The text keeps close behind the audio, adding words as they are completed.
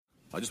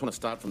I just want to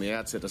start from the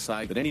outset to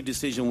say that any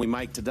decision we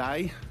make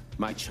today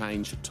may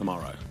change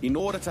tomorrow. In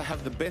order to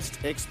have the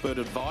best expert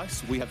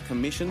advice, we have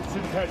commissioned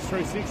Supercoach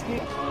 360.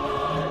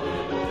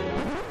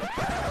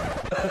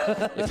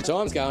 If the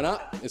time's going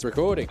up, it's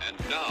recording. And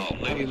now,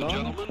 ladies and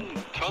gentlemen,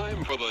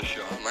 time for the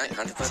show. Mate,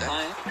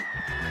 100%.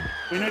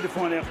 We need to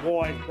find out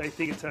why they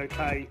think it's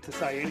okay to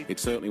say anything.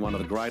 It's certainly one of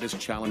the greatest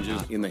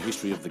challenges in the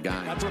history of the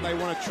game. That's what they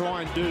want to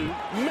try and do.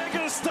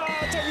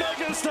 Megastar to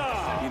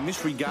megastar! In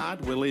this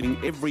regard, we're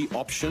leaving every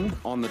option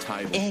on the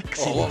table.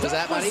 Excellent. What was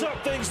that, buddy?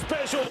 Something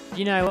special.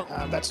 You know,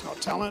 That's not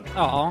talent.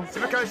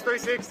 Supercoach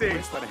 360. The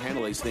best way to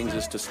handle these things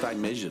is to stay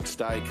measured,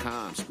 stay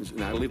calm,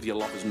 live your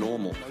life as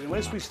normal.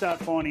 Unless we start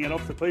finding it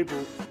off the people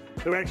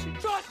who actually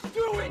just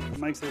do it, it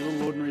makes their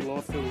little ordinary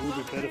life feel a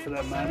little bit better for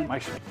that moment.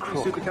 Makes it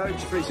cool. Supercoach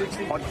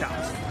 360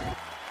 podcast.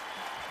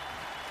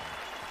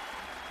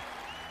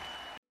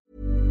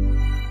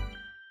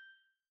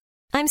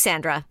 I'm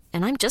Sandra,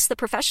 and I'm just the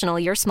professional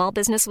your small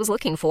business was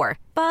looking for.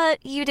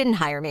 But you didn't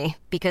hire me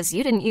because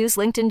you didn't use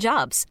LinkedIn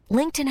Jobs.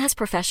 LinkedIn has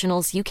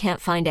professionals you can't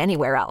find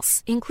anywhere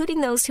else,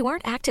 including those who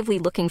aren't actively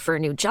looking for a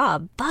new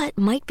job, but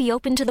might be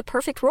open to the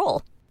perfect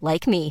role,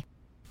 like me.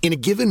 In a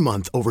given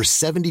month, over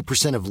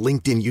 70% of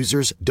LinkedIn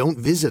users don't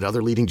visit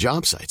other leading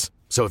job sites.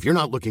 So if you're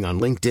not looking on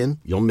LinkedIn,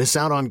 you'll miss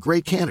out on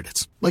great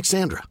candidates like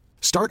Sandra.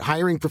 Start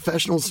hiring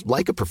professionals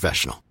like a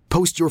professional.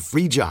 Post your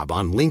free job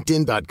on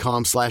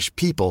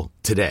linkedin.com/people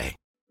today.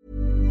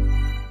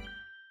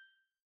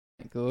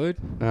 good.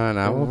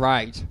 No.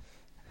 Great.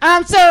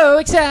 I'm so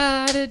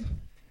excited,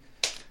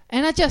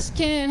 and I just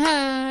can't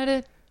hide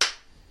it.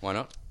 Why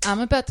not? I'm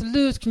about to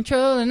lose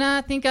control, and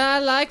I think I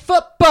like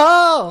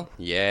football.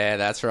 Yeah,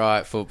 that's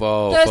right.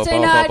 Football. Thursday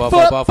night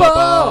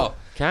football.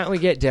 Can't we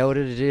get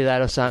Delta to do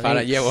that or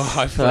something? Yeah, well,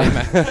 hopefully,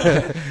 mate.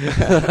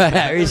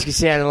 At risk of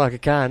sounding like a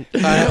cunt.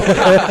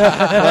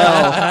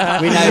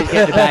 Well, we know he's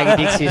getting a bag of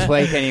dicks this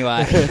week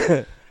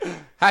anyway.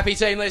 Happy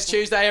Teamless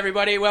Tuesday,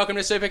 everybody. Welcome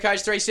to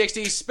Supercoach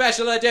 360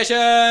 Special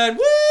Edition.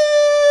 Woo!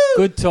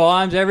 Good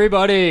times,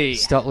 everybody.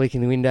 Stop licking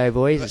the window,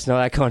 boys. It's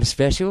not that kind of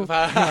special.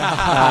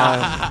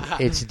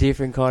 It's a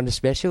different kind of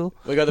special.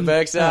 We got the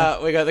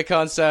Bergster, we got the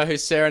Conster who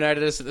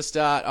serenaded us at the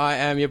start. I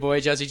am your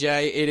boy, Juzzy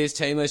J. It is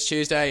Teamless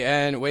Tuesday,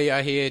 and we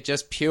are here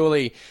just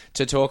purely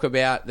to talk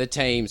about the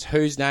teams.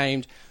 Who's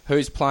named,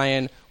 who's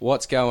playing,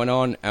 what's going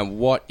on, and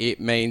what it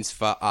means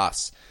for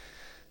us.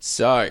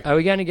 So, are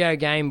we going to go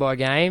game by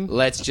game?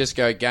 Let's just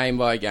go game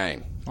by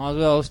game. Might as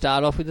well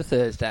start off with the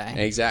Thursday.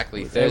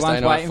 Exactly. Everyone's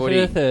Thursday night waiting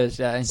footy. for the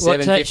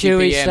Thursday. Should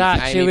we PM,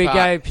 start? Amy Should we Park.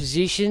 go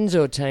positions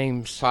or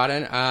teams?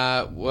 Pardon?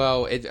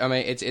 Well,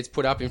 it's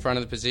put up in front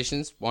of the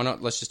positions. Why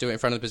not? Let's just do it in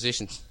front of the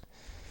positions.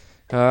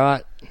 All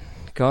right,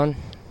 gone.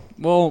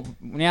 Well,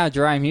 now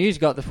Jerome Hughes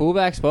got the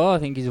fullback spot. I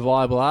think he's a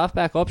viable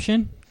halfback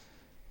option.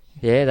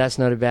 Yeah, that's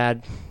not a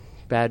bad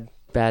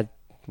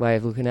way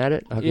of looking at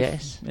it, I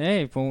guess.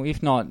 Yeah, well,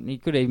 if not, he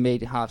could even be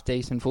a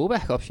half-decent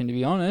fullback option, to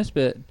be honest,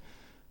 but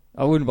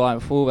I wouldn't buy him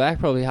a fullback,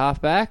 probably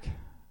halfback.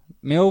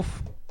 Milf,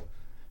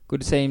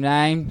 good to see him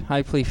named,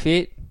 hopefully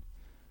fit.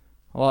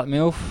 I like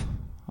Milf.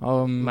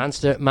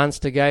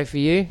 Munster go for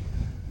you?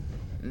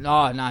 No,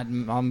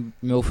 I'm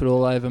Milford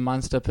all over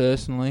Munster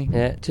personally.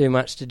 Yeah, too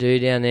much to do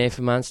down there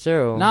for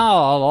Munster? Or? No,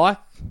 I like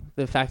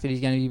the fact that he's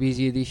going to be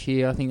busier this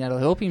year. I think that'll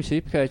help him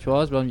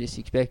Supercoach-wise, but I'm just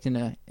expecting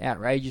an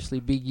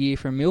outrageously big year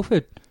from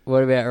Milford.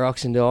 What about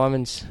Rocks and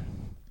Diamonds?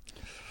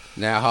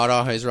 Now, hold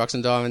on. Who's Rocks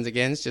and Diamonds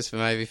against? Just for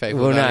maybe people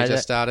who only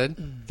just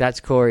started.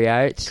 That's Corey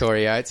Oates.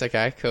 Corey Oates,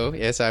 okay, cool.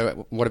 Yeah,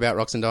 so what about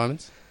Rocks and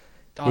Diamonds?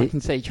 I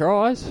can see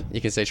tries. You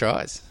can see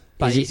tries.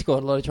 But he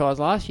scored a lot of tries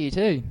last year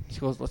too. He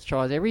scores lots of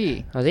tries every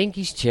year. I think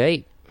he's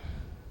cheap.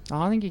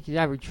 I think he could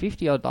average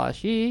 50-odd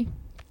last year.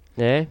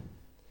 Yeah.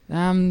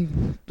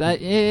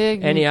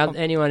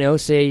 Anyone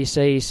else there you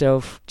see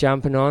yourself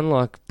jumping on,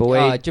 like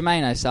Boyd?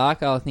 Jermaine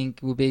Osaka, I think,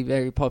 will be a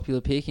very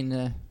popular pick in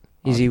the...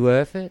 Is he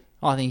worth it?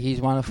 I think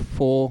he's one of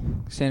 4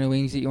 centre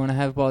wings that you want to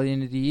have by the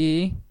end of the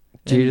year.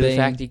 Due to the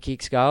fact he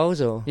kicks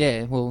goals, or?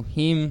 Yeah, well,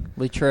 him,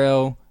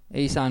 Latrell,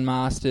 Isan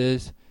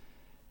Masters,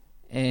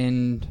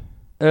 and...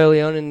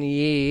 Early on in the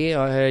year,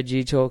 I heard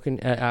you talking...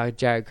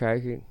 Jared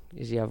Croker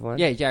is the other one.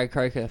 Yeah, Jared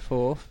Croker,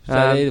 4th. So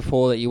they're the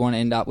 4 that you want to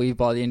end up with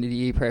by the end of the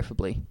year,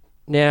 preferably.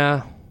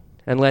 Now,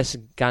 unless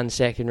gun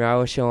second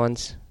rower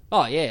shines.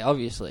 Oh, yeah,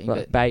 obviously.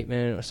 Like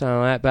Bateman or something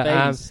like that.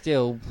 But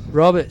still...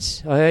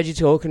 Roberts. I heard you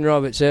talking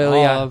Roberts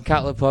earlier, a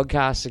couple of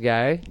podcasts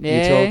ago.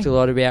 Yeah. You talked a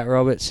lot about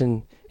Roberts,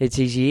 and it's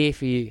his year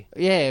for you.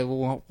 Yeah,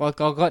 well, I've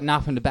got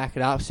nothing to back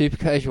it up,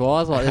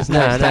 Supercoach-wise. Like, there's no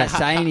stats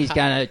saying he's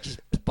going to just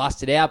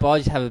bust it out, but I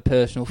just have a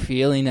personal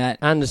feeling that...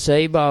 Under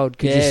Seabold,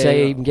 could you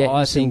see him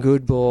getting some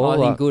good ball? I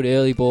think good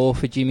early ball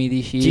for Jimmy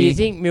this year. Do you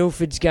think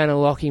Milford's going to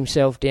lock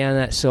himself down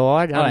that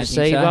side under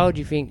Seabold? So. Do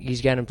you think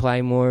he's going to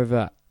play more of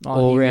a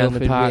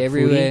all-round-the-park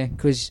everywhere?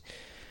 Because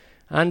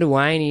under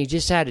Wayne, he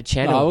just had a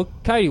channel. Oh, well,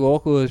 Cody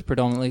Walker was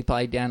predominantly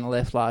played down the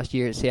left last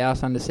year at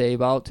South under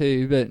Seabold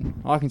too, but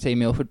I can see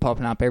Milford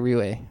popping up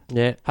everywhere.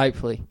 Yeah.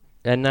 Hopefully.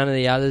 And none of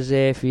the others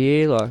there for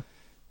you? Like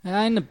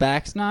in the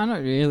backs, no,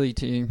 not really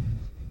to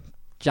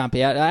jump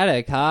out. I had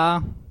a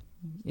car.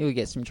 he'll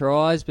get some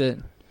tries, but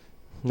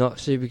Not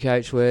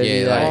Supercoach worthy.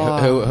 Yeah, though.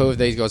 like, who of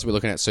these guys we're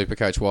looking at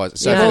Supercoach wise?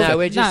 So No,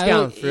 we're just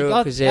going through it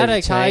because they're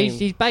the team.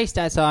 His base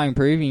stats are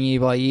improving year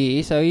by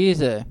year, so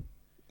he's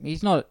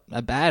not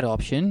a bad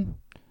option,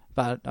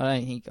 but I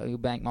don't think he'll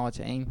bank my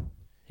team.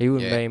 He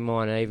wouldn't be in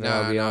mine either,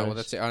 I'll be honest. Well,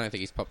 that's it. I don't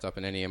think he's popped up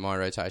in any of my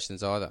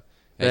rotations either.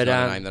 He's But,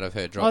 not a name that I've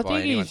heard drop by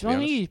anyone, to be I think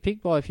honest. he's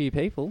picked by a few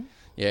people.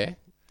 Yeah.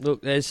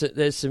 Look,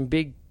 there's some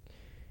big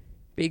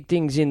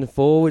things in the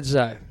forwards,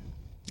 though.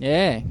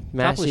 Yeah, couple of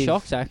Massive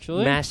shocks,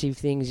 actually. Massive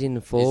things in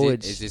the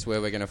forwards. Is this where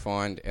we're going to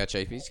find our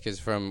cheapies? Because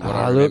from what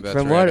Ah, I look, remember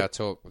from throughout what- our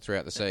talk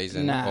throughout the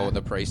season Nah. or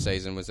the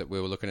pre-season was that we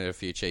were looking at a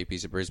few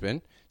cheapies at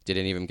Brisbane. Did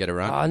any of them get a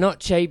run? Not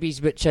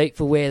cheapies, but cheap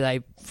for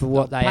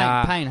what they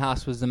are. Payne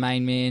Huss was the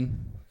main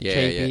man. Yeah,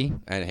 cheapy.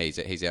 and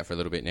he's out for a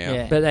little bit now.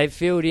 Yeah. But they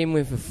filled in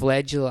with a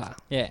fledgler.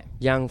 Yeah.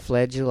 Young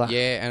fledgler.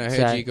 Yeah, and I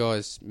heard you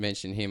guys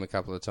mention him a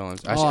couple of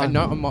times. Actually,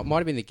 no, it might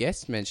have been the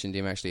guests mentioned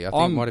him, actually. I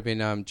think it might have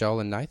been Joel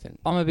and Nathan.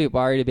 I'm a bit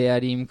worried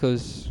about him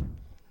because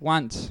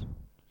once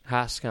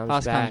Huss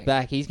comes comes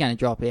back, he's going to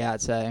drop out.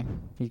 So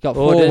he's got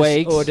Or 4 does,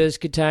 weeks. Or does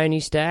Katoni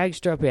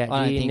Staggs drop out?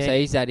 I don't think so.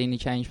 He's that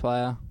interchange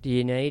player. Do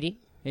you need him?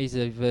 He's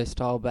a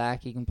versatile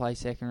back. He can play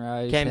second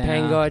row. Can centre.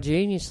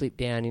 Pangai Jr. slip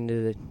down into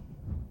the...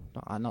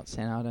 Not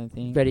centre, I don't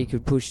think. But he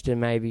could push to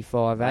maybe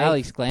 5'8".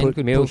 Alex Glenn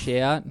could push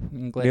out,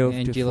 and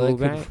Milf to Gillett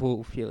could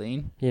fullback. fill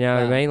in. You know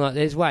what I mean? Like,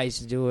 there's ways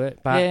to do it.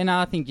 But Yeah, no,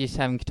 I think just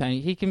having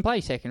Katoni, he can play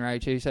second row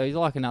too, so he's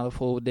like another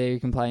forward there who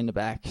can play in the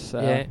back.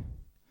 So yeah.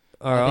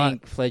 All I right.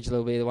 think Fledgler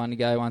will be the one to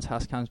go once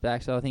Huss comes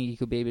back, so I think he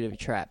could be a bit of a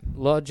trap.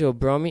 Lodge or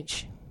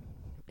Bromwich?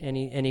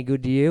 Any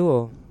good to you?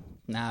 Or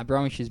Nah,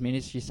 Bromwich's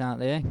minutes just aren't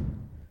there.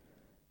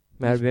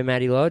 maybe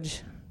Matty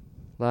Lodge?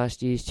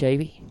 Last year's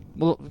cheapie?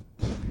 Well,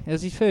 it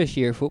was his first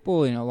year of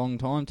football in a long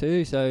time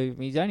too, so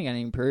he's only going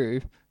to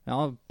improve.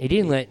 He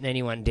didn't let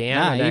anyone down.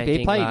 No, I don't he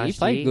think, played. last He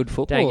played year. good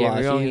football Don't get me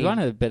last wrong, year. He was one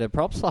of the better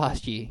props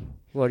last year.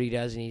 What he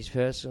does in his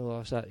personal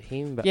life's up to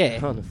him, but Yeah.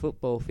 on the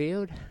football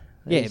field,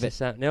 Yeah, he's but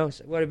something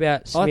else. What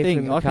about Smith I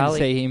think and I can McCulley?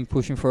 see him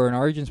pushing for an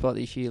Origin spot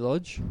this year,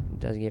 Lodge.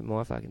 Doesn't get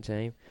my fucking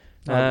team.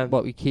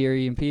 What with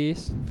Keary and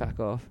Pearce? Fuck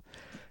off.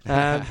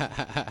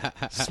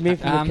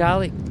 Smith and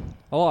McCulley.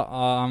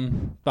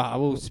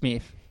 Well,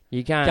 Smith.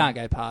 You Can't can't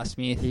go past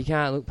Smith. You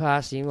can't look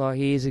past him. Like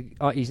he's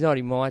not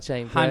in my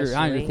team.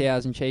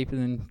 100,000 cheaper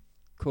than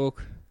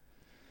Cook.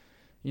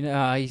 You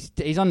know,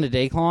 he's on the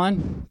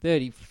decline.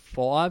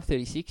 35,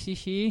 36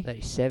 this year.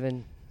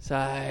 37.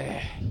 So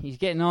he's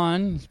getting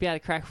on. He's about to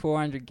crack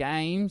 400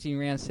 games in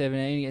round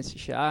 17 against the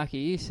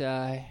Sharkies.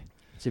 So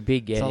It's a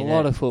big get. it's a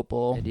lot of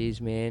football. It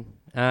is, man.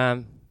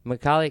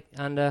 McCulloch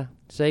under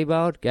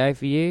Seabold. Go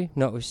for you.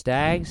 Not with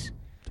Staggs.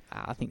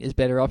 I think there's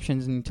better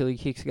options until he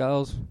kicks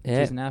goals. Which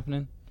Yeah. isn't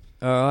happening.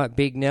 All right,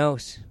 Big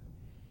Nels.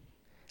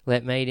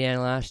 Let me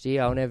down last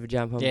year. I'll never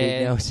jump on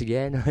Big Nels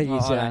again.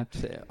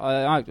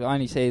 I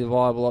only see the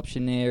viable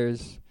option there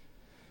as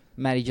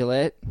Matty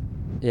Gillett.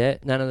 Yeah,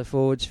 none of the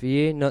forwards for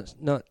you. Not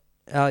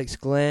Alex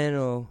Glenn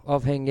or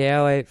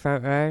Ofhengawe at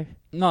front row.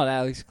 Not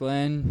Alex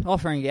Glenn.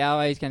 Offering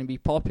Galway is going to be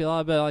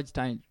popular, but I just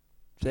don't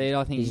see it.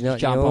 I think He's you not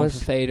just jump yours. on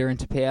for Feeder and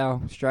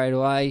Tapau straight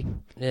away.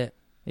 Yeah.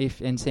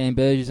 And Sam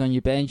Burgess on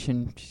your bench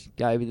and just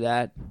go with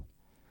that.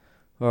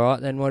 All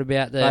right, then what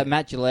about But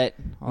Matt Gillett.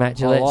 I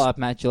Gillette's- like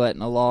Matt Gillett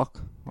in a lock.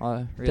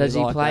 I really does he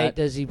like play? that.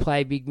 Does he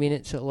play big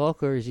minutes at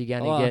lock, or is he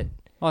going to get?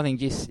 I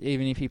think just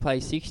even if he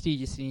plays 60,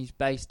 just in his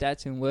base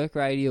stats and work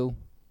rate, he'll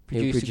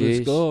He'll produce a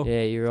good score.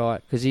 Yeah, you're right.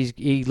 Because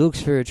he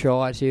looks for a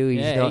try too.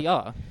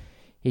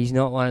 He's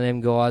not one of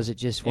them guys that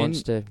just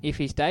wants to. If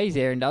he stays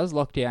there and does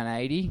lock down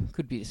 80,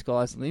 could be the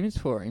sky's the limits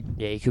for him.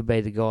 Yeah, he could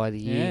be the guy of the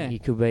year. Yeah. He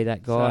could be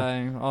that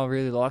guy. So I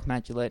really like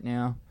Matt Gillett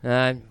now.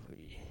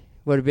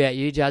 What about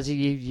you,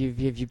 Juzzy?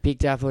 Have you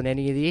picked up on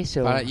any of this?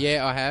 Or?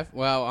 Yeah, I have.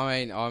 Well, I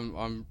mean,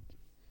 I'm.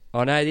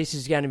 I know this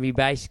is going to be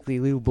basically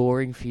a little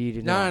boring for you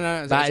tonight.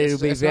 No, but it'll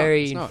be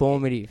very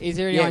informative. Is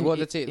there Yeah, anyone?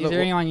 that's it. Is Look, there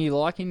anyone you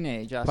like in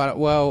there, Justin?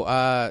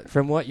 But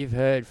from what you've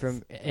heard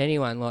from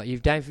anyone,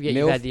 don't forget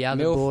you've had the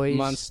other Milf, boys,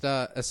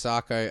 Munster,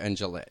 Asako, and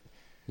Gillette.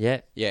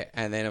 Yeah, yeah,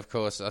 and then of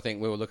course I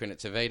think we were looking at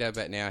Tavita,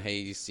 but now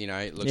he's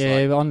looks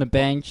on the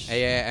bench.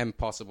 Yeah, and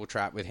possible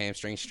trap with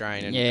hamstring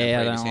strain and I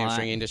previous don't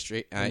hamstring like.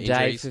 industry and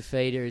injuries. Dave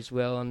Fafita as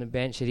well on the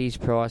bench. At his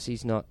price,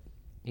 he's not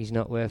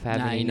worth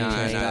having. No, in your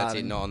team. that's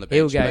it. Not on the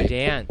bench. He'll go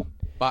down.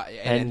 But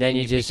and then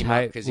you just pick him up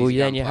hope. 'cause Well, he's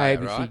a then young you player,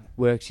 hope right? if he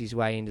works his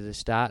way into the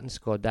starting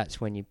squad,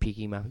 that's when you pick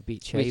him up a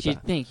bit cheaper. Which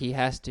you'd think he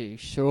has to,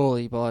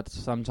 surely, by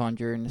sometime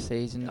during the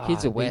season. The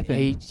kid's a weapon.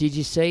 Did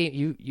you see it?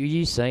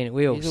 You seen it?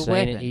 We all He's a seen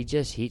weapon. it. He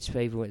just hits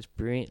people. It's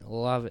brilliant. I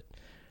love it.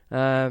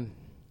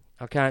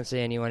 I can't see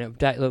anyone.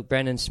 Look,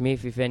 Brendan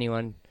Smith. If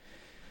anyone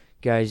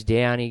goes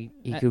down, he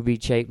could be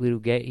cheap little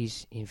get.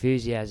 His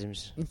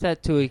enthusiasms. If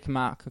that Tui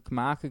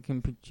Kamaka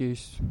can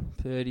produce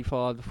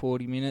 35 to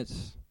 40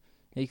 minutes,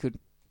 he could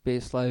be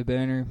a slow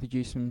burner and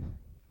produce some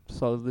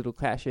solid little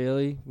cash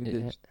early with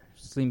the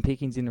slim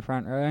pickings in the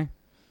front row.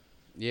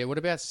 Yeah, what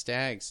about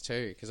Staggs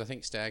too? Because I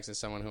think Staggs is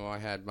someone who I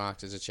had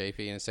marked as a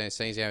cheapie, and it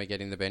seems how he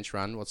get in the bench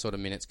run. What sort of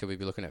minutes could we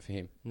be looking at for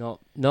him? Not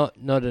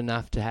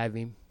enough to have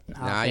him.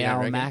 half you don't hour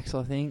reckon? max,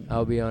 I think.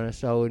 I'll be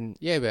honest, I wouldn't.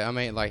 Yeah, but I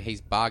mean, like,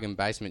 he's bargain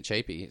basement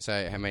cheapy. So,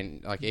 I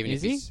mean, like, even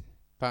Is if he? he's...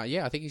 But,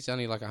 yeah, I think he's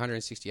only like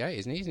 168,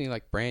 isn't he? Isn't he,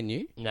 like, brand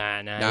new?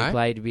 No, No? he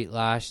played a bit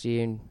last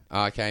year. And,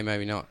 Oh, okay,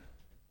 maybe not.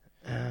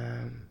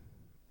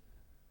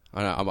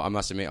 I know. I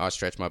must admit, I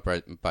stretched my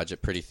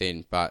budget pretty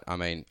thin, but I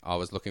mean, I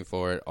was looking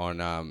for it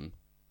on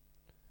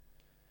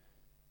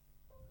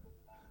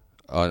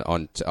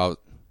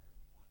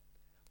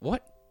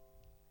what?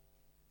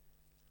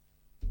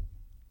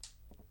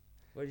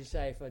 what did you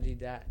say if I did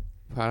that?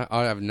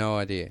 I have no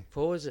idea.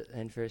 Pause it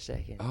then for a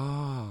second.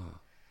 Oh,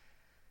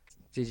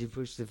 Did you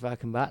push the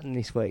fucking button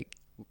this week?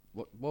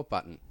 what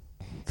button?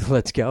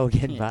 Let's go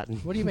again button.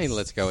 What do you mean?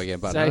 Let's go again,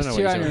 button? So I it's don't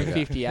know what you're talking about.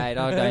 258.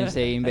 I don't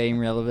see him being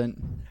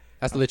relevant.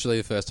 That's literally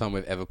the first time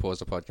we've ever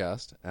paused a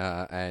podcast,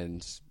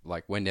 and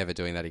like we're never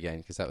doing that again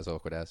because that was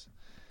awkward as.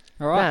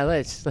 All right. No,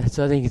 let's. I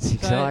think it's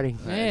exciting.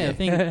 Yeah, I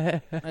think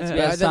that's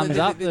about sums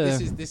up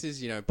This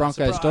is you know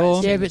Broncos surprise.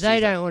 door. Yeah, but they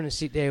don't want to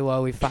sit there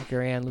while we fuck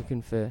around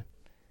looking for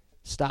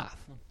stuff.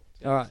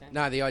 All right.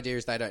 No, the idea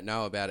is they don't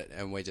know about it,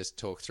 and we just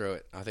talk through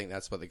it. I think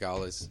that's what the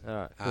goal is. All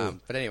right. Cool.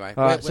 But anyway,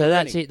 All right. we're So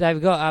that's learning. it.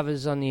 They've got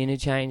others on the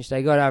interchange.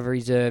 They got other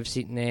reserves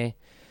sitting there.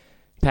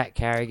 Pat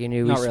Carrigan,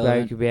 who we Not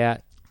relevant. spoke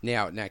about.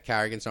 Now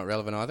Carrigan's not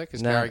relevant either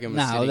because No. Carrigan was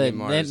No, sitting they're, in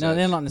my they're, reserves. no,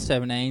 they're not in the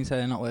 17, so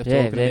they're not worth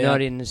Yeah, talking they're about.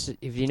 not in.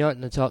 If you're not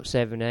in the top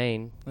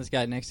 17, Let's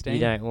go next team. you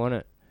don't want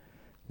it.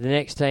 The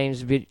next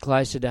team's a bit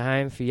closer to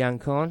home for young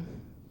Con.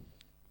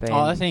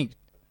 I think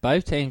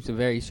both teams are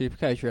very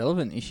Supercoach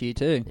relevant this year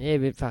too. Yeah,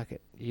 but fuck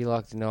it. You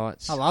like the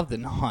Knights. I love the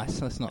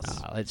Knights. Let's not.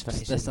 Let's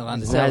face let's it. not It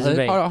undersell hasn't it.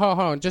 been. Hold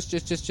on.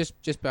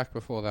 Just back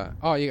before that.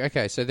 Oh,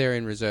 okay. So they're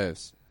in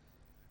reserves.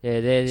 Yeah,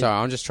 they're Sorry,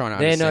 I'm just trying to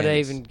they're understand not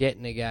this. even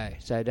getting a go.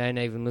 So don't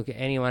even look at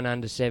anyone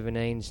under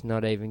 17's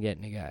not even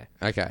getting a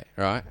go. Okay,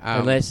 right.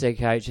 Unless their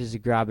coach is a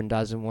grub and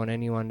doesn't want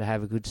anyone to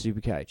have a good super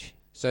coach.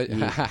 So, You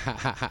know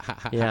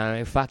what I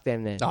mean? Fuck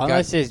them then.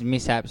 Unless there's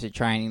mishaps at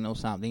training or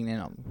something, they're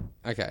not.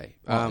 okay.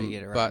 Might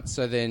get it right. But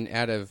so then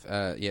out of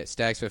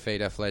Stags for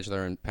Feeder,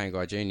 Fledgler and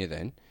Pangai Jr.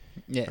 then.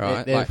 Yeah,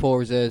 Right, they're like- four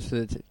reserves for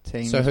the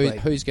team. So this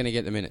week. who's going to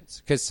get the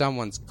minutes? Because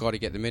someone's got to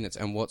get the minutes,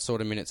 and what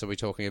sort of minutes are we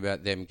talking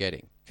about them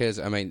getting? Because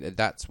I mean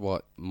that's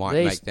what might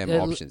These- make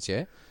them options.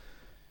 Yeah.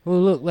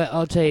 Well, look,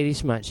 I'll tell you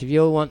this much: if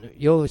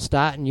you're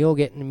starting, you're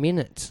getting the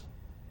minutes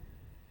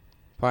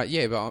But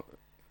yeah, but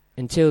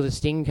until the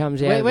sting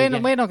comes out. We're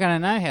not going to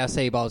know how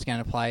Seabold's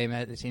going to play him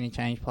at this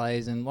interchange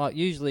players, and like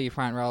usually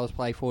front rowers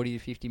play 40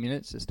 to 50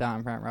 minutes. The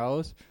starting front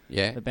rowers,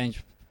 yeah. the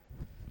bench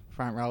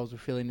front rowers will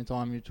fill in the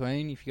time in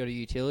between. If you got a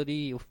utility,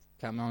 you'll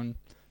come on.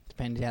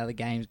 Depends how the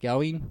game's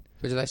going.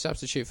 But do they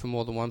substitute for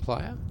more than one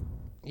player?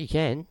 You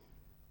can.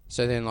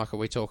 So then, like, are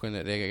we talking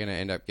that they're going to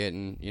end up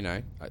getting,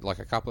 like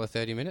a couple of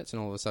 30 minutes,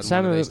 and all of a sudden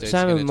Some one of of these them- dudes some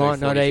is of going them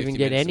to might not even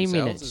get any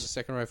themselves minutes. as a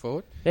second row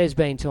forward? There's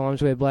been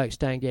times where blokes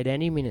don't get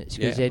any minutes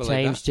because Yeah, their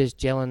believe team's just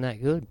gelling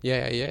that good.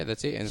 Yeah,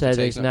 that's it. And So the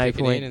there's team's not no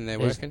kicking point. in and they're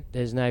there's, working.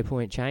 there's no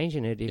point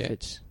changing it if Yeah.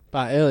 it's.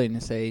 But early in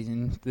the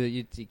season,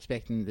 you're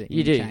expecting the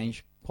You do.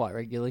 change quite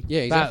regularly.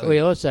 Yeah, exactly. But we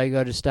also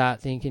got to start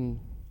thinking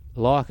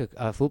like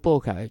a football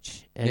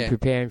coach and Yeah.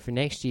 preparing for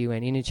next year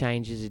when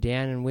interchanges are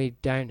down and we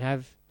don't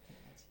have.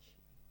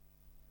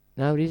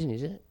 No, it isn't,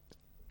 is it?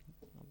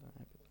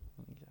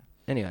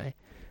 Anyway,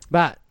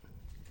 but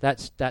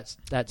that's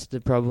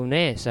the problem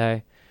there.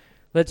 So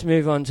let's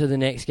move on to the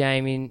next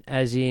game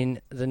in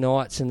the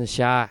Knights and the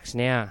Sharks.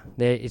 Now,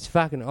 it's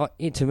fucking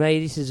to me.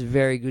 This is a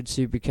very good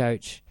super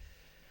coach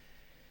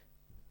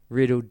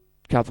riddled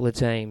couple of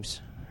teams.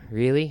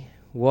 Really,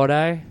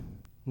 Watto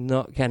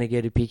not going to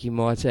get a pick in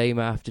my team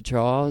after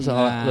trials.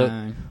 Look,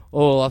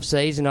 all off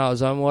season I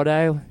was on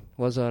Watto,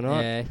 was I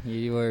not? Yeah,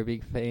 you were a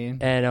big fan.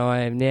 And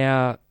I am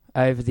now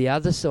over the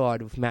other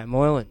side with Matt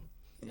Moylan.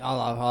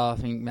 I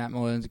think Matt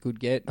Moylan's a good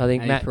get. I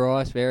think Matt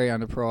Price, very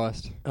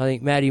underpriced. I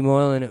think Matty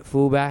Moylan at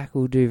fullback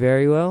will do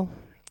very well.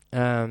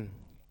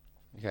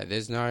 Okay,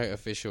 there's no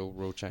official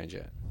rule change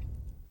yet,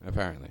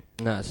 apparently.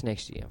 No, it's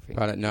next year, I think.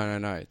 But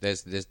no.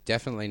 There's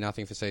definitely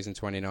nothing for season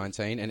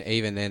 2019, and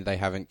even then they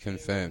haven't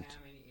confirmed.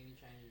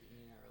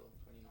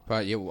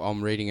 But yeah,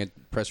 I'm reading a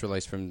press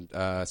release from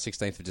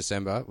 16th of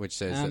December, which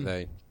says that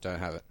they don't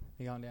have it.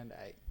 You're going down to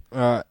 8. All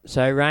right,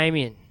 so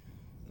Ramian.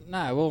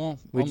 No, well,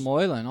 on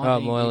Moylan. I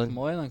think Moylan. if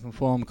Moylan can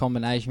form a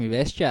combination with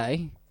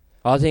SJ,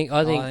 I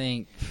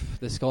think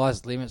the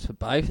sky's the limits for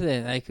both of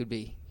them. They could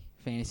be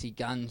fantasy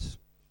guns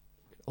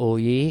all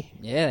year.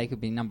 Yeah, they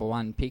could be number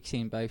one picks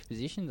in both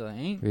positions, I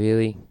think.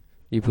 Really?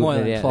 You putting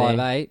Moylan it out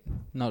 5'8",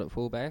 not at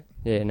fullback.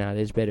 Yeah, no,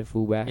 there's better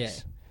fullbacks. Yeah.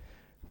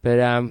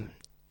 But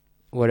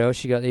what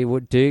else you got there?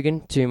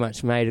 Dugan, too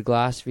much made of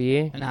glass for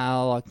you. And I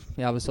like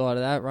the other side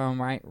of that,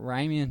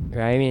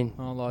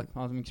 Ramian.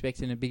 I'm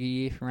expecting a bigger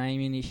year for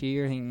Ramian this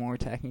year. I think more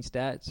attacking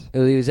stats.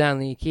 Well, he was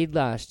only a kid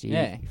last year.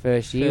 Yeah.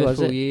 First year, was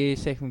full it? year,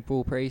 second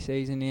full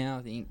pre-season now.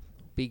 I think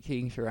big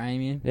things for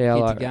Ramian. Yeah, I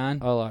like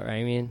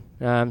Ramian.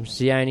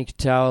 Sione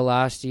Katoa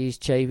last year's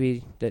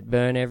cheapie that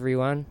burn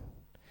everyone.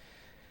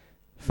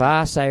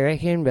 Fast, they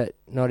reckon, but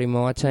not in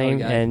my team.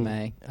 Not a go and for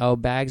me.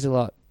 old Bags a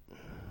lot.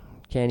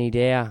 Kenny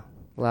Dow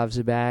loves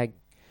a bag.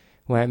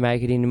 won't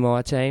make it into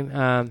my team.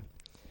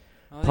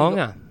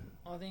 Ponga.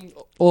 I think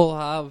all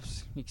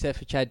halves, except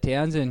for Chad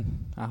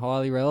Townsend, are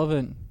highly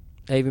relevant.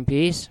 Even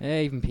Pearce?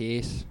 Yeah, even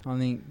Pearce. I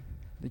think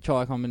the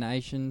try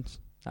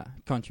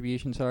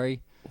contribution,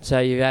 sorry. So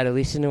you've had to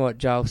listen to what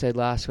Joel said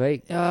last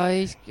week?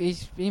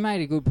 He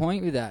made a good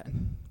point with that.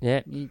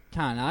 Yeah. You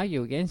can't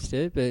argue against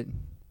it, but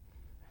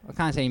I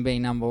can't see him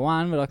being number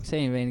one, but I can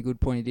see him being a good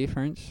point of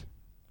difference.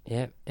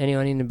 Yeah.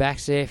 Anyone in the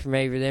backs there from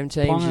either of them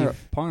teams?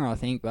 Ponga, I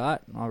think,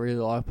 but I really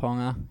like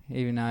Ponga,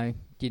 even though he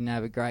didn't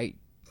have a great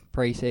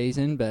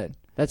pre-season, but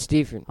that's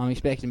different. I'm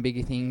expecting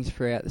bigger things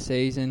throughout the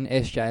season.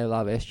 SJ, I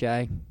love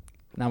SJ.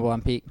 Number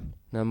one pick.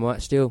 Number one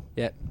still?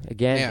 Yep.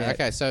 Again? Yeah,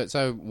 okay,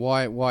 so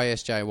why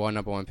SJ? Why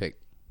number one pick?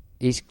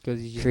 Because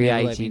he's just creative.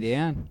 never let me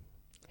down.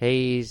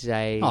 He's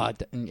a...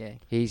 yeah.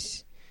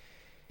 He's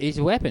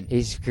a weapon.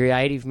 He's a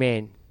creative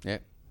man.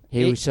 Yep.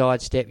 He will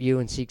sidestep you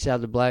and 6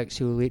 other blokes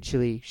who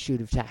literally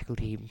should have tackled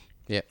him.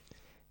 Yep.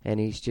 And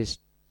he's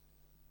just...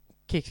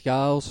 Kicks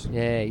goals.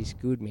 Yeah, he's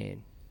good,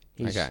 man.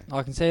 Okay.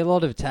 I can see a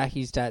lot of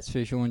attacky stats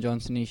for Sean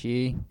Johnson this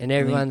year. And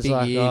everyone's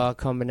like,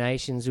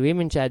 combinations. Him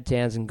and Chad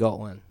Townsend got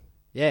one.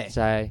 Yeah.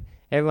 So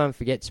everyone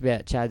forgets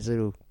about Chad's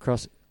little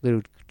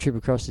trip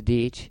across the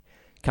ditch.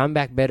 Come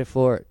back better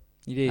for it.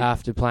 You did.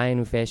 After playing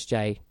with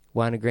SJ.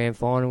 Won a grand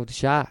final with the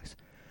Sharks.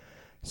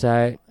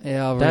 So,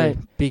 yeah, I'm a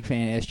big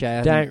fan of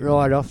SJ. Don't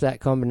ride off that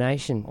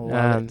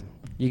combination.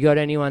 You got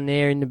anyone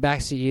there in the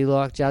backs that you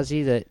like,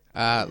 Juzzy? Look,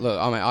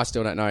 I mean, I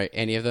still don't know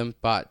any of them,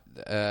 but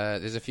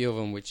there's a few of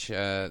them which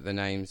the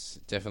names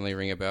definitely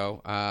ring a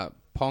bell.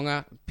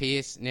 Ponga,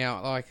 Pearce.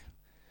 Now, like,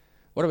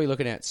 what are we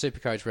looking at?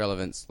 Supercoach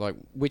relevance. Like,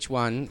 which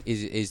one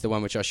is the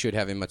one which I should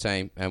have in my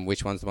team, and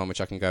which one's the one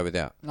which I can go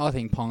without? I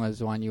think Ponga's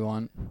the one you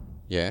want.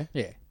 Yeah?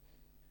 Yeah.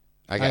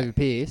 Okay. Over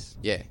Pearce?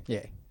 Yeah.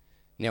 Yeah.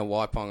 Now,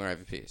 why Ponga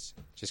over Pearce?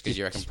 Just because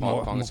you reckon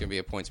Ponga's going to be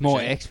a points more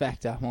machine? X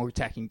factor, more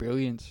attacking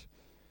brilliance.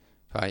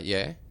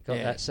 Yeah.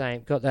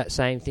 Got that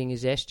same thing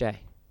as SJ.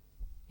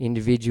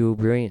 Individual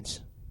brilliance.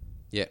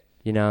 Yeah.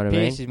 You know what I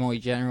mean? Pearce is more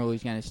general.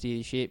 He's going to steer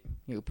the ship.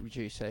 He'll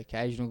produce an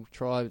occasional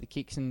try with the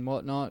kicks and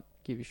whatnot.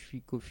 Give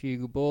a few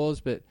good balls,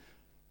 but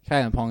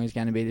Kalen Ponga is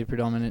going to be the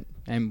predominant,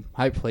 and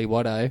hopefully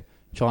Watto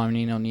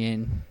chiming in on the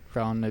end,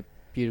 throwing the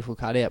beautiful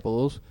cutout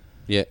balls.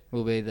 Yeah.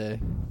 Will be the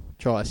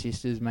try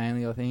assisters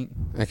mainly, I think.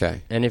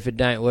 Okay. And if it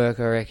don't work,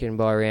 I reckon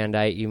by round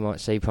 8 you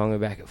might see Ponga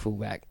back at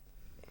fullback.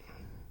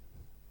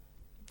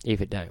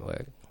 If it don't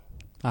work.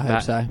 I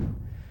hope so.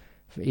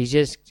 He's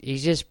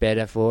just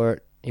better for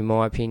it, in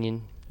my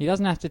opinion. He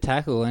doesn't have to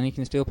tackle, and he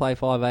can still play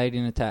 5'8"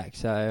 in attack,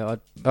 so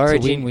it's a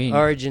win-win.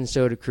 Origin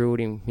sort of cruelled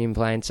him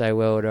playing so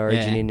well at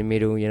Origin in the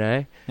middle, you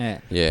know?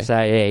 Yeah.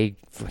 So, yeah, he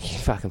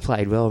fucking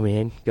played well,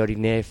 man. Got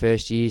in there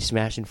first year,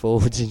 smashing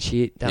forwards and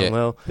shit. Done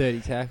well.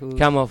 30 tackles.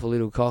 Come off a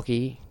little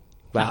cocky.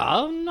 But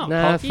not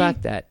cocky. No,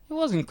 fuck that. It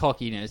wasn't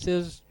cockiness. It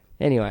was...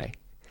 Anyway.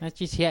 That's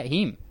just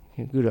him.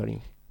 Good on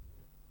him.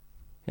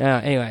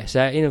 Anyway,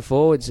 so in the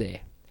forwards there.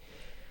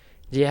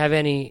 Do you have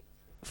any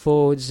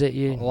forwards that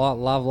you...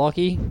 Love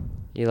Lockie.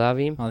 You love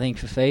him? I think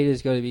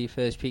Fafita's got to be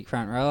first pick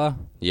front rower.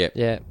 Yep.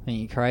 Yeah. I think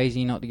you're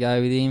crazy not to go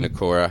with him.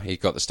 Nakora, he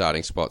got the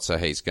starting spot, so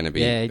he's going to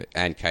be... Yeah.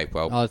 And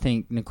Capewell. I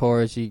think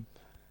Nakora's the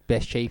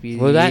best cheapie of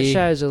Well, the that year.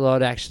 shows a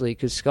lot, actually,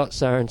 because Scott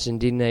Sorensen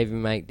didn't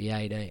even make the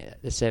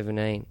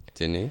 17.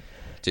 Didn't he?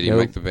 Did he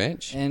make the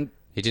bench? And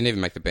he didn't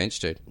even make the bench,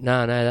 dude.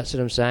 No, that's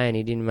what I'm saying.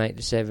 He didn't make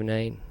the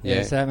 17.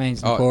 Yeah, so that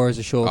means Nakora's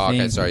a short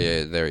thing. Okay, sorry,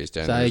 yeah, there he is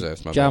down in the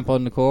reserves. Jump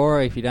on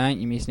Nakora. If you don't,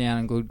 you're missing out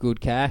on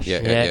good cash.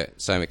 Yeah.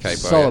 Same with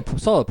Capewell.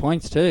 Solid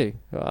points too.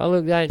 Oh,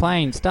 look,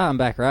 starting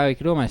back row, you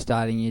could almost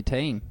start in your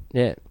team.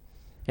 Yeah,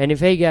 and if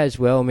he goes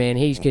well, man,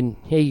 he can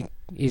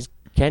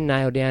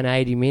nail down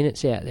 80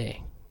 minutes out there.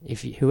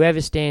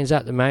 Whoever stands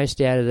up the most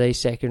out of these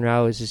second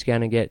rowers is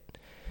going to get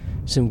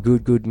some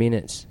good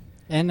minutes.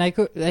 And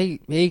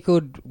he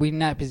could win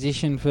that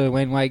position for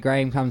when Wade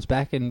Graham comes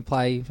back and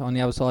play on the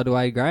other side of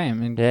Wade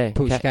Graham and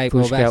push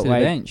Capewell back to the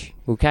bench.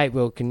 Well,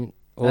 Capewell can...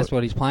 That's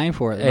what he's playing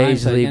for at the moment,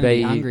 so he's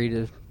be hungry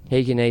to...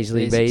 He can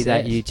easily be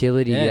that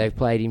utility. Yeah. They've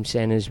played him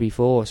centres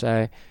before,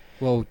 so...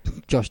 Well,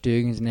 Josh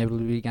Dugan's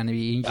inevitably going to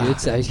be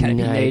injured, so he's going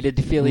to be needed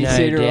to fill in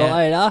sooner or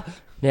later.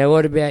 Now,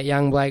 what about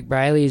young Blake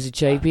Brayley as a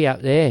cheapie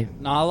up there?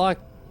 No, I like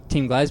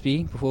Tim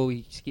Glasby before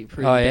we skip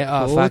through.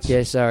 Fuck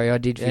yeah, sorry, I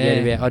did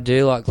forget about. I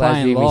do like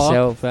Glasby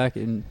myself.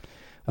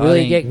 Will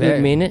he get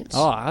good minutes?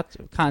 I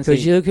can't see.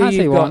 Because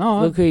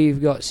Look who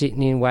you've got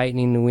sitting in waiting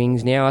in the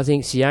wings now. I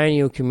think Sione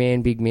will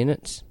command big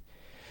minutes.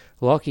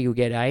 Lockie will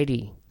get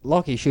 80.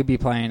 Lockie should be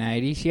playing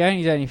 80.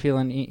 Sione's only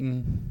feeling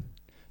eaten.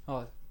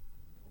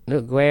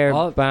 Look,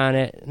 Guerra,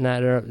 Barnett,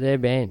 they're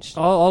benched.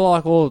 I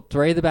like all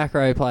three of the back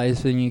row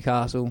players for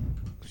Newcastle.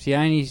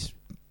 Sione's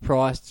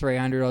priced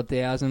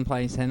 300,000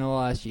 playing centre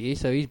last year,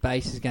 so his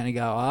base is going to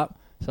go up.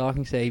 So I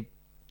can see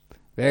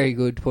very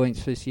good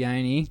points for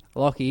Sione.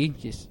 Lockie,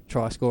 just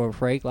try score a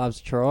freak, loves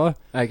to try.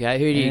 Okay,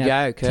 who do you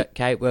go?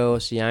 Capewell or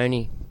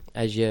Sione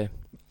as your...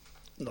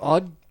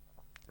 I'd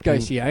go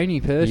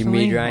Sione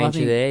personally. Your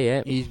mid-ranger there,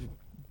 yeah. He's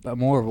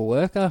more of a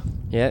worker.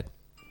 Yep.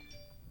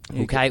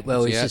 Well,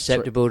 Capewell is Yeah,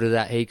 susceptible to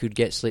that. He could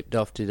get slipped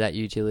off to that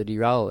utility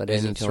role at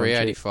He's any at time.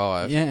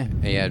 385. Yeah.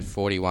 He had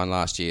 41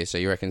 last year, so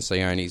you reckon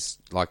Sioni's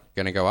like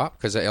going to go up?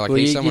 Because like, Well,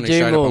 he's you someone who do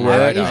showed up more on my work,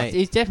 radar. mate.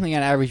 He's definitely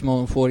going to average more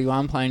than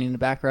 41 playing in the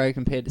back row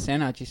compared to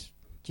centre, just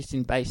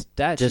in base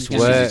stats. Just He's Just 'cause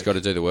gonna- work. he's got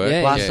to do the work.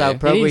 Yeah, Plus, yeah, they'll yeah. He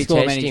probably didn't score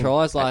test many him.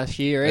 tries last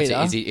year That's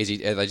either.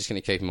 it. Are they just going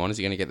to keep him on? Is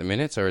he going to get the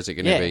minutes, or is it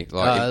going to Yeah. be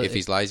like if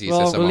he's lazy, is well,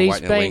 there someone he's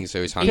waiting in the been- wings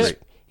who's hungry?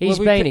 He's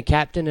Well, been a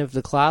captain of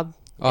the club.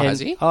 Oh,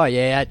 has he? Oh,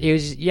 yeah. He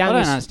was I don't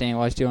youngest. understand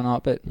why he's still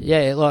not, but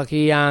Yeah, like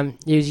he was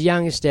the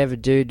youngest ever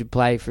dude to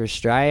play for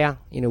Australia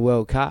in a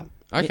World Cup.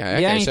 Okay, the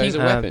okay, only so he's a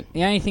thing- weapon.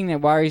 the only thing that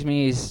worries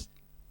me is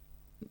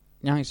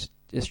youngest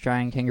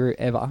Australian kangaroo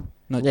ever.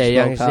 Not Yeah, just World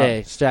youngest, Cup. yeah,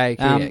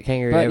 Australia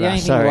kangaroo But ever. the only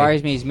thing Sorry. that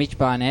worries me is Mitch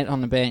Barnett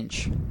on the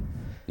bench.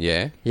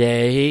 Yeah.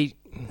 Yeah,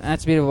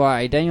 That's a bit of a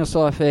worry. Daniel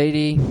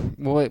Saifidi,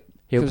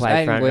 He'll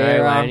play front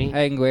row, won't he?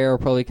 Aidan Guerra will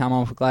probably come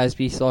on for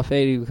Glasby.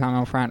 Saifidi will come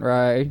on front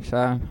row.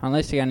 So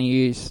unless they're going to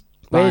use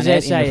Where's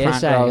Barnett in the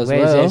front row as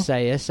well,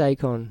 Where's SA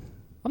Con?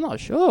 I'm not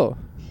sure.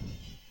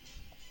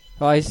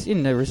 Oh, he's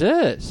in the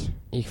reserves.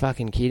 You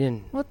fucking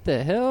kidding? What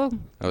the hell?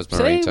 That was See,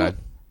 Marito.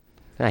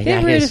 Hey, Get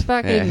I rid guess- of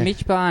fucking Yeah.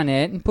 Mitch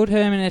Barnett and put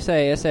Herman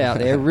SAS out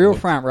there, real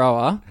front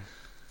rower.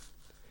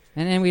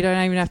 And then we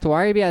don't even have to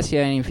worry about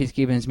Sione and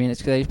Fitzgibbons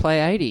minutes because they just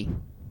play 80.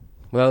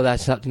 Well,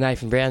 that's up to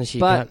Nathan Brown.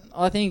 But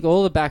I think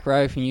all the back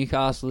row for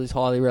Newcastle is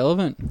highly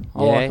relevant.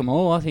 I Yeah. like them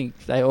all. I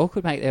think they all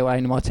could make their way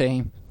into my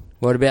team.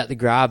 What about the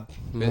grub?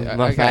 My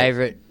Okay.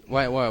 favourite.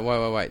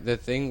 Wait. The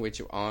thing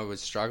which I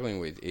was struggling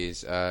with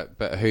is,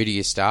 but who do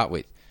you start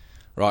with?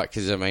 Right,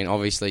 because, I mean,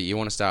 obviously you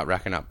want to start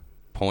racking up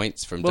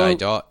points from Well, day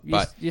dot, you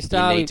but you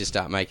start need with- to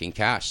start making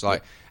cash.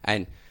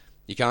 And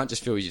you can't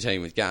just fill your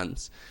team with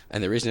guns,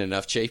 and there isn't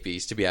enough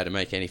cheapies to be able to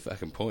make any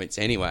fucking points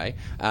anyway.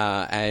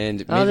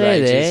 And Oh, they're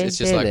mid-ranges, there, it's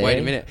just they're like, wait a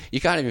there. minute. You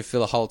can't even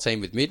fill a whole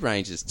team with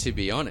mid-ranges, to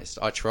be honest.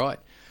 I tried.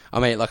 I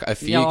mean, like a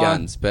few Yeah,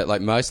 guns, but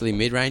like mostly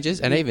mid-ranges,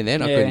 and even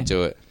then I Yeah. couldn't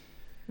do it.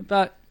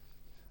 But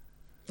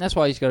that's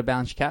why you've got to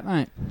balance your cap,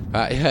 mate.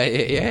 Yeah,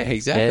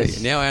 exactly.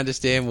 Yes. Now I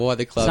understand why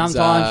the clubs.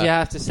 Sometimes you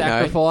have to you know,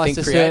 sacrifice think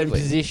a certain creatively.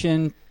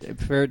 position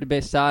for it to be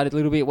started a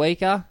little bit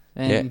weaker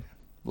and Yeah.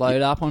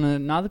 load up on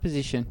another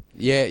position.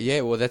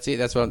 Yeah. Well, that's it.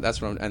 That's what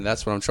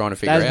I'm trying to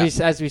figure out.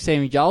 As we've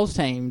seen with Joel's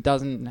team,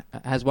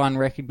 has one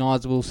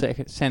recognisable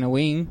centre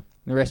wing.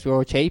 The rest were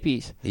all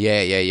cheapies.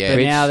 Yeah. But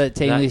Which- now that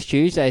Team that- List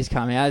Tuesday's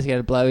come out, he's going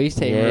to blow his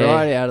team Yeah.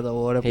 right out of the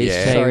water. His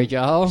Yeah. Sorry, team-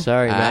 Joel.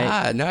 Sorry,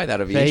 mate. No,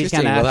 that'll be So he's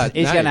interesting. going Well,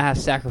 to have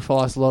to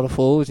sacrifice a lot of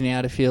forwards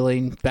now to fill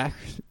in back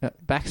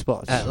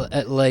spots.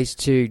 At least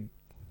two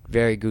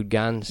very good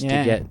guns Yeah.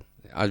 to get.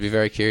 I'd be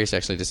very curious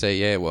actually to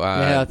see. Yeah, well,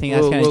 I think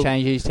that's going to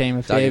change his team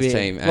a fair Duggan's bit.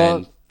 team Well,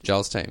 and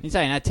Joel's team. you're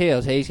saying that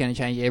TLC's going to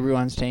change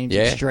everyone's teams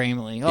Yeah.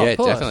 extremely. Oh, Yeah, of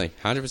course. definitely,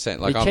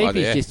 100%. Like The I'm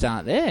cheapies yeah. just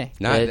aren't there.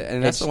 No,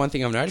 and that's it's the one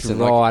thing I'm noticing.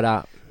 Like, Right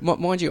up.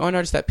 mind you, I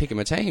noticed that pick of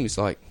my teams.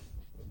 Like,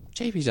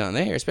 cheapies aren't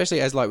there, especially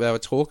as like they were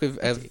talk of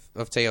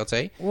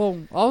TLT. Well,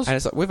 I was And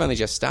it's like we've only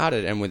just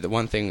started, and with the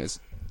one thing is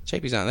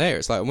cheapies aren't there.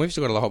 It's like and we've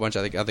still got a whole bunch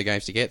of other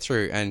games to get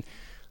through, and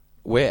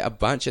we're a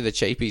bunch of the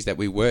cheapies that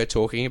we were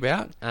talking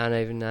about. Aren't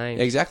even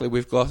named. Exactly,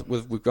 we've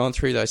gone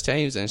through those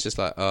teams, and it's just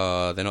like,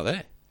 they're not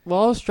there.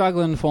 Well, I was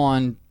struggling to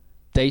find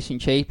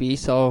decent cheapies,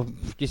 so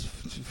I've just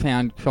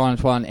trying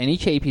to find any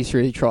cheapies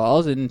through the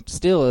trials, and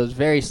still it was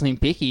very slim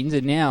pickings,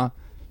 and now,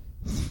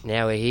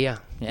 Now we're here.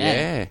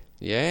 Yeah.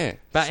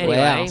 But Wow. anyway,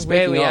 where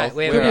Speaking we of, are, could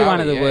where be we are. one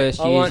of the yeah. worst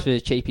I years want- for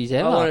cheapies I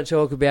ever. want to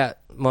talk about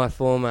my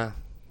former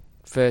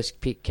first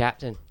pick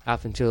captain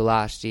up until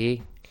last year.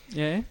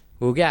 Yeah,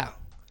 Well, Gal.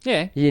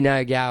 yeah. You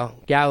know Gal.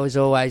 Gal was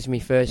always my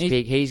first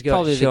pick. He's got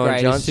probably the Sean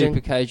greatest Johnson.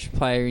 Supercoach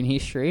player in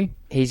history.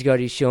 He's got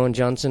his Sean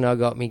Johnson. I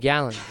got me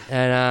Gallen.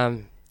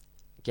 And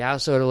Gal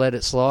sort of let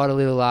it slide a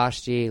little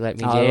last year. Let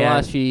me The down.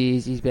 last few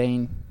years he's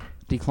been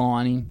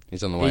declining.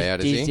 He's on the way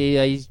out, is he?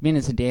 His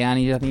minutes are down.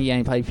 I think he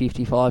only played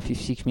 55,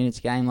 56 minutes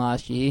a game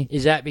last year.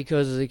 Is that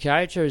because of the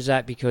coach or is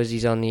that because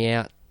he's on the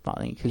out? I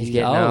think because He's he's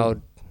getting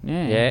old.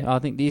 Yeah. Yeah. I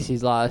think this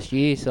is last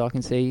year, so I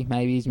can see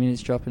maybe his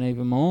minutes dropping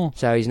even more.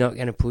 So he's not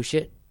going to push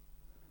it.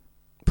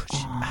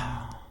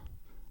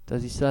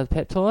 Does he still have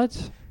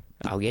peptides?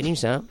 I'll get him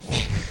some.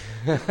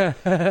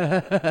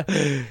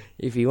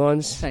 If he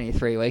wants. It's only a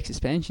 3-week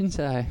suspension,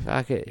 so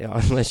Fuck it.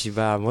 Unless you've,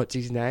 what's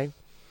his name?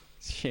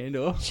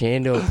 Shandor.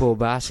 Shandor, poor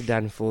bastard,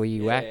 done for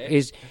you. Whack.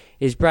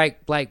 Is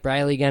Blake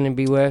Brayley going to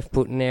be worth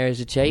putting there as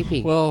a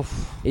cheapie? Well,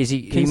 is he?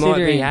 You might be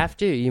considering- have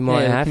to. You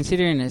might have to.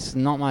 considering there's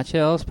not much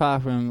else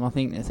apart from I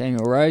think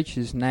Nathaniel Roach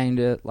is named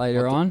it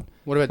later on.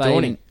 What about But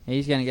Dorney?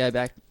 He's going to go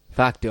back.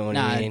 Fuck Dorney.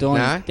 No,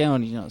 man.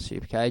 Dorney's not a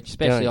super coach,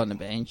 especially Dorney. on the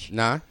bench.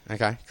 No?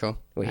 Okay, cool.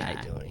 We Nah. hate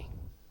Dorney.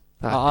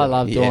 I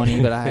love Yeah.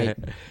 Dorney, but I hate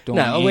Dorney.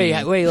 No,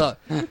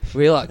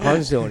 we like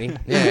Cons Dorney.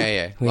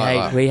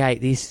 Yeah. We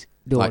hate this.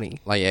 Dorney.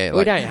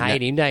 We don't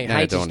hate him. Don't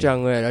hate's a Dorney.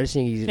 strong word. I just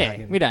think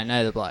he's we don't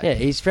know the bloke. Yeah,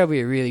 he's probably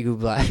a really good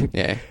bloke.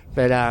 Yeah.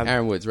 But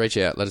Aaron Woods, reach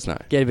out. Let us know.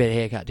 get a better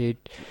haircut, dude.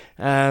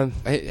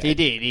 He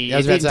did. It I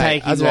was about didn't to say,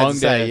 take I was him about long to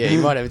say, to yeah, he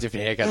might have a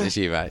different haircut this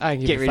year, mate. I don't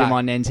give get a rid fuck. of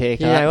my Nens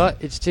haircut. You know what?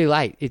 It's too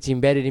late. It's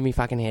embedded in my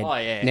fucking head. Oh,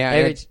 yeah. Now,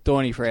 It's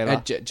Dorney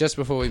forever. Just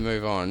before we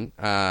move on,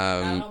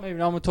 No, not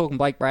moving on. We're talking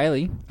Blake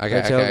Brayley.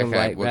 We're talking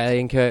Blake Brayley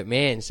and Kurt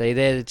Mann. See,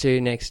 they're the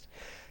two next.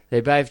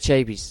 They're both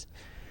cheapies,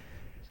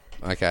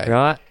 Okay.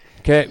 right?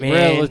 Kurt Mann.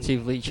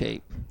 Relatively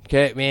cheap.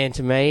 Kurt Mann,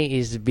 to me,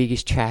 is the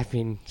biggest trap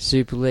in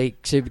Super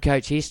League,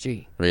 Supercoach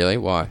history. Really?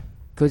 Why?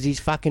 Because he's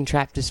fucking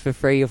trapped us for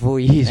 3 or 4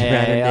 years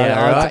running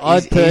down, right?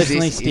 I'd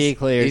personally steer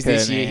clear of Is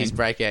this Kurt year Mann. his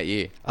breakout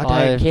year?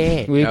 I don't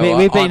care. We've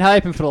been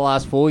hoping for the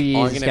last 4 years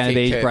I'm it's going going to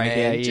be his Kurt breakout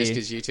Mann year. just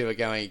because you two are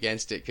going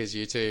against it, because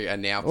you two are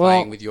now Well-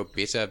 playing with your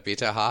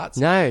bitter hearts.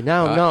 No, I'm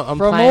not. I'm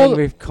From playing all-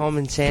 with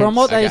common sense. From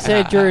what they Okay.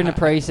 said during the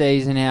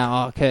pre-season,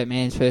 how Kurt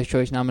Mann's first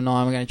choice number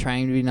 9, we're going to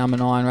train him to be number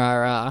 9,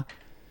 rah.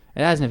 It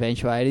hasn't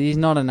eventuated. He's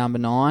not a number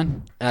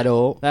 9 at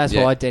all. That's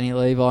Yeah. why Denny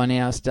Levi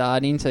now is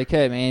starting. So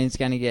Kurt Mann's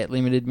going to get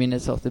limited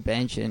minutes off the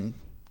bench, and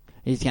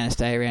he's going to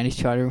stay around his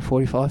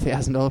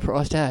 $245,000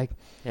 price tag.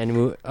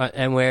 And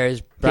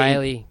whereas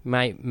Brayley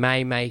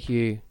may make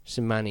you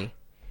some money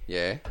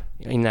Yeah.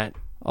 in that.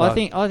 I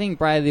think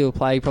Brayley will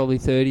play probably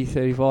 30,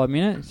 35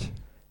 minutes,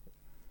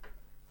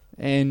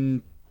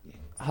 and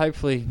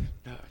hopefully,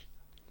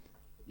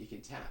 You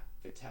can tap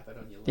it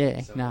on your yeah,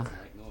 leg. So nah. it doesn't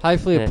make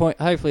noise.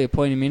 Hopefully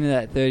appoint him into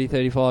that 30,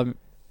 35.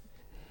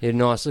 a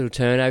nice little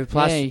turnover.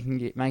 Plus, yeah, you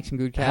can make some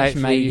good cash and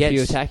hopefully maybe he a few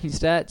gets- attacking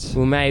stats.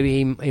 well,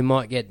 maybe he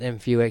might get them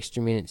few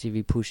extra minutes if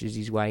he pushes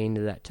his way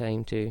into that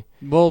team too.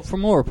 Well,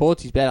 from all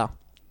reports, he's better.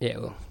 Yeah,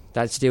 well,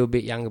 that's still a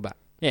bit younger, but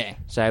Yeah.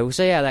 so we'll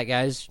see how that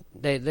goes.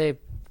 They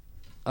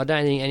I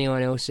don't think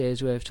anyone else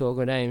says worth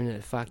talking. I don't even know who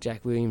the fuck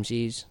Jack Williams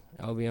is.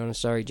 I'll be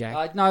honest, sorry, Jack.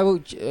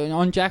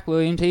 On Jack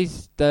Williams,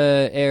 he's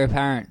the heir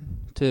apparent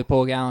to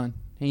Paul Gallen.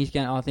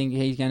 I think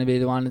he's going to be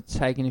the one that's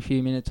taking a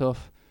few minutes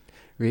off.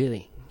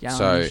 Really? Gallen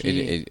So this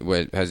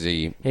year. has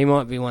he? He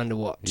might be one to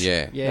watch.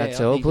 Yeah. Yeah, That's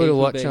I all. think Put he a could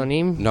watch be. on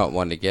him. Not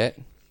one to get.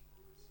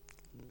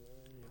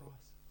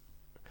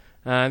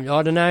 I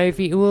don't know if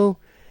he will.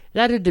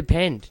 That'd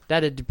depend.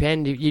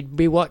 You'd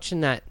be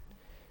watching that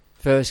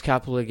first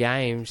couple of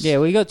games. Yeah,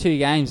 we got 2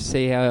 games to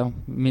see how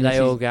minutes They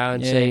all he's- go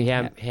and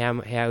yeah.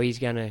 see how he's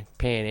going to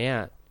pan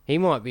out. He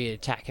might be an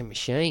attacking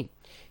machine.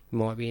 He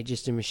might be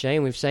just a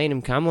machine. We've seen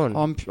him come on.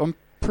 I'm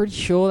pretty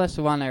sure that's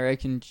the one I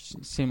reckon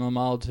similar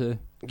mould to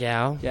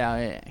Gal.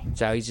 yeah.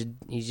 So he's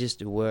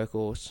just a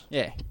workhorse.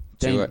 Yeah.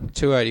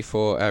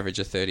 284, average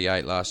of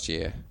 38 last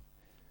year.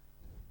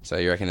 So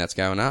you reckon that's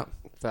going up?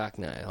 Fuck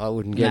no, I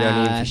wouldn't get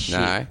on him for shit.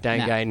 No. Don't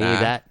Nah. go near Nah.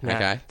 that. No,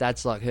 Okay.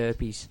 that's like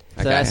herpes.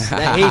 So he's could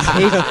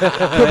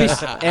be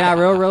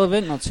NRL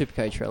relevant, not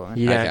Supercoach relevant.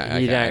 You don't,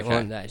 Okay, you don't okay.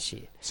 want that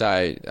shit.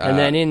 So And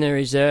then in the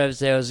reserves,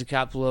 there was a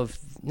couple of...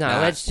 No,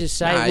 Nah. let's just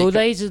say... Nah, you well, ca-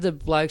 these are the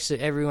blokes that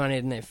everyone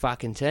had in their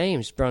fucking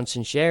teams.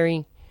 Bronson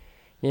Sherry,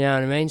 you know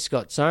what I mean?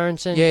 Scott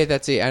Sorensen. yeah,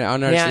 that's it. And I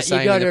noticed Now, the same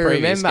you got in to the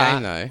previous remember,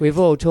 game, though. we've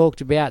all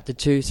talked about the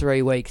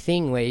 2-3 week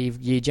thing where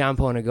you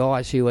jump on a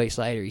guy 2 weeks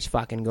later, he's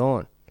fucking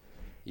gone.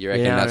 You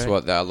reckon You know that's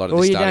what what a lot of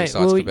Well, the you starting don't-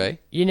 sites well, could be?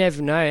 You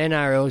never know.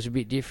 NRL's a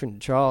bit different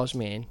to trials,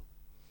 man.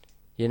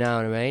 You know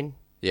what I mean?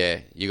 Yeah,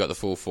 you got the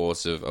full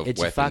force of It's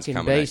a weapons fucking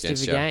coming beast of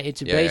against a you. game.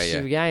 It's a Yeah, beast yeah,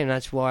 of a game.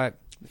 That's why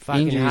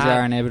fucking Injuries hard,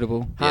 are inevitable.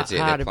 Yeah, that's it,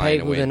 they're harder playing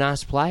to people win. than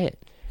us play it.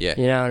 Yeah,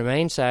 You know what I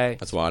mean? So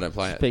that's why I don't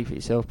play it. Speak for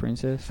yourself,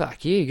 Princess.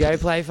 fuck you. Go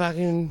play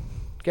fucking.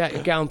 Go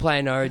and play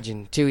in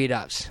Origin. 2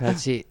 hit-ups.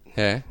 That's it.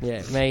 Yeah,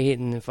 Yeah, me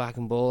hitting the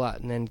fucking ball up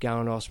and then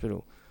going to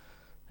hospital.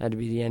 That'd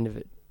be the end of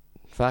it.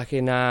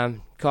 Fucking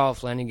Kyle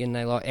Flanagan,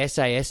 they like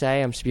SA.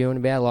 I'm spewing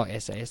about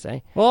like SA.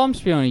 Well, I'm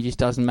spewing he just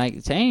doesn't make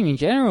the team in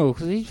general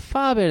because he's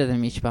far better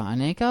than Mitch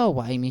Barnett. Go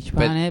away, Mitch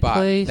Barnett, but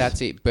please.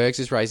 that's it. Bergs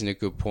is raising a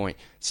good point.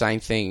 Same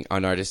thing I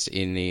noticed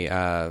in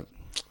the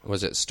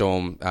was it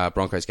Storm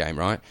Broncos game,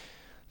 right?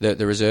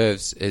 The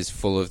reserves is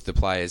full of the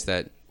players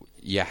that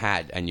you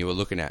had and you were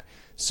looking at.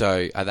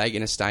 So are they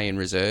going to stay in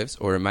reserves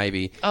or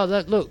maybe? Oh,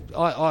 look,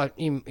 I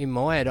in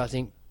my head, I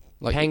think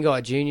Like-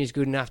 Pangai Jr. is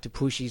good enough to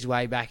push his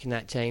way back in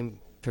that team,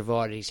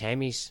 provided his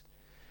hammies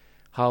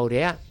hold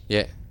out.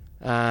 Yeah,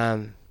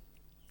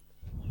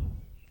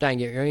 Don't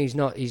get me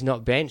wrong, he's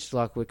not benched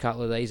like a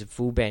couple of these are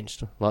full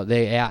benched, like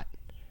they're out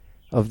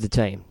of the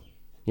team.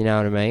 You know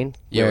what I mean?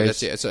 yeah. Well, Whereas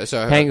that's it.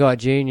 So Pangai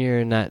Jr.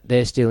 and that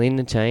they're still in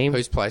the team.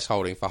 who's place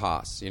holding for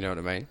Haas? You know what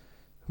I mean?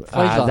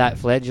 Fledgler. That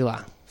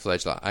Fledgler.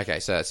 Fledgler. Okay,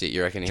 so that's it.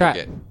 You reckon he'll Trap.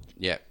 get?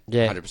 Yeah,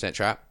 Yeah. 100%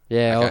 trap.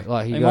 Yeah, Okay.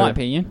 like he in got my a-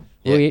 opinion.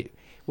 Yeah. Well,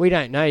 we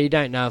don't know. You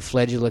don't know if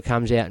Fledgler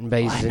comes out and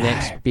be the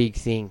next big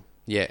thing.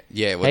 Yeah.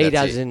 Well, He that's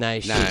doesn't it. know No,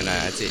 shit.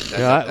 that's it. That's, Right?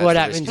 that's What the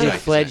happens risk you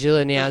if take, isn't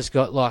it? Fledgler now's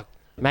got like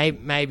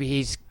maybe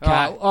he's All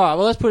right, well,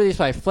 let's put it this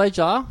way.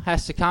 Fledgler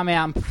has to come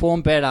out and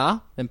perform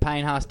better than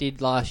Payne Haas did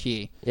last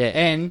year. Yeah.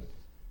 And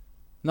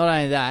not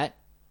only that,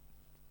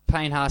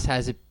 Payne Haas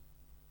has a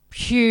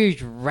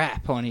huge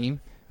rap on him,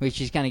 which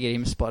is going to get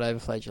him a spot over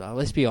Fledgler.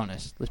 Let's be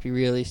honest. Let's be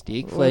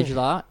realistic.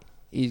 Fledgler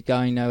is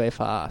going nowhere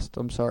fast.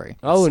 I'm sorry.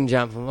 I wouldn't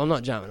jump him. I'm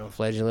not jumping on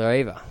Fledgler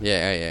either.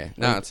 Yeah.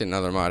 No, it's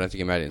another of mine. I don't think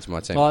he made it into my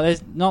team. Well,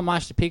 there's not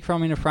much to pick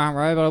from in the front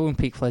row, but I wouldn't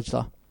pick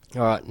Fledgler.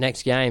 All right,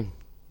 next game.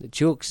 The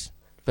Chooks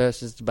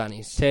versus the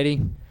Bunnies.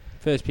 Teddy.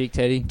 First pick,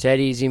 Teddy.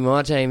 Teddy's in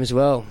my team as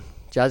well.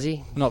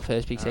 Juzzy? Not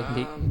first pick, second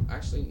pick.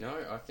 Actually, no.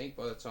 I think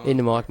by the time... In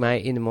the mic,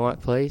 mate. In the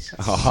mic, please.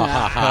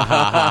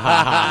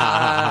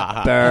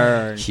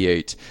 Burn.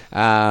 Cute.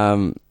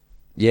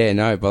 Yeah,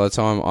 no, by the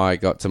time I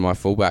got to my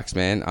fullbacks,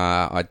 man,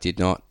 I did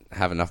not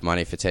have enough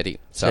money for Teddy.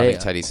 So I think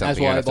Teddy's That's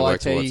something I why I have to buy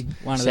work Teddy,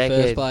 towards. one of the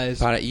first players.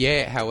 But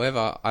yeah,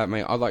 however, I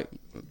mean,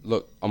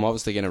 look, I'm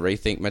obviously going to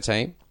rethink my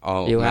team.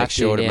 I'll You'll make have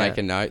sure to to now. make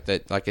a note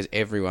that, like, as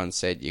everyone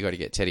said, you got to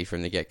get Teddy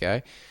from the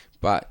get-go.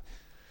 But,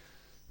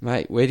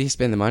 mate, where do you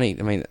spend the money?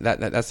 I mean,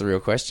 that's the real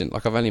question.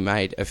 Like, I've only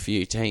made a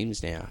few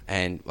teams now,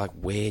 and, like,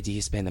 where do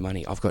you spend the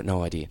money? I've got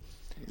no idea.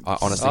 I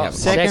honestly haven't.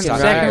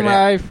 Second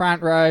row,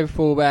 front row,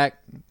 fullback.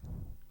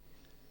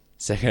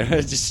 Second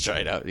row, just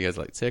straight up. He goes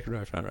like second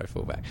row, front row,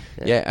 fullback.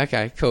 Yeah,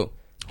 okay, cool.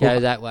 Go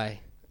that way.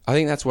 I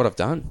think that's what I've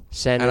done.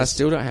 Centers, and I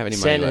still don't have any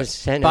money left.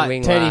 Centre But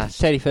wing Teddy, last.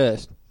 Teddy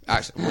first.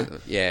 Actually,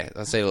 yeah,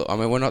 I see. Look, I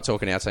mean, we're not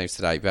talking our teams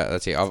today, but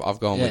that's it. I've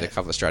gone with a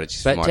couple of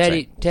strategies for But my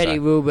Teddy, team. Teddy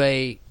so. will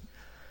be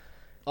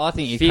I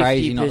think you're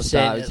crazy not to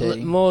start with 50%,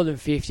 Teddy. more than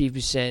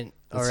 50%,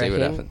 I Let's see reckon.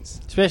 what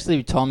happens. Especially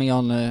with Tommy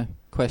on the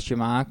question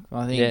mark.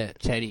 I think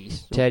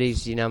Teddy's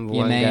Teddy's your number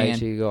Your one man.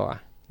 go-to guy.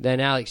 Then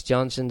Alex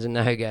Johnson's a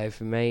no-go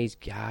for me. He's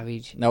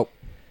garbage. Nope.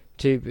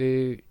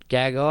 Tupu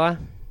Gagai.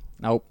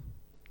 Nope.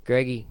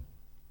 Greggy.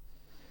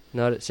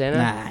 Not at centre.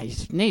 Nah,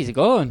 his knees are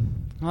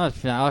gone. I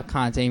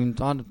can't even.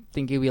 I don't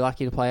think he'll be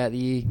lucky to play out the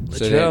year.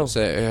 So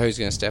who's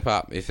going to step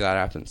up if that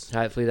happens?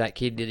 Hopefully that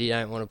kid that he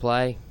don't want to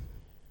play.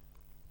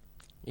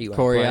 He won't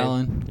Corey play.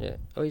 Allen. Yeah.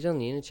 Oh, he's on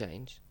the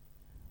interchange.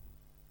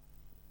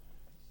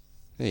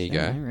 There you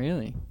Yeah, go.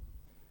 really?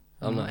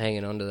 I'm not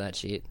hanging on to that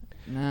shit.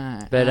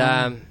 Nah. But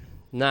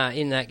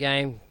in that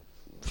game,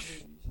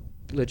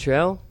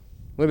 Latrell.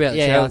 What about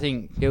Yeah, Latrell? I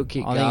think he'll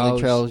kick I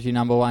goals. think Latrell's your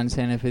number one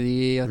centre for the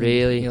year. I think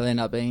Really? he'll end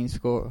up being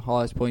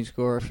highest point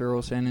scorer for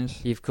all centres.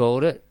 You've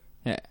called it.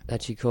 Yeah,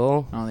 That's your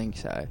call. I think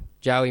so.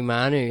 Joey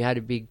Manu had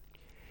a big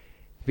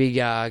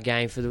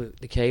game for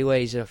the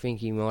Kiwis. I think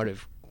he might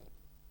have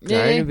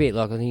grown a bit.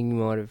 Like I think he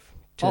might have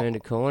turned a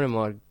corner.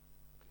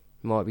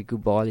 Might be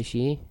good buy this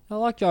year. I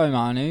like Joe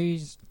Manu.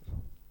 He's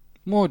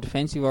more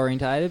defensive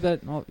orientated,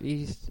 but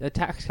his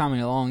attack's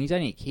coming along. He's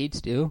only a kid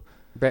still.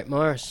 Brett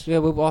Morris. Yeah,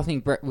 well, I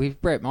think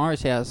with Brett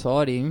Morris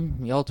outside him,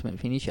 the ultimate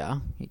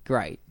finisher,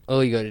 great.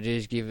 All you got to do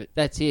is give it.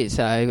 That's it.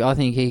 So I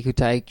think he could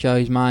take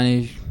Joe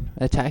Manu's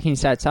attacking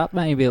stats up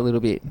maybe a little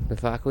bit. The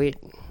fuckwit.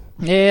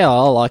 Yeah, I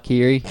like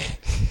Kiri.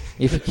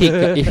 If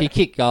he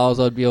kick goals,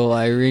 I'd be all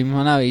over him.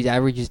 I know his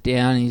average is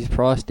down, his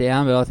price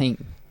down, but I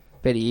think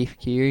better year for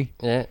Kiri.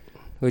 Yeah.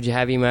 Would you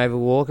have him over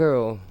Walker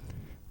or?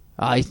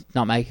 He's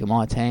not making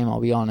my team, I'll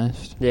be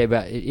honest. Yeah,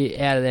 but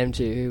out of them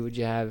two, who would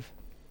you have?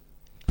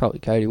 Probably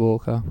Cody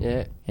Walker.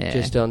 Yeah. Yeah.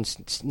 Just on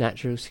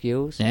natural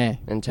skills. Yeah.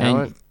 And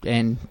talent.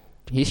 And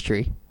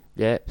history.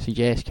 Yeah.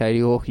 Suggest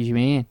Cody Walker's your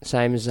man.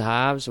 Same as the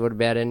halves. What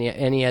about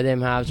any of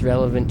them halves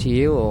relevant to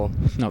you or?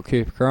 Not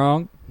Cooper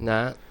Cronk.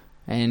 Nah.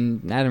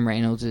 And Adam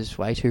Reynolds is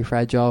way too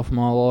fragile for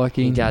my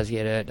liking. He does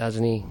get hurt,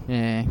 doesn't he?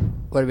 Yeah.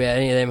 What about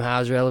any of them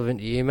halves relevant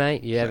to you,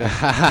 mate? You haven't.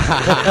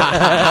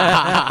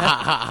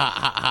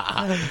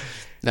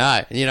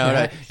 No, you know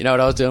what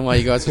I was doing while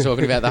you guys were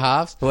talking about the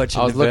halves? Watching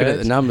I was the looking birds.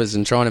 at the numbers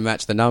and trying to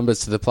match the numbers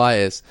to the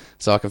players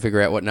so I can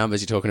figure out what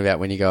numbers you're talking about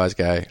when you guys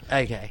go.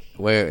 Okay.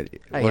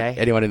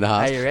 Anyone in the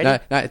halves? Are you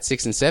ready? No, it's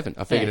 6 and 7.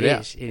 I figured Yeah, it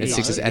out. it It's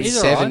is. 6 and He's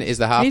 7 alright. is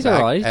the halfback, He's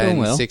alright, he's doing and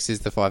well. 6 is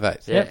the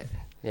 5/8. Yeah.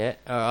 Yeah.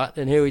 All right.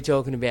 Then who are we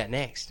talking about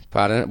next?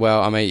 Pardon?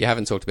 Well, I mean, you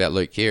haven't talked about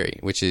Luke Keary,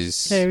 which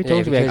is... Yeah, we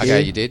talked about because- Okay,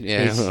 Keary. you did?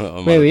 Yeah.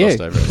 I might Where were have you?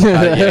 glossed over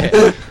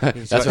it. Yeah.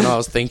 That's when I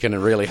was thinking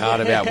really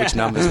hard about which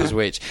numbers was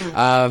which. Who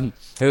are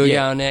we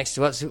Yeah. going next?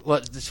 What's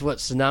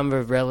the number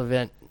of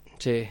relevant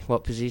to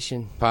what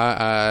position?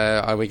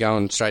 Are we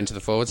going straight into the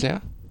forwards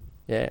now?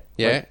 Yeah.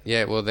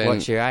 Yeah. Well, then...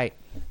 What's your 8?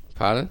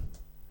 Pardon?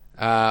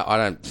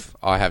 I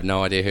have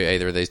no idea who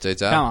either of these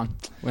dudes are. Come on.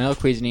 We're not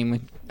quizzing him.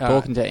 We're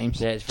talking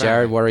teams. Yeah, it's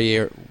Jared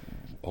Warrior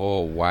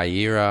or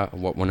Warrior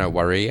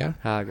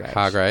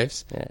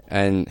Hargraves. Yeah.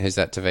 And who's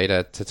that?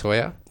 Tavita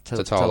Tatoya?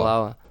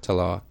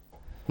 Taloa.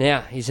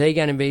 Now, is he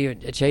going to be a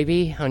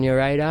cheapie on your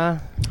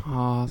radar?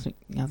 Oh,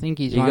 I think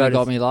he's You one that gotta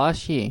got me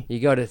last year. You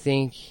got to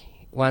think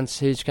once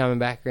who's coming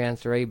back round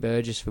 3,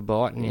 Burgess for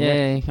Brighton.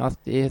 Yeah, I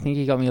think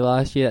he got me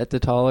last year at the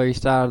Tyler. He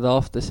started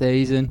off the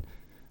season.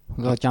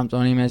 I got jumped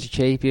on him as a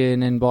cheapie,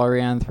 and then by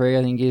round 3,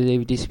 I think he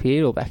either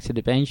disappeared or back to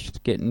the bench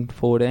getting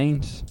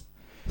 14s.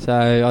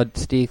 So I'd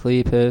steer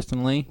clear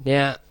personally.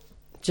 Now,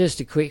 just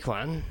a quick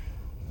one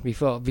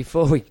before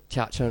we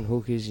touch on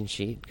hookers and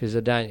shit, because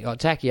I'll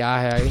take Do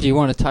Yaho. you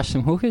want to touch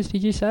some hookers,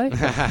 did you say?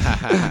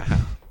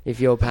 If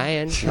you're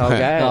paying, I'll go.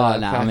 Oh,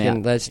 no, I'm Fucking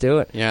out. let's do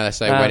it. Yeah, they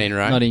say Um, when in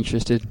Rome. Not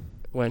interested.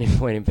 When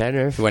in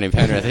Penrith. When in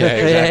Penrith, yeah,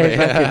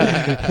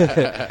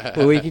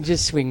 exactly. Well, we can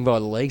just swing by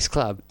the Leagues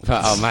Club.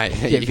 Oh, mate.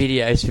 Get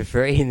videos for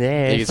free in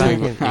there. You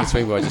can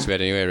swing by just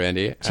about anywhere around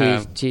here.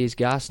 Cheers,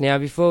 Gus. Now,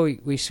 before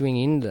we swing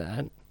into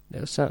that,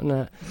 there was something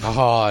that...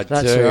 Oh,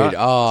 That's dude. right.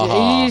 Oh.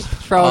 Are you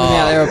throwing him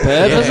out there on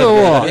purpose or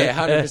what? Yeah,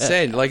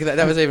 100%. Like,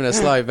 that was even a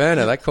slow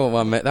burner. That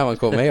one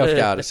caught me off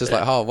guard. It's just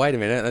like, oh, wait a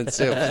minute. And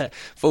still,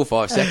 full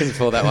 5 seconds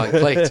before that one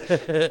clicked.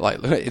 Like,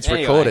 it's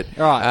recorded.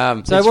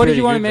 Right. So what did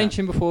you want to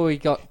mention before we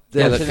got to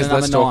the number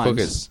let's talk nines?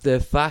 hookers. The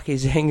fuck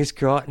is Angus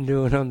Crichton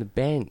doing on the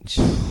bench?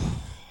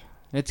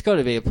 It's got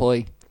to be a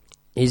plea.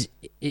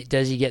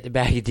 Does he get the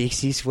bag of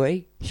dicks this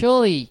week?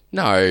 Surely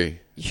No.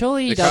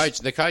 he does.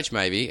 The coach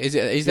maybe. Is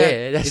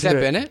that that's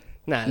Bennett?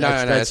 No,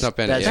 that's not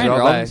Bennett. That's Shane yeah.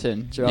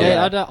 Robinson. It's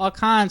Robbo. Yeah, I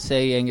can't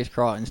see Angus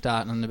Crichton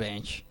starting on the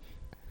bench.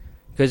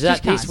 Because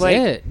Just can't see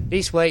it.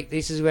 this week,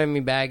 this is when my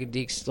bag of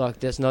dicks, like,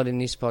 that's not in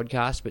this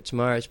podcast, but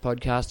tomorrow's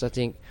podcast, I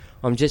think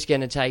I'm just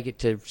going to take it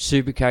to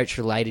Supercoach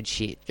related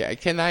shit. Yeah,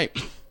 can they...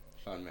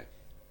 Pardon me.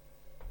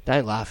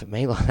 Don't laugh at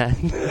me like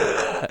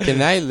that. Can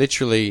they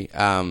literally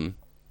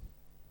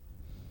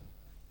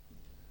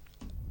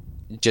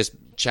just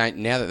change...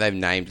 Now that they've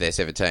named their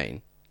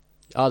 17...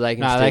 Oh, they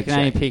can No, still they can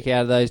only change. pick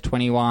out of those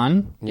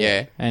 21.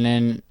 Yeah. And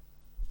then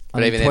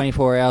But I even think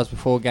 24 hours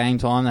before game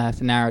time, they have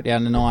to narrow it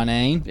down to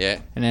 19.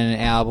 Yeah. And then an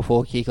hour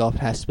before kick-off,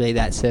 it has to be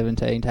that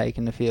 17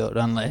 taking the field,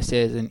 unless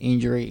there's an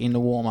injury in the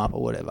warm-up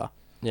or whatever.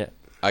 Yeah.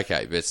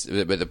 Okay, but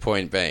the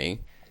point being,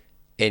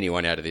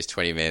 anyone out of this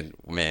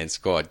 20-man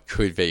squad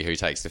could be who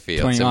takes the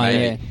field. 29, so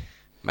yeah.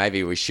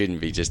 maybe we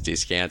shouldn't be just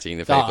discounting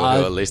the people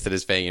who are listed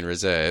as being in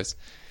reserves,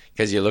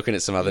 because you're looking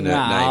at some other names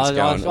I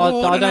going, don't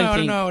I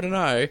don't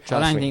know. I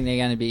don't think they're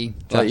going to be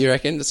Like, you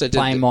reckon? So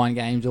playing mind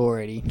games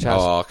already.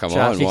 Oh, come on,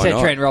 why Except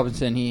not? Trent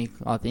Robinson here,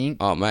 I think.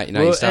 Oh, mate,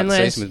 you start the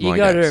season with you mind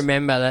got to games.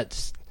 remember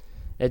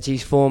that's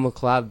his former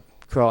club,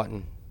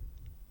 Crichton.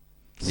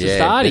 Yeah,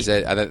 start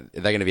are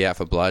they going to be out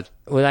for blood?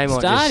 Well,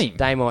 Start him.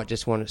 they might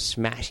just want to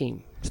smash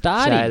him.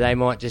 Start so him. they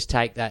might just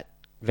take that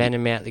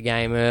venom out the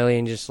game early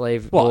and just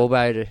leave What?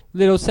 Borbo to...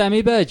 Little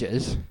Sammy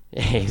Burgess.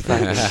 Yeah,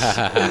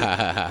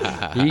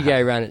 fucking... You go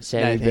run at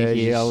Sammy No, thank Burgess.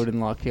 you. I wouldn't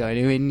like to go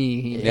anywhere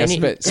near him. Now,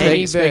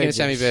 speaking of Burgess.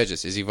 Sammy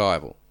Burgess, is he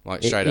viable?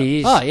 Like, straight up?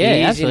 He is. Oh, yeah,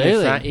 he is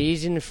absolutely.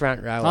 He's in the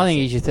front row. I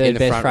think he's your In third the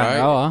best front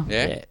rower.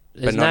 Yeah.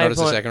 But There's not no as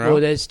a point- second row?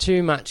 Well, there's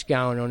too much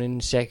going on in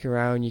the second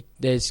row, and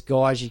there's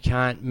guys you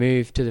can't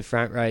move to the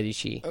front row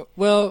this year,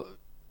 Well,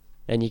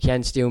 and you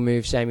can still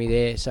move Sammy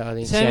there. So I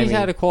think Sammy's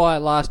had a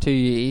quiet last 2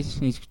 years.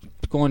 He's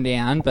gone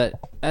down, but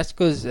that's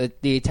because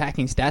the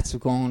attacking stats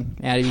have gone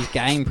out of his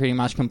game pretty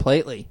much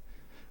completely.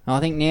 And I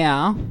think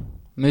now,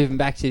 moving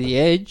back to the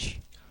edge,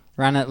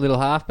 run at little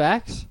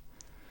halfbacks,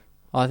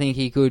 I think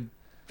he could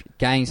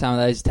gain some of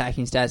those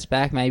attacking stats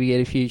back, maybe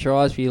get a few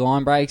tries, a few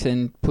line breaks,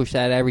 and push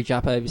that average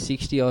up over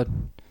 60 odd.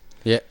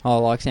 Yeah. I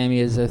like Sammy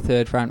as a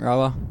third front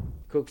rower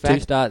Cook to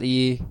fact. start the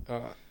year. All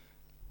right.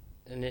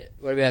 And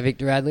what about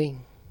Victor Radley?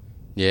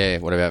 Yeah,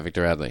 what about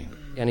Victor Radley?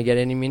 Going to get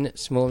any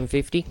minutes more than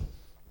 50?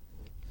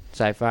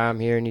 So far, I'm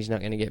hearing he's not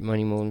going to get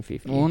money more than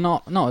 50. Well,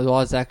 not with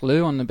Isaac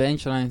Liu on the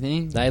bench, I don't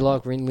think. They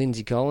like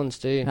Lindsay Collins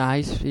too. No,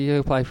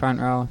 he'll play front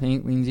row, I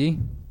think, Lindsay.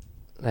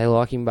 They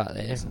like him, but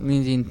there.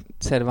 Lindsay and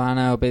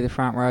Sedevano will be the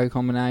front row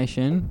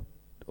combination.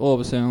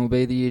 Orbison will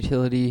be the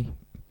utility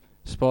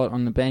spot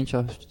on the bench,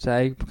 I should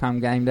say, come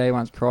game day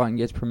once Crichton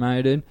gets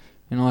promoted.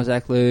 And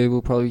Isaac Liu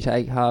will probably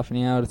take half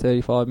an hour to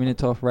 35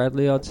 minutes off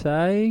Radley, I'd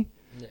say.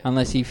 Yeah.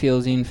 Unless he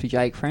fills in for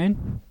Jake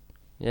Friend.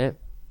 Yeah.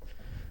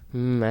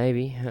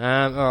 Maybe. All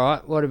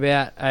right. What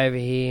about over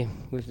here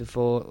with the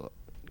four?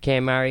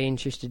 Cam Murray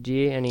interested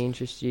you? Any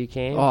interest you,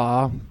 Cam?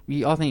 Oh,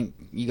 I think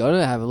you got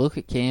to have a look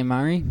at Cam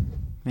Murray.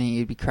 I mean,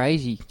 it'd be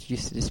crazy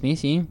just to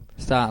dismiss him.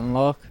 Starting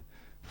lock,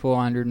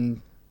 400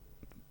 and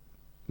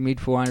mid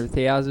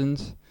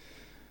 400,000s.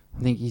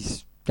 I think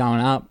he's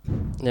going up,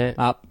 Yeah.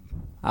 up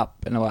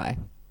and away.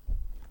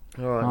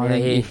 All right. I Now,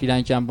 think here, if you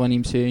don't jump on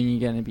him soon, you're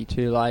going to be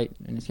too late,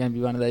 and it's going to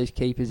be one of those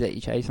keepers that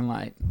you're chasing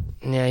late.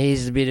 now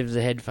here's a bit of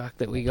the head fuck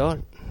that we got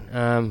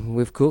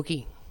with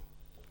Cookie.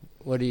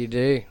 What do?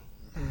 Do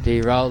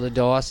you roll the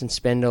dice and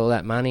spend all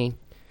that money?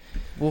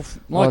 Well,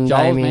 like On Joel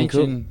Damien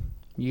mentioned,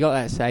 you got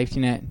that safety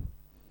net.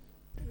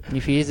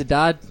 If he is a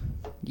dud,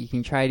 you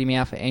can trade him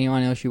out for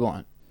anyone else you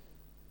want.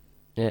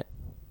 Yeah.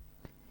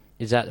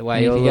 Is that the way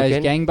And you're if he goes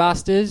looking?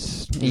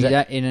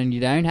 gangbusters and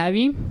you don't have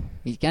him,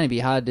 he's going to be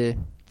hard to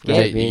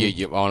Yeah, get.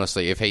 you,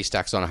 honestly, if he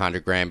stacks on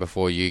 100 grand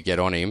before you get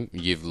on him,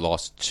 you've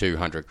lost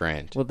 200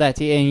 grand. Well, that's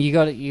it, and you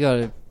got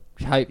to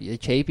hope the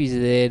cheapies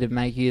are there to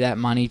make you that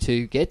money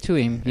to get to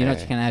him. You're not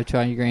just going to have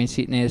 200 grand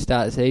sitting there to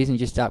start the season,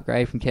 just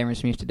upgrade from Cameron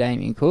Smith to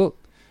Damien Cook.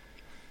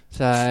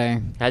 So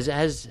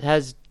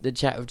Has the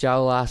chat with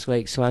Joel last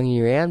week swung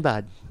you around,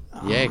 bud?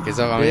 Yeah, because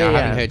I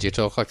haven't heard you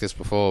talk like this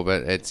before,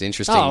 but it's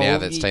interesting now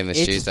that it's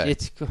Teamless Tuesday.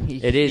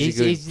 It is a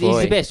good he's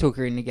boy. the best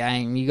hooker in the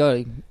game. You got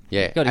to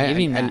give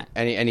him that.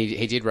 And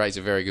he did raise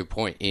a very good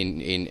point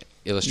in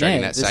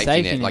illustrating that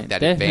safety net, like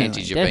that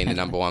advantage of being the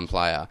number one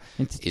player.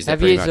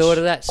 Have you thought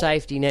of that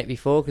safety net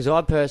before? Because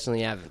I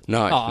personally haven't.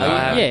 No.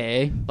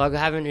 Yeah. Like, I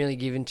haven't really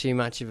given too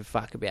much of a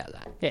fuck about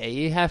that. Yeah,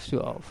 you have to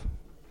have.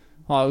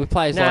 Like, we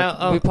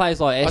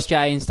players like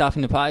SJ and stuff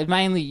in the past.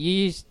 Mainly,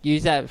 you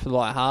use that for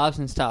like halves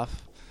and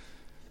stuff.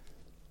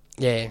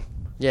 Yeah.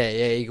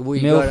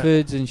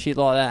 Milfords and shit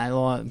like that.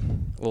 Like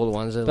all the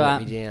ones that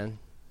let me down.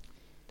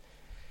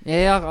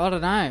 Yeah, I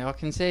don't know. I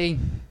can see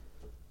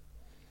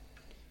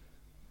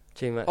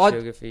too much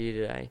sugar for you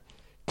today.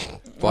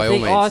 By all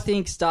means. I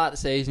think start the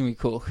season with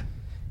Cook.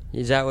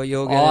 Is that what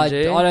you're going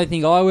to do? I don't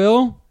think I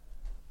will,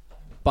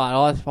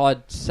 but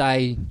I'd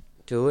say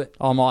do it.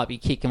 I might be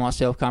kicking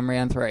myself come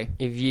round 3.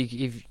 If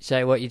you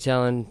say what you're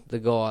telling the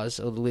guys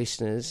or the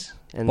listeners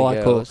and Buy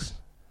the girls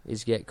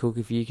is get Cook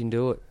if you can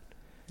do it.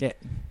 Yeah.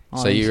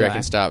 So you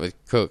reckon start with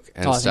Cook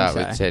and start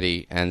with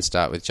Teddy and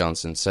start with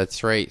Johnson. So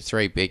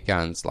three big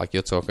guns. Like,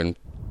 you're talking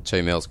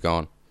 2 mils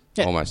gone.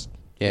 Yeah. Almost.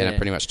 Yeah, no,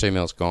 pretty much 2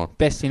 mils gone.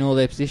 Best in all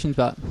their positions,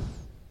 but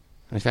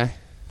okay.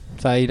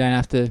 So you don't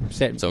have to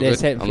set. It's all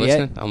good. I'm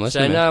listening.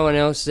 So no one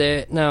else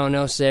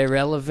there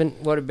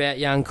relevant. What about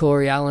young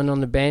Corey Allen on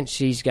the bench?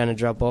 He's going to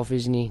drop off,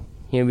 isn't he?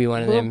 He'll be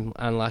one of them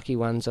unlucky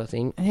ones, I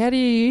think. How do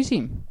you use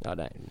him? I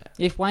don't know.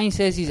 If Wayne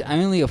says he's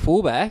only a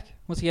fullback,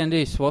 what's he going to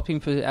do? Swap him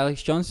for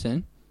Alex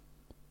Johnson?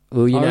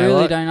 Well, I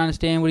really don't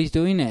understand what he's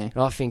doing there.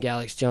 I think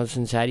Alex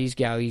Johnson's had his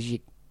go. I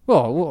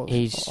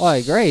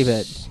agree,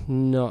 but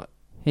not.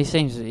 He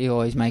seems he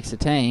always makes the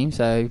team,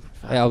 so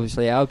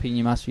obviously our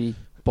opinion must be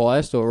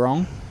biased or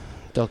wrong.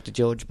 Dr.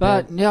 George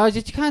But I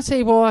just can't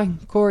see why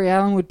Corey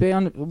Allen would be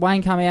on.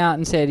 Wayne come out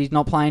and said he's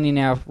not playing in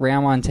our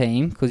round 1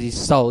 team because he's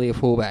solely a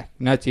fullback.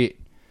 And that's it.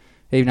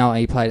 Even though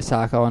he played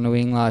Asako on the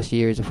wing last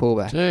year as a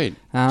fullback. Dude,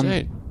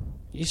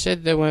 you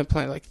said they weren't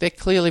playing. Like, they're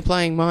clearly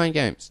playing mind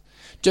games.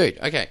 Dude,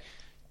 okay.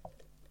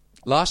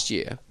 Last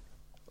year,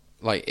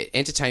 like,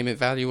 entertainment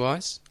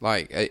value-wise,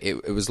 like,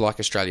 it was like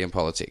Australian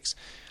politics,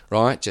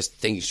 right?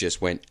 Things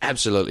just went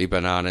absolutely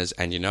bananas,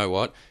 and you know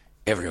what?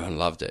 Everyone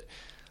loved it.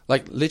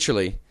 Like,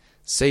 literally,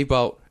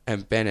 Seabolt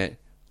and Bennett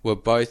were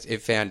both,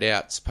 it found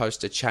out,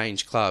 supposed to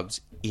change clubs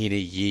in a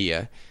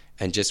year,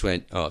 and just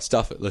went, oh,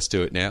 stuff it, let's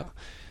do it now,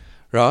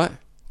 right?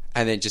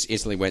 And then just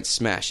instantly went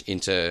smash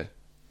into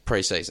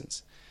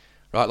pre-seasons,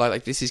 right?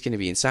 Like this is going to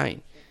be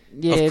insane.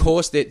 Yeah. Of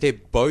course, they're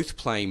both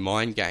playing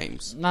mind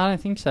games. No, I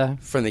don't think so.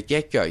 From the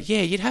get-go.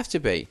 Yeah, you'd have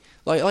to be.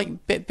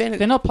 Like Bennett...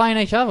 They're not playing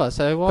each other,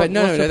 so why... But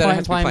no, they don't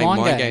have to be playing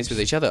mind games with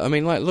each other. I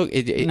mean, like, look,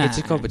 it's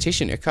a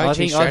competition. A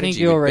coaching strategy. I think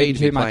you're reading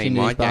too much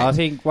into this, but games. I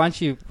think once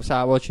you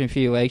start watching a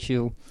few weeks,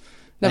 you'll...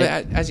 No,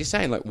 but as you're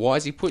saying, like, why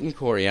is he putting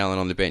Corey Allen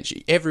on the bench?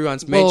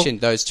 Everyone's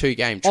mentioned those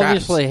 2-game traps.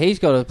 Obviously, he's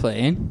got a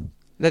plan.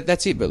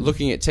 That's it, but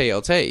looking at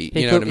TLT,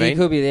 you know what I mean? He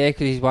could be there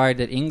because he's worried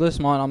that Inglis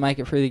might not make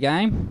it through the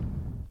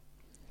game.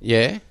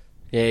 Yeah?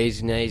 Yeah,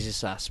 he's a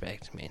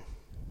suspect, man.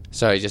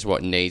 So he just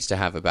needs to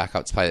have a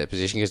backup to play that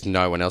position because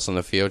no one else on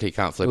the field. He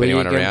can't flip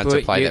anyone around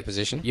to play that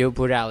position. You'll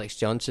put Alex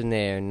Johnson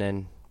there and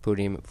then put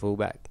him at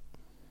fullback.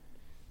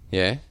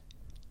 Yeah.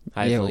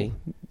 Yeah, Hopefully.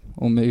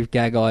 we'll move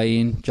Gagai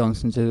in,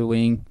 Johnson to the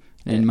wing,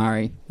 and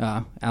Murray,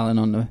 Allen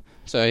on the...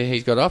 So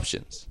he's got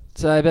options.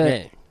 So,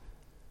 but...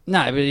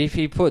 No, but if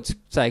he puts,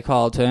 say,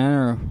 Kyle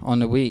Turner on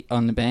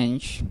the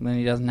bench, then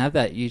he doesn't have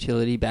that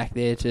utility back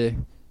there to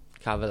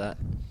cover that.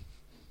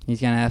 He's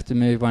going to have to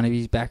move one of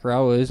his back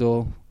rowers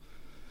or...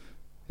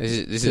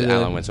 This is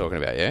Allen we're talking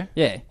about, yeah?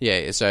 Yeah.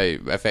 Yeah, so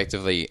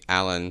effectively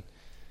Allen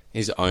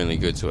is only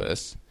good to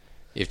us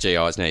if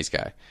GI's knees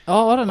go.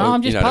 Oh, I don't know.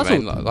 I'm just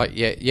puzzled. What I mean? Like,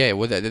 yeah.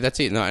 Well, that's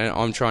it. No,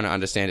 I'm trying to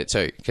understand it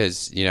too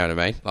because you know what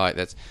I mean. Like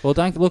that's. Well,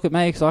 don't look at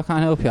me because I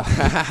can't help you.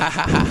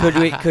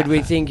 Could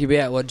we think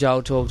about what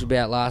Joel talked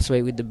about last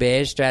week with the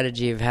Bears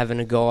strategy of having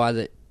a guy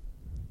that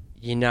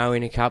in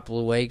a couple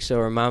of weeks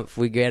or a month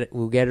we'll get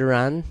a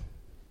run?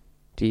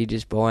 Do you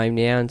just buy him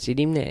now and sit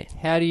him there?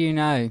 How do you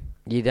know?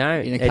 You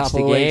don't. In a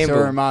couple of weeks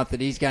or a month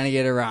that he's going to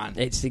get a run.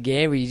 It's the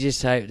gamble. You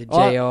just hope the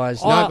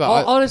GIs...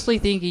 I honestly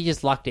think he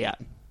just lucked out.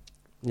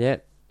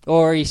 Yep.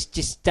 Or he's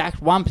just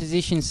stacked one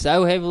position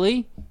so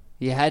heavily,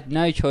 he had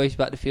no choice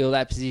but to fill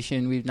that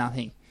position with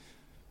nothing.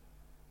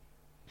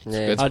 Yeah.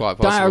 It's quite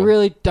possible. I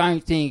really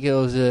don't think it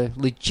was a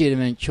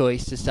legitimate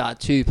choice to start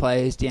 2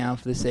 players down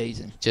for the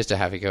season. Just a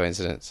happy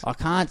coincidence. I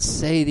can't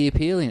see the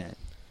appeal in it.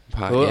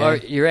 Well,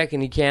 you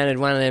reckon he counted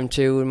one of them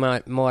 2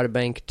 might have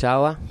been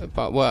Katoa?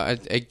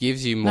 But it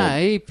gives you more. No,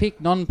 he picked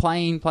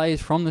non-playing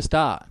players from the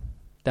start.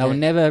 They were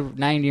never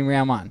named in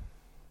round 1.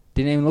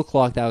 Didn't even look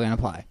like they were going to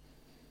play.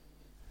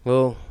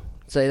 Well,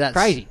 see, that's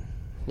crazy.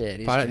 Yeah, it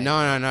is. But cheap.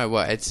 no.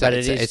 Well, But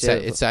it is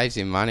doable. it saves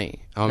him money.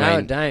 I No, mean,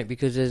 it don't,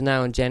 because there's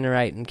no one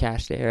generating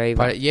cash there either.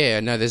 but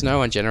there's no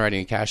one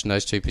generating cash in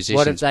those two positions.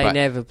 What if they but,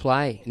 never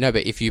play? No,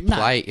 but if you No.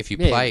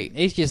 play,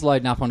 He's just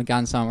loading up on a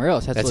gun somewhere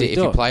else. That's that's what it. he's If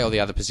you doing. play all the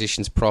other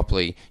positions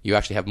properly, you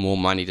actually have more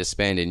money to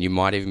spend, and you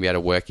might even be able to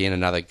work in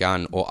another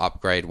gun or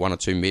upgrade one or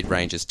two mid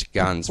ranges to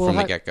guns from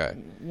the get go.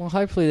 Well,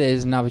 hopefully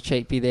there's another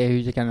cheapie there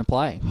who's going to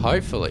play.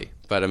 Hopefully.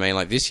 But I mean,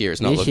 like this year, it's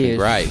not This looking year's-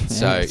 great. yeah,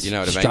 So it's you know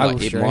what I mean. struggle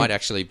Like, it streak. might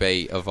actually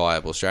be a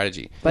viable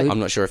strategy. But- I'm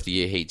not sure if the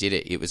year he did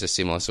it, it was a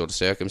similar sort of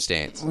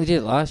circumstance. We did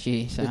it last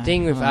year. So, The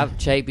thing with up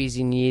cheapies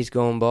in years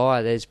gone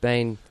by,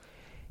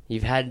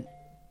 you've had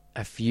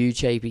a few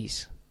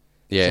cheapies.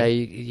 Yeah. So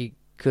you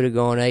could have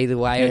gone either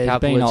way Yeah, a there's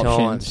couple been of options.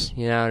 times.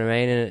 You know what I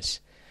mean? And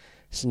it's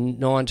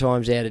 9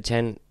 times out of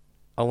 10,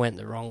 I went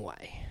the wrong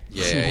way.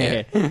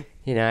 Yeah.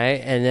 You know,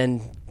 and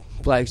then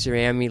blokes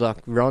around me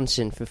like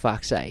Ronson, for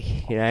fuck's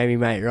sake. You know, me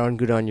mate Ron,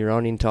 good on you,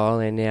 Ron, in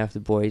Thailand now if the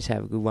boys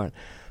have a good one.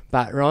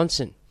 But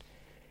Ronson,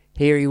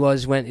 here he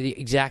was, went the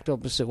exact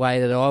opposite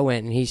way that I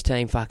went, and his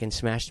team fucking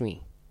smashed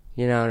me.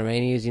 You know what I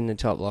mean? He was in the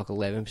top like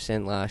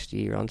 11% last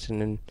year,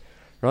 Ronson, and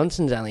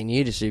Ronson's only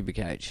new to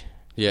Supercoach.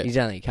 Yeah. He's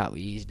only a couple of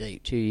years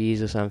deep, 2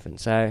 years or something.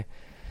 So,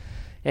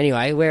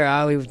 anyway, where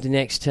are we with the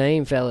next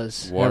team,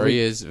 fellas?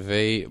 Warriors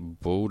v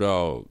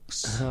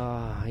Bulldogs.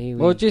 Oh, here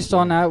Well, we just go.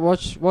 on that,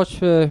 watch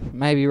for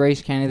maybe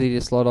Reece Kennedy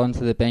to slot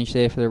onto the bench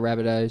there for the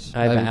Rabbitohs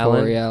Over over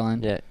Corey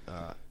Allen. Yeah.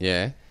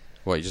 Yeah.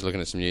 What, you're just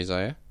looking at some news,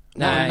 are you?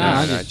 No,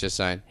 no, Just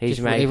saying. he's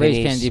Just making Reece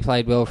his... Kennedy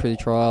played well through the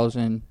trials,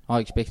 and I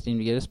expected him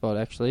to get a spot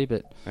actually.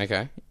 But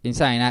Okay. in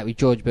saying that, with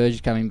George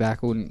Burgess coming back,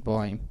 I wouldn't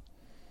buy him.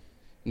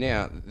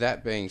 Now,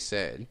 that being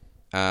said,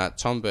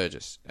 Tom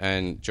Burgess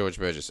and George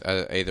Burgess,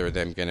 are either of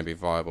them going to be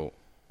viable?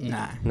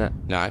 Nah.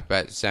 No,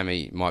 but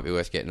Sammy might be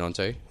worth getting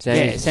onto.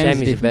 Sammy's a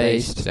different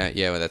beast.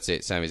 Yeah, well, that's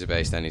it. Sammy's a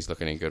beast, and he's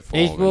looking in good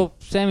form. Well,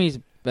 Sammy's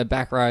a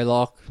back row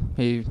lock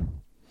who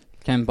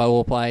can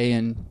ball play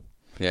and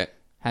Yeah.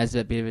 has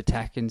a bit of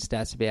attack and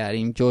stats about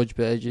him. George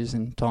Burgess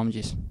and Tom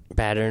just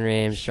battering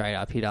rams. Straight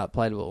up, hit up,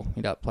 play the ball,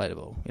 hit up, play the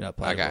ball, hit up,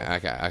 play the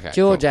ball. Okay.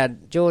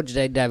 George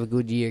did have a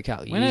good year a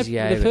couple of years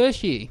ago. The but-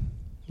 first year,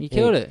 he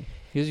killed it.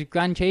 He was a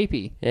gun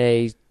cheapie.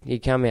 Yeah, he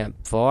come out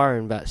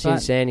firing, but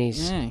since then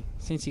he's... Yeah,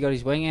 since he got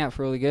his wing out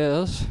for all the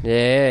girls.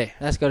 Yeah.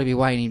 That's got to be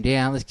weighing him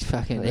down, let's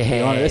fucking be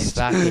Yeah, honest.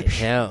 fucking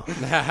hell. Oh,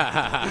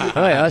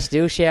 yeah, I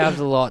still shoved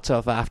the lights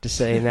off after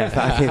seeing that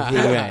fucking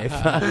thing, mate.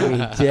 Fuck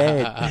me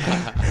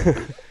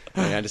dead.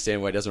 I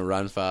understand why he doesn't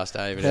run fast,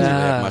 eh? He doesn't really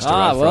have much to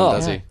run well. from,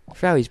 does he?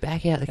 Throw his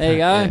back out the There you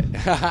cunt.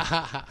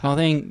 go. I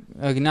think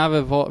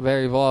another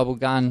very viable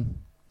gun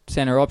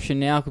centre option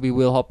now could be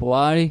Will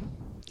Hopewadi,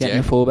 getting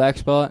a fullback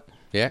spot.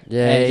 Yeah.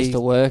 Yeah, just a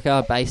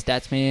worker, base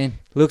stats man.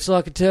 Looks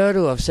like a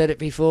turtle. I've said it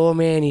before,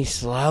 man. He's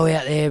slow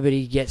out there, but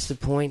he gets the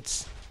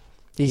points.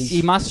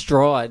 He must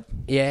stride.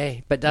 Yeah,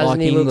 but doesn't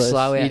like he look Inglis.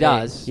 slow out He there?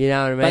 does. You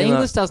know what I mean? But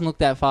Inglis Like- doesn't look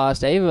that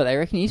fast either, but they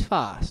reckon he's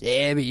fast.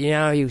 Yeah, but you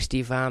know he'll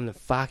stiff arm the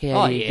fuck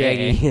out of you, yeah.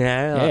 Greggy. You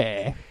know?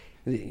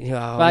 Like,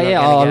 Yeah. oh, But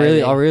yeah,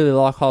 I really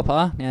like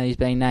Hopper. Now he's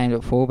been named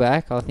at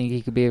fullback. I think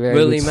he could be a very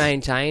Will good he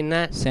maintain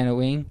that? centre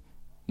wing.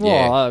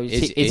 Yeah. Well,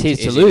 Is it's his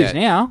he to lose that-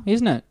 now,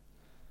 isn't it?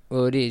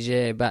 Well, it is,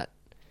 yeah, but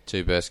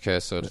Two burst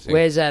curse sort of thing.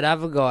 where's that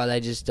other guy? They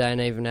just don't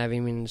even have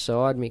him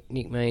inside, Nick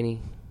Meaney.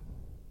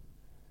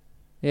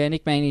 Yeah,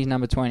 Nick Meaney's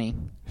number 20.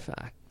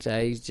 Fuck.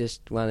 So he's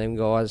just one of them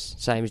guys,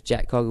 same as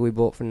Jack Cogger we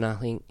bought for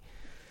nothing.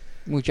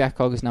 Well, Jack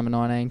Cogger's number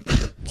 19.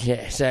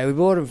 Yeah, so we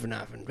bought him for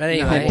nothing. But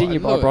anyway, Didn't you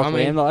buy look, Brock I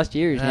mean- Lamb last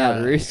year? He's now at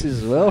the Roosters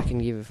as well. I can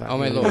give a fuck. I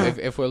mean, look,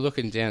 if we're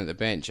looking down at the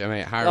bench, I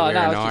mean, Harry Oh,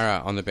 no, it's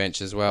Naira on the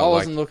bench as I well.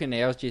 wasn't looking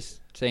there. I was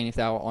just seeing if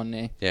they were on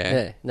there.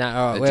 Yeah. No, all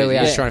right, It's where we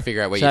just are. trying to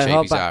figure out where So your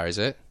cheapies Hopper- are, is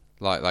it?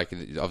 Like,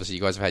 obviously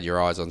you guys have had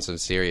your eyes on some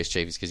serious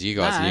cheapies because you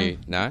guys knew,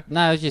 no? No,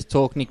 I was just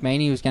talking Nick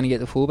Meaney was going to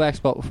get the fullback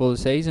spot before the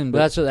season. But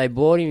Well, that's what they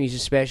bought him. He's a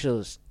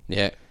specialist.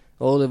 Yeah.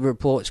 All the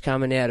reports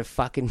coming out of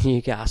fucking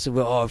Newcastle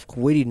were, oh, if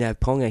we didn't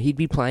have Ponga, he'd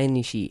be playing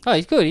this year. oh,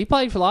 he's good. He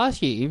played for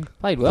last year. He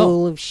played well.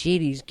 Full of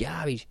shit, he's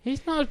garbage.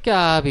 He's not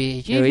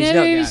garbage. No, You've he's never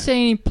not even garbage.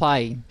 seen him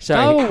play.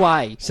 Sorry, Go Nick.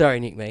 away. Sorry,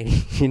 Nick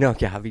Meaney. You're not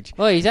garbage.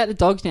 Well, he's at the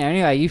Dogs now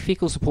anyway. You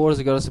fickle supporters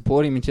have got to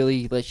support him until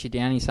he lets you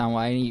down in some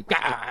way.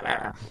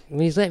 And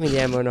Well, he's let me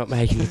down by not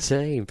making the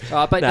team.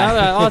 but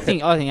no, I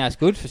think that's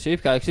good for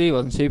Supercoach because he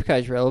wasn't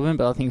Supercoach relevant,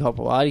 but I think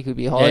Hopewadi could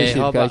be highly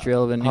Supercoach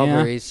relevant now.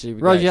 Hopper is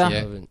Supercoach Roger.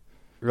 relevant.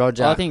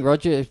 Roger. I think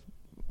Roger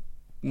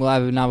will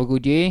have another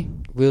good year.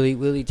 Will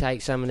he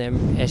take some of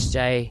them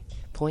SJ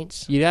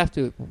points? You'd have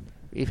to.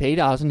 If he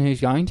doesn't,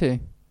 who's going to?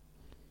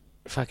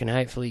 Fucking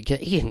hopefully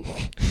Keegan.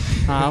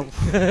 Well,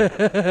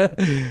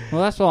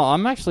 that's why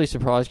I'm actually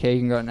surprised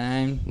Keegan got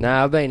named. No,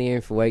 I've been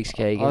hearing for weeks,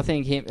 Keegan. I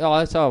think him.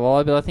 Oh, so have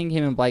I. But I think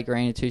him and Blake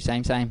Green are two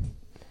same.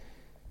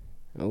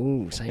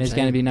 Ooh, same. There's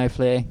going to be no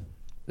flair.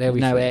 There'll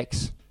be no flair.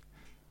 X.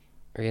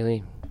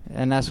 Really?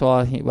 And that's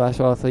why I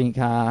think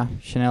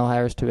Chanel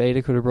Harris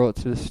Tavita could have brought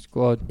to the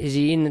squad. Is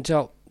he in the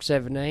top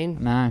 17?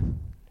 No,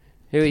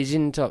 Who is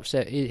in the top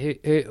 7?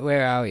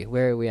 Where are we?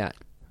 Where are we at?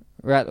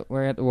 we're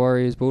at the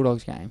Warriors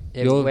Bulldogs game.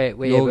 Yeah, your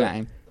where- your but-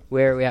 game.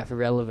 Where are we at for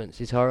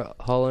relevance? Is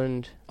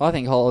Holland, I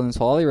think Holland's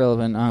highly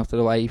relevant after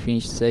the way he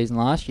finished the season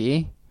last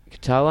year.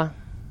 Katoa,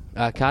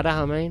 Cutter,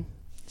 I mean?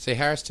 See,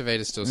 Harris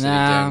Tavita's still sitting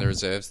Nah. down in the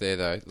reserves there,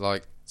 though.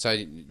 Like, so,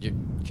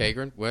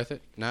 Keegan, worth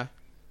it? No?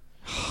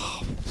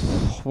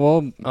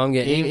 Well, I'm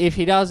getting if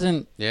he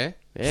doesn't Yeah?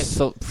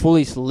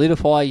 fully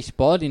solidify his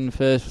spot in the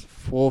first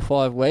 4 or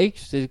 5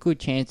 weeks, there's a good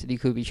chance that he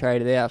could be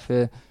traded out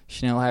for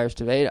Chanel Harris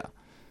Tavita.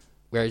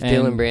 Whereas And-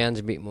 Dylan Brown's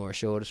a bit more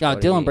shorter. No, spot,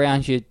 Dylan isn't he?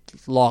 Brown should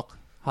lock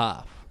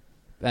half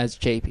as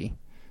cheapy.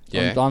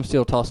 Yeah. I'm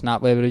still tossing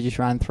up whether to just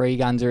run 3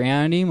 guns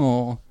around him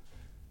or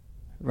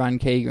run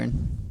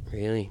Keegan.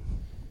 Really?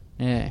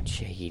 Yeah.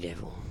 Cheeky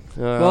devil.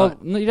 Well,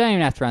 you don't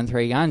even have to run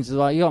 3 guns. It's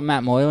like you got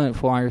Matt Moylan at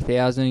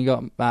 400,000, you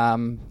got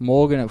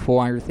Morgan at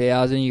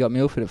 400,000, you got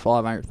Milford at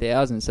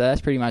 500,000. So that's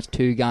pretty much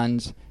 2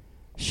 guns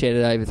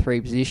shedded over 3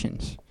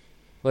 positions.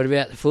 What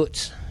about the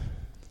foots?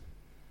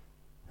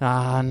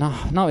 No,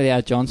 not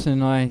without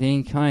Johnson. I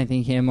don't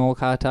think he had more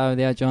Qatar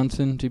without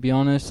Johnson. To be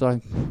honest,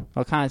 like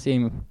I can't see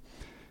him.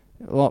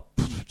 Well,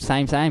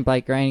 same.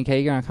 Blake Green and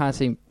Keegan. I can't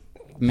see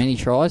many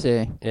tries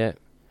there. Yeah.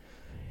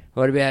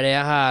 What about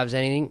our halves?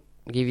 Anything?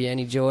 Give you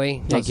any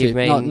joy? Not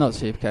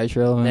Supercoach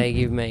relevant. They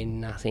give me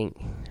nothing.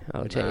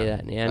 I'll tell you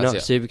that now. That's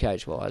Not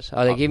Supercoach wise.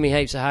 Oh, they give me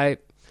heaps of hope.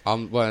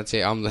 That's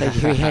it. They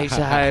give me heaps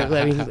of hope.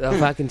 I'll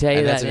fucking tell you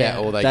And that that's about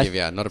now. all they give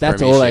you, not a That's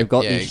premiership. all they've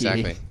got yeah, this year.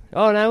 exactly.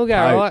 Oh no, we'll go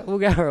Hope. alright. We'll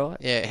go alright.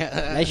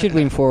 Yeah. They should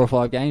win 4 or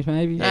 5 games,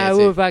 maybe. Yeah, No, that's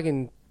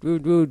we'll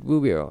it. we'll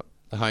be alright.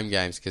 The home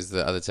games, because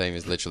the other team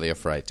is literally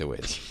afraid to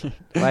win.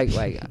 Wake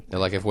up. They're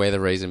like, if we're the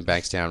reason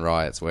Bankstown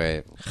riots,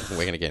 we're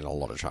going to get in a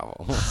lot of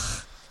trouble.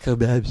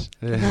 Kebabs.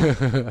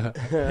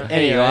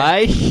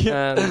 Anyway.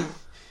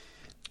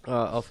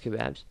 Off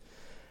kebabs.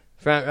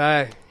 Front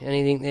row.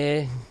 Anything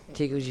there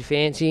tickles your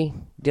fancy?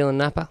 Dylan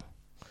Napa.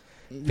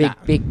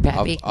 Big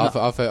Pappy. I've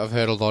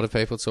heard a lot of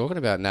people talking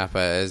about Napa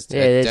as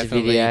there's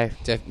definitely. a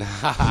video.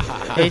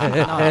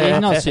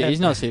 He's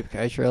not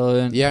Supercoach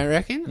relevant. Yeah, I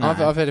reckon. No.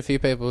 I've heard a few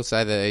people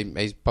say that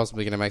he's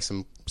possibly going to make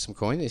some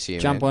coin this year.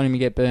 Jump man. on him and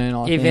get burned.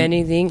 I If think.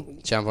 anything,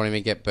 Jump on him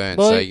and get burnt.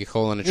 Well, So you're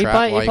calling a trap.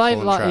 Why are you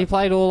calling a he trap?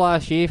 played all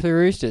last year for the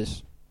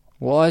Roosters.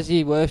 Why is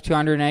he worth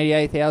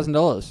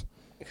 $288,000?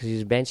 because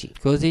he's a benchy.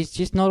 Because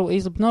he's not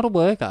a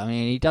worker. I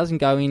mean, he doesn't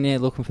go in there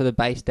looking for the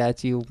base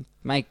stats. He'll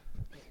make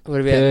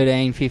What about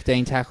 13,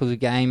 15 tackles a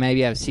game,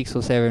 maybe have 6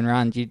 or 7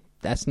 runs.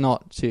 That's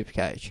not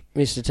Supercoach.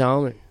 Mr.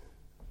 Tolman?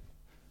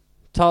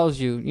 Tells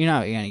you know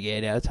what you're going to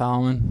get out of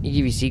Tolman. He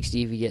give you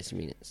 60 if he gets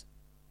minutes.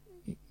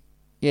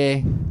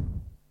 Yeah.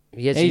 If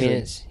he gets Easily.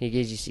 minutes, he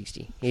gives you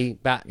 60.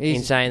 But in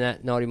He's- saying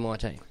that, not in my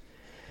team.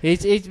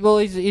 He's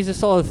a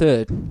solid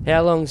third.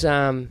 How long's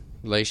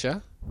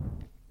Leisha?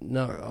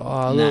 no?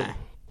 Oh, look, Nah.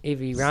 if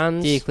he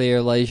runs, Steer clear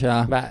of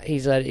Leisure. but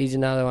he's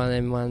another one of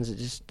them ones that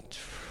just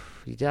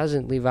he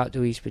doesn't live up to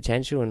his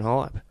potential and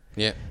hype.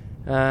 Yeah.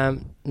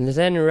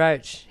 Nathaniel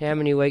Roach, how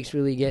many weeks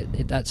will he get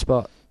at that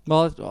spot?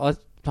 Well,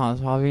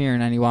 I'm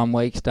hearing only 1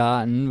 week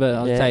starting, but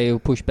I'd Yeah. say he'll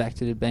push back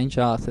to the bench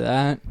after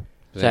that.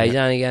 So he's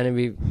only going to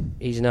be.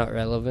 He's not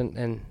relevant,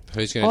 and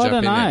Who's going to I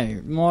jump don't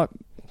in there?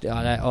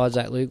 know.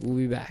 Isaac Luke will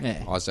be back.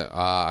 Yeah.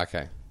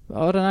 Okay.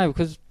 I don't know,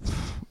 because,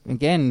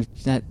 again,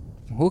 that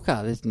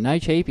hooker, there's no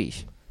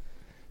cheapies.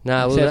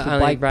 No, Except for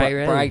only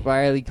Blake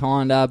Bailey,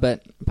 kinda,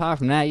 but apart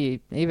from that, you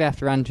either have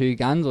to run 2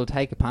 guns or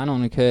take a punt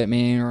on a Kurt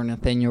Mann or a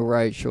Nathaniel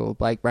Roach or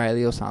Blake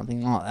Bailey or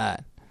something like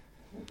that.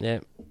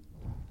 Yep.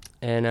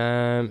 And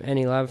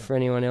any love for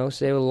anyone else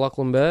there with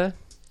Lachlan Burr?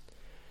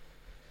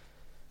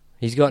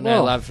 He's got no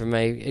Well- love for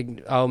me.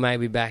 Old mate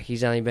be back.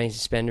 He's only been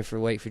suspended for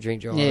a week for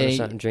drink driving Yeah, or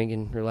something,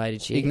 drinking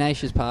related shit.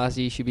 Ignatius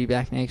Parsi should be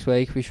back next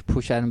week. We should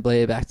push Adam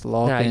Blair back to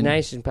lock. No, and,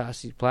 Ignatius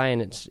past his playing.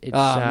 It's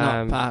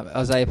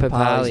Isaiah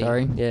Papali,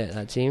 sorry. Yeah,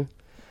 that's him.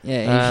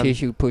 Yeah, he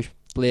should push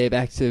Blair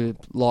back to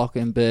lock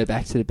and Burr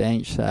back to the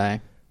bench. So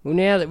Well,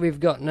 now that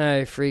we've got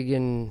no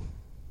friggin'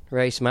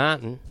 Reece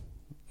Martin,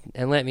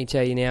 and let me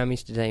tell you now,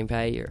 Mr. Team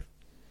Pay, you're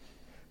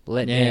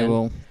let yeah, down.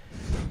 well,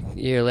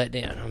 You're a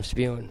letdown. I'm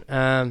spewing.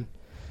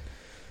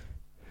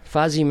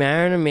 Fuzzy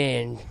Mariner,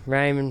 man.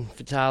 Raymond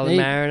Fatala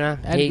Mariner.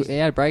 he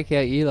had a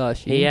breakout year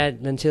last year. He had,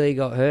 until he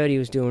got hurt, he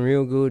was doing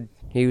real good.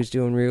 He was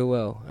doing real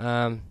well.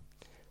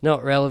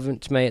 Not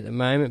relevant to me at the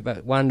moment,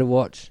 but one to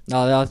watch.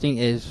 No, I think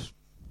there's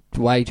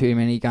way too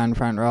many gun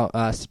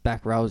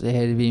back rolls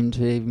ahead of him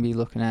to even be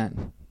looking at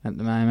the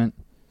moment.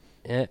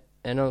 Yeah.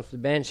 And off the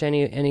bench,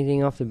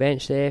 anything off the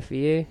bench there for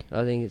you?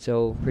 I think it's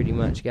all pretty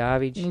much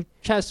garbage.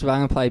 Chaz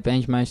Savanga played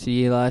bench most of the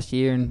year last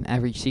year and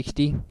averaged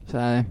 60.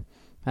 So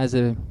as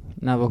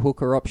another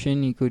hooker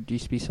option, you could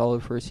just be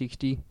solid for a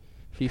 60,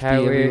 50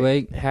 every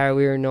week.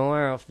 Harawira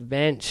Nair off the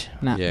bench.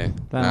 Nah, Yeah.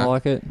 don't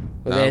like it.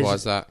 Well,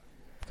 Why's that?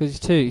 Because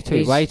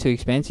it's way too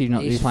expensive not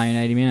to be he's playing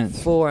 80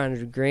 minutes.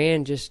 400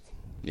 grand, just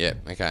Yeah,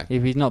 okay.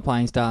 If he's not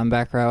playing starting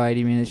back row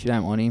 80 minutes, you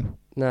don't want him.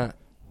 no,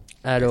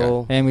 at Okay.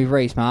 all. And with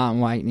Reece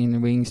Martin waiting in the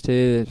wings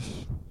too.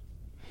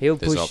 He'll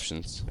There's push.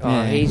 options. Oh,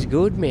 Yeah. he's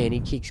good, man. He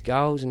kicks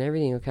goals and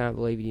everything. I can't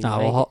believe he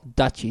didn't.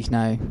 Dutchie's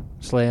no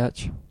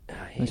slouch.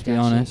 Let's be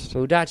honest.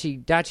 Well, Dutchy,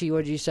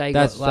 what did you say?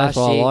 That's got last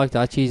what year? I like.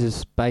 Dutch. He's a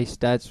space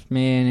stats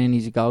man and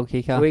he's a goal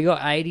kicker. We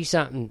got 80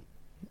 something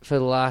for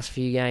the last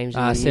few games.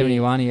 Of the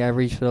 71 he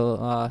averaged for the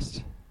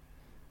last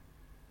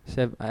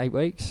 8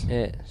 weeks.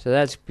 Year. Yeah, so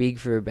that's big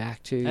for a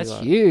back too. That's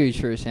like,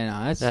 huge for a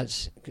centre.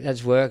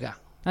 That's worker.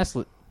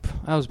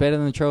 That was better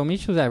than Terrell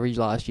Mitchell's average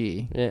last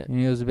year. Yeah, and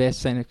he was the best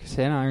centre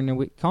in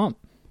the comp.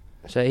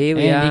 So here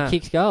we are. And he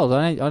kicks goals.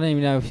 I don't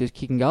even know if he was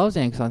kicking goals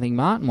then because I think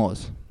Martin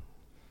was.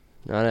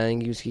 I don't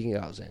think he was kicking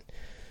goals then.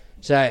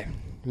 So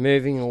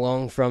moving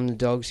along from the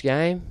Dogs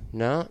game.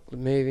 No,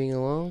 moving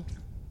along.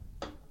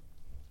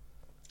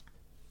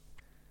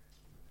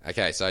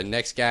 Okay, so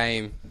next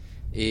game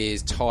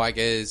is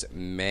Tigers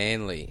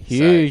Manly.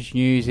 Huge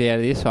news out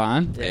of this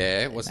one.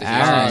 Yeah, what's the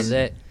Aaron.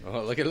 news?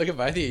 Oh, look at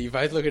both of you. You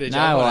both look at each No,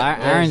 other.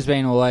 well, Aaron's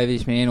been all over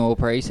this man all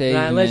pre-season.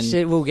 No, let's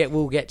see, we'll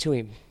get to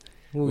him.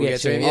 We'll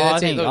get to him. Yeah, I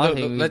think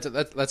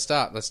let's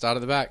start. Let's start at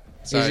the back.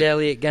 So, is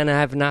Elliott going to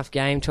have enough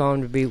game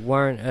time to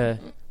warrant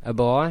a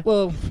bye?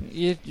 Well,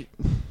 he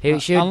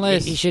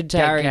should take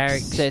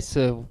Garrick sets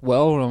the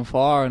world on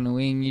fire on the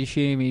wing. You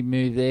assume he'd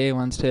move there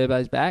once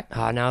Turbo's back.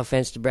 Oh, no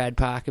offence to Brad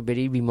Parker, but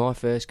he'd be my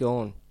first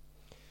gone.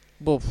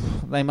 Well,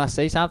 they must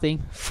see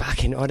something.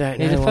 Fucking, I don't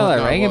know. He's a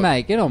fellow Ranger,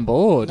 mate. Get on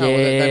board. No, Yeah,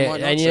 they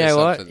might not and you see know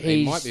what? something.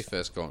 He might be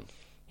first gone.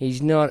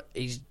 He's not.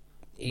 We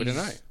don't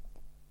know.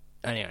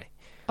 Anyway.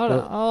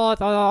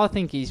 I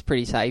think he's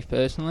pretty safe,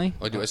 personally.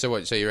 So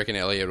what? So you reckon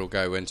Elliott will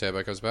go when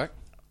Turbo comes back?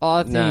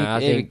 I think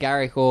either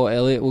Garrick or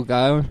Elliott will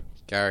go.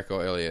 Garrick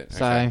or Elliott.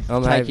 So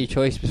Okay. take your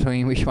choice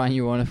between which one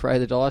you want to throw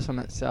the dice on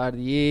at the start of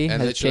the year.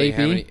 And as literally,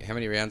 cheapie. how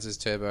many rounds is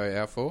Turbo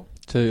out for?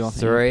 2, I think.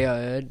 3, I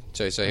heard.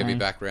 So he'll be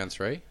back round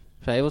 3?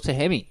 So it's a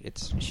Hemi.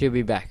 Should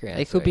be back round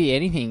It could 3. be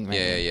anything,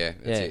 man. Yeah.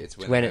 It's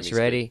when it's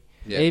ready.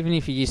 Yeah. Even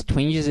if he just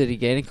twinges it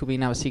again, it could be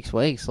another 6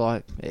 weeks.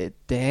 The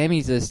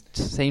Hemis just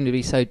seem to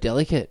be so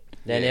delicate.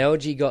 Then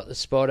LG got the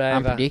spot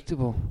over.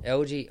 Unpredictable.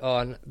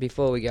 LG,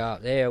 before we go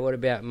up there, what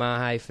about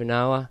Mahe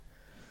Fanoa?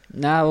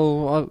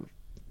 No,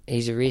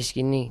 he's a risk,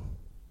 isn't he?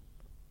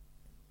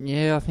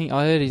 Yeah, I think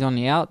I heard he's on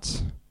the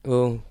outs.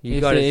 Well, you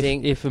got to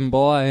think if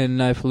Mbai and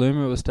No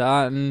Faluma were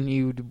starting,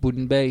 he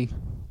wouldn't be.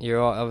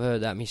 You're right. I've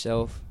heard that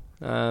myself.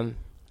 What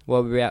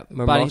about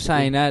Momorowski? But in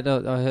saying that,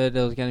 I heard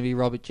there was going to be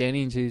Robert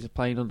Jennings, who's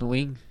playing on the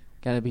wing,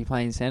 going to be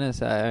playing centre.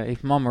 So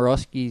if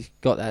Momorowski's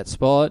got that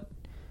spot,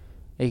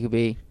 he could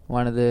be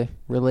one of the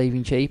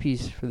relieving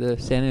cheapies for the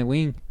centre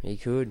wing. He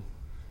could.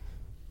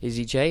 Is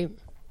he cheap?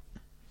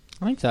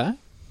 I think so.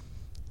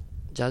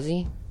 Does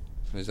he?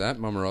 Who's that?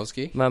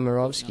 Momorowski?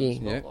 Momorowski.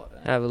 Yeah.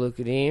 Have a look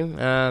at him.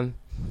 And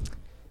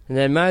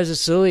then Moses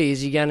Sully,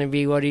 is he going to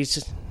be what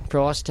his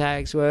price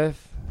tag's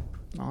worth?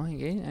 I think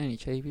he's only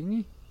cheap, isn't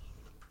he?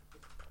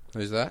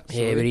 Who's that?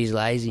 Yeah, but he's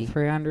lazy.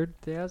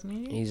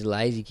 300,000. He's a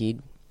lazy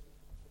kid.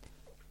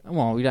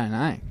 Well, we don't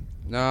know.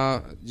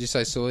 No, did you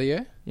say Sully?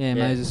 Yeah,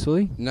 Moses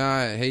Sully.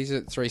 No, he's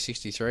at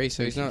 363,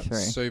 so he's not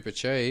super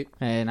cheap.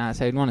 Yeah, no,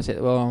 so he'd want to set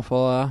the world on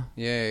fire.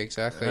 Yeah,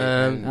 exactly.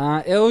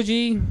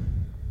 LG.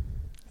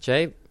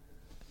 Cheap.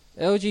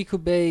 LG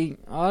could be,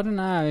 I don't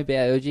know about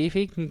LG. If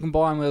he can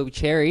combine well with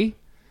Cherry,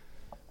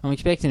 I'm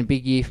expecting a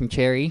big year from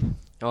Cherry.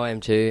 I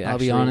am too, I'll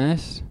be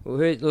honest. Well,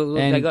 look,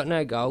 they got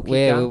no goal kicker.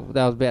 Well,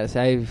 I was about to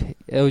say, if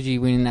LG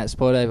winning that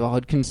spot over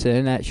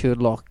Hodkinson, that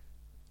should lock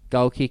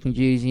goal kicking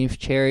duties in for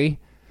Cherry.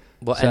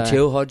 What,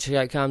 until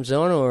Hodgko comes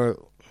on,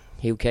 or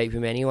he'll keep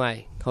him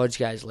anyway?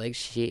 Hodgko's legs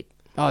shit.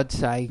 I'd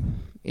say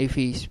if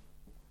he's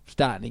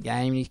starting the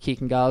game and he's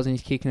kicking goals and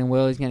he's kicking them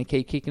well, he's going to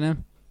keep kicking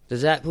them.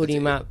 Does that put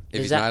him up?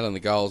 If he's nailing the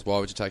goals, why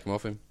would you take him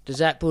off him? Does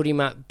that put him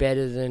up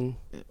better than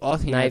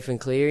Nathan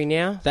Cleary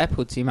now? That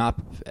puts him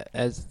up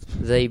as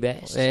the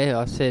best. Yeah,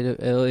 I said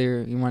earlier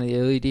in one of the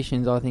early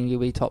editions, I think he'll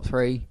be top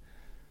 3.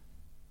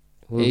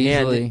 Well,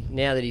 easily.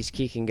 Now that he's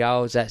kicking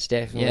goals, that's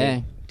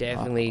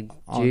definitely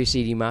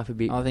juicied him up a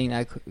bit. I think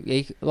that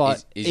is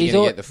he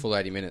going to get the full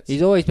 80 minutes?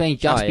 He's always been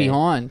just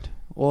behind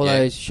all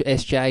those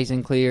SJs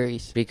and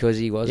Clearys because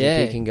he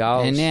wasn't kicking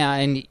goals.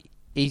 And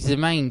he's the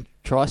main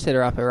try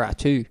setter up at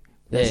too.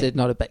 That's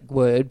not a big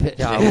word, but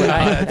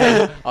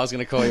I was going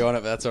to call you on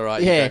it, but that's all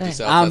right. You backed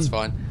yourself. That's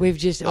fine. We've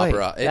just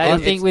I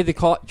think with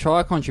the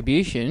try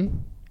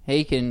contribution,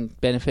 he can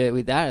benefit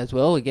with that as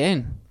well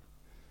again.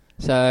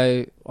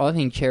 So I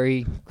think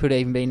Cherry could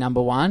even be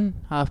number 1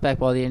 halfback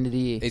by the end of the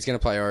year. He's going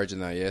to play Origin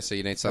though, yeah. So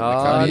you need something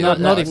to cover.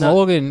 Not if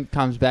Morgan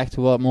comes back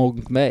to what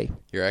Morgan can be.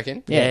 You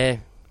reckon? Yeah.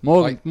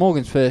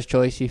 Morgan's first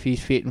choice if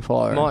he's fit and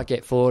firing. Might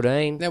get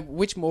 14. Now,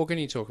 which Morgan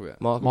are you talking about?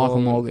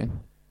 Michael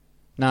Morgan.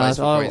 No,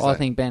 I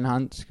think Ben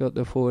Hunt's got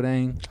the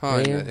 14. Oh,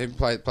 yeah. He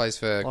plays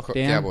for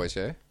Cowboys,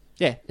 yeah?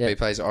 Yeah. He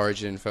plays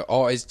Origin for...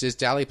 does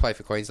Daly play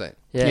for Queensland?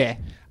 Yeah.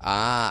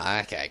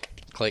 Ah, okay.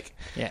 Click.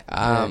 Yeah.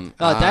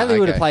 Daly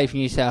would have played for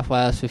New South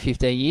Wales for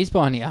 15 years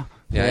by now.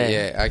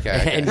 Yeah,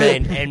 okay.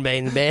 and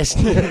been the best.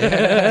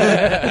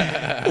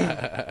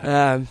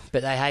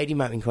 But they hate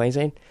him up in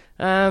Queensland.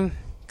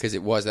 Because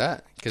it was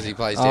that? Because he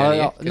plays down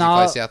here? Because he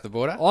plays south of the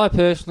border? I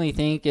personally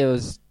think it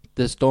was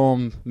the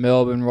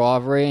Storm-Melbourne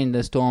rivalry and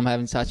the Storm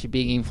having such a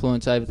big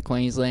influence over the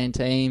Queensland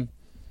team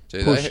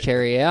Do push they?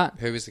 Cherry out.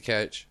 Who was the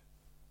coach?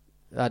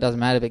 It doesn't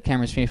matter, but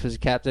Cameron Smith was the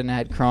captain. They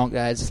had Cronk, they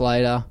had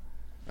Slater.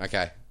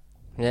 Okay.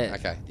 Yeah.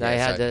 Okay. They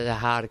yeah, had so, the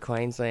heart of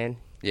Queensland.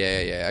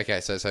 Yeah.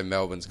 Okay, so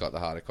Melbourne's got the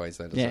heart of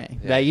Queensland. Yeah,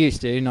 doesn't it? they used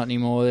to, not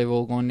anymore. They've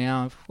all gone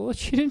now.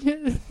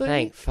 Unfortunately.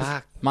 Thank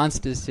fuck.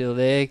 Munster's still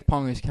there.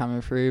 Ponga's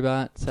coming through,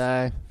 but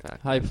so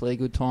hopefully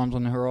good times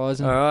on the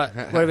horizon. All right.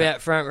 What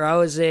about front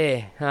rowers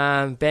there?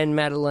 Ben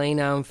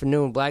Madalino and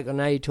Fanua Blake. I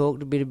know you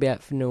talked a bit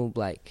about Fanua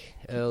Blake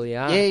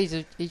earlier.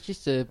 Yeah, he's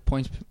just a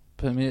points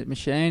per minute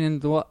machine,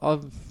 and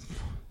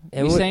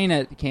we've seen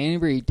at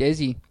Canterbury,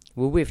 Desi.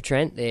 Well, with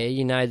Trent there,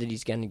 you know that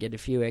he's going to get a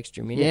few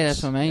extra minutes. Yeah,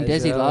 that's what I mean.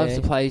 as Desi well, loves yeah.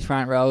 to play his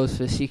front rowers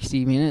for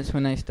 60 minutes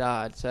when they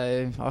start,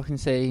 so I can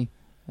see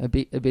a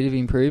bit of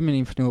improvement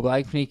in Fanua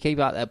Blake. If he keep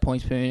up that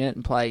points per minute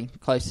and play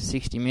close to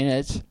 60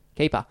 minutes,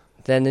 keeper.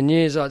 Then the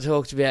news I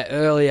talked about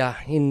earlier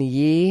in the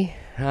year,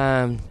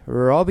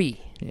 Robbie.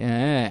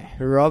 Yeah.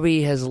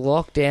 Robbie has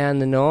locked down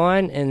the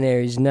 9, and there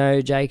is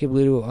no Jacob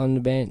Little on the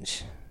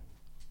bench.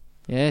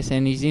 Yes,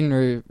 and he's in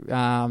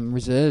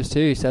reserves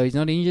too, so he's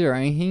not injured or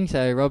anything.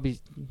 So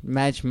Robbie's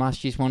Madge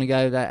must just want to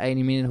go that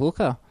 80-minute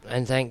hooker.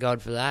 And thank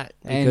God for that,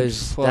 And,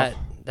 because well,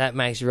 that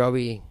makes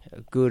Robbie a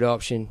good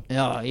option.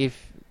 Yeah,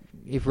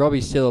 if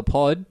Robbie's still a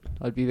pod,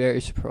 I'd be very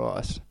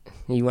surprised.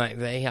 He won't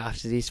be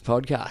after this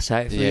podcast,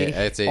 hopefully. Yeah,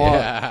 that's it.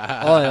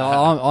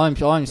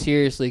 I'm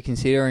seriously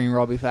considering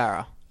Robbie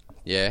Farah.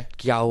 Yeah.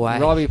 Go away.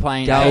 Robbie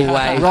playing Go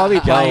away. Robbie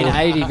Go playing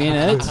away. 80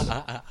 minutes.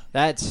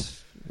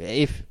 That's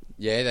if.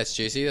 Yeah, that's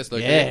juicy. That's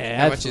lucrative.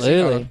 Yeah, How much is it?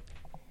 absolutely.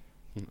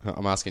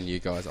 I'm asking you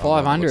guys.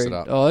 500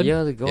 odd.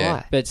 You're the guy.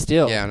 Yeah. But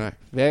still, Yeah, I know.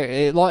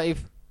 very like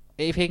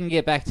if he can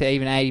get back to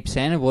even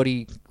 80% of what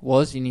he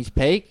was in his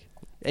peak,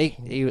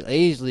 he would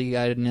easily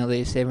go to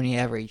nearly a 70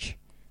 average.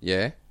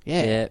 Yeah.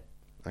 Yeah.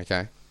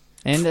 Okay.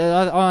 And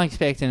I'm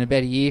expecting a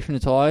better year from the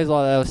Tigers.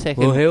 Like they were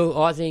second.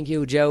 Well, I think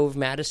he'll gel with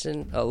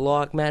Madison. I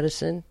like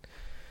Madison.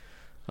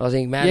 I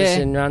think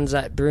Madison runs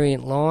that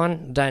brilliant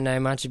line. Don't know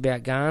much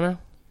about Garner.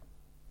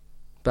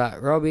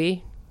 But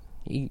Robbie,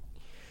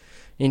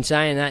 in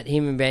saying that,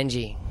 him and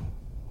Benji,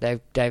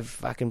 they've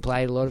fucking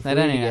played a lot of They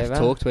footy don't even together. have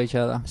to talk to each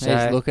other. So- They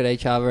just look at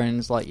each other and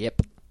it's like,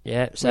 yep.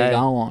 Yeah, We so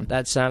go on.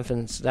 that's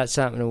something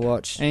to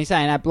watch. And he's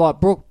saying that like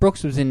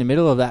Brooks was in the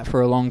middle of that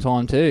for a long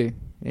time too.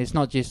 It's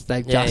not just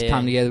they've just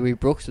come together with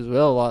Brooks as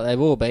well. Like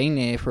they've all been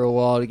there for a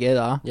while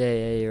together.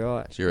 Yeah, you're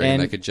right. Do you reckon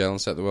And- they could gel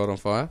and set the world on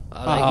fire?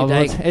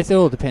 It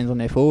all depends on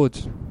their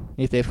forwards.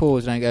 If their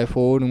forwards don't go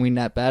forward and win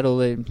that battle,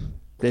 then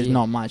there's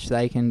not much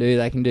they can do.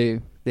 They can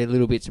do their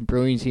little bits of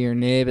brilliance here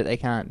and there, but they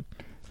can't.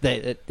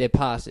 They're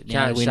past it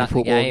now Can't to win a shut the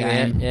football game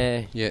game. out,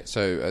 yeah. Yeah.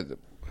 So,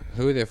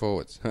 who are their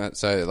forwards?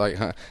 So, like,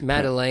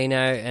 Madalino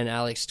and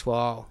Alex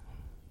Twal.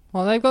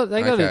 Well, they've got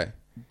Okay.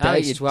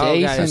 Alex a Twal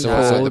decent goes So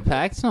what's forward the-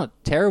 pack. It's not a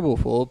terrible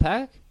forward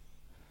pack.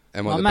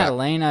 And Well, what the back,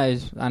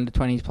 Madalino's under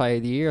 20s player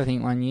of the year, I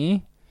think, one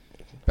year.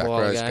 back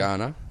while row's ago.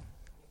 Garner?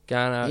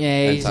 Garner. Yeah,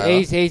 and he's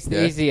Taylor. he's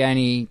Yeah. the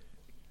only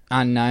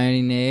unknown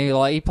in there.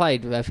 Like he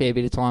played a fair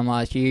bit of time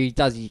last year. He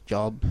does his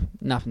job.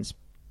 Nothing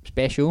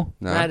special.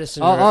 No.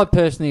 Madison. I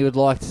personally would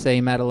like to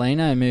see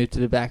Madalino move to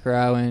the back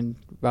row and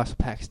Russell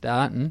Pack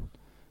starting,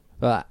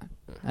 but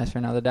that's for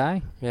another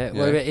day. Yeah. Yeah.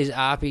 What about, is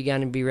Arpey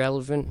going to be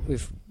relevant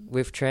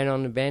with Trent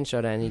on the bench?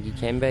 I don't think he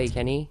can be.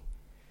 Can he?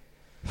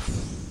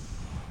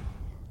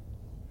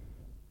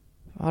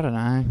 I don't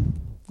know.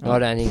 I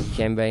don't think he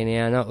can be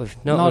now. Not with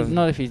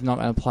Not if he's not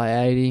going to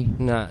play 80.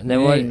 No. They Then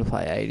want what? him to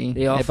play 80.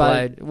 The Yeah,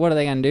 offload- but what are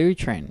they going to do with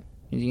Trent?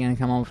 Is he going to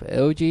come on for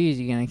LG? Is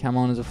he going to come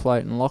on as a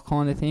float and lock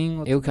kind of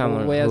thing? He'll come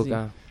on Where's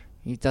hooker.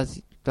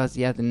 Does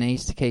he have the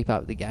knees to keep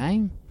up the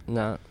game?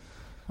 No.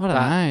 I don't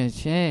know.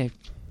 Yeah.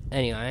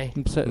 Anyway,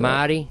 So,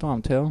 Marty.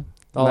 Time tell.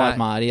 I Mar- like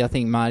Marty. I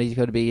think Marty's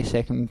got to be your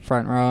second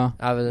front rower.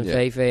 Other than Yeah.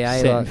 Fifi,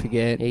 Set and like,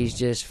 forget. he's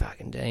just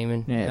fucking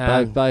demon.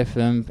 Yeah, both of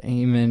them,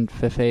 him and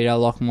Fafita,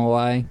 lock them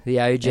away. The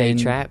OG And-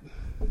 trap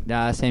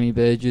Sammy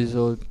Burgess,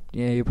 or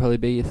he'll probably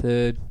be your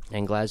third.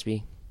 and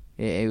Glasby.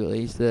 Yeah,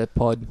 he's the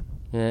pod.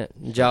 Yeah,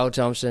 Joel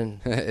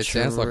Thompson. It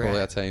sounds like all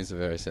our teams are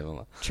very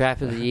similar.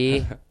 Trap of the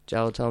year,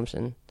 Joel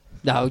Thompson.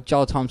 No,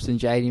 Joel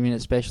Thompson's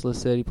 80-minute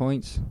specialist, 30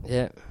 points.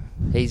 Yeah,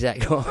 he's that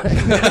guy.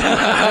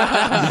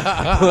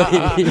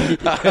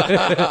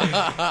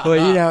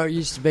 Well, you know, it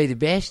used to be the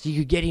best. You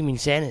could get him in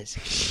centres,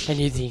 and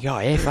you think, oh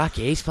yeah, fuck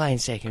yeah, he's playing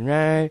second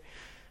row.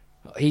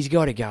 He's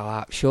got to go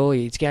up.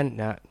 Surely it's going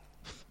no.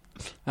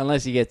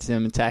 Unless he gets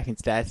some attacking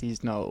stats,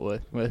 he's not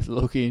worth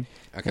looking.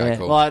 Okay, Yeah.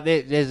 cool. Like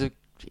there's a,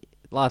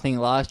 I think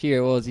last year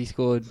it was he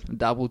scored a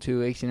double 2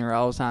 weeks in a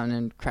row or something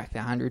and cracked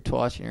 100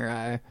 twice in a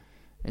row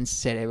and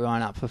set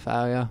everyone up for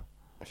failure.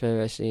 For the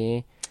rest of the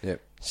year.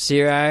 Yep.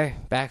 Ciro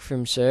back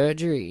from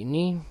surgery, isn't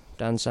he?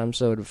 Done some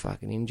sort of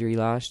fucking injury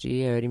last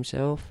year, hurt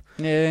himself.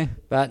 Yeah.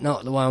 But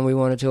not the one we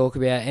want to talk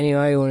about.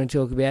 Anyway, we want to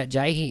talk about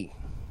Jakey.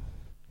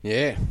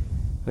 Yeah.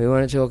 We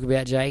want to talk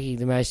about Jakey,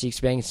 the most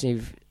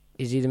expensive.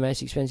 Is he the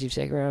most expensive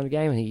second round of the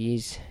game? I think he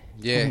is.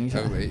 Yeah. think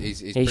so. He's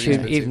He pretty should.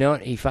 expensive. If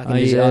not, he fucking I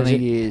deserves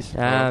think it. he is. He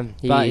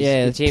But is.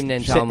 yeah, It's him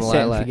then set and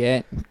Tamalolo.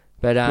 forget.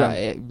 But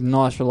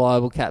nice,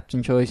 reliable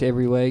captain choice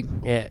every week.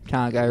 Yeah,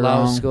 can't go lowest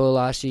wrong. score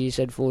last year, you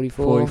said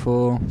 44.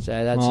 44.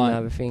 So that's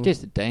another thing.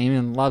 Just a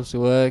demon. Loves to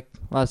work.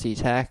 Loves the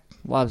attack.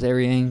 Loves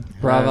everything.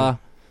 Brother.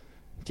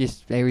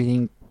 Just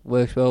everything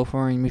works well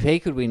for him. If he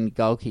could win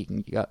goal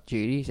kicking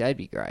duties, that'd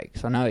be great.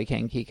 Because I know he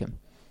can kick him.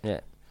 Yeah.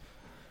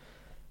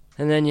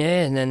 And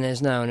then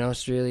there's no one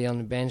else really on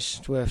the bench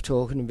worth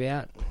talking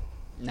about.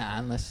 Nah,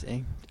 unless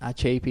a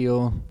cheapie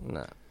or...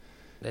 No,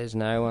 there's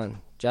no one.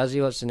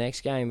 Juzzy, what's the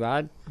next game,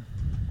 bud?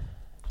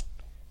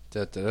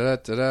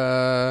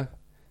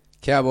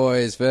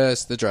 Cowboys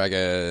versus the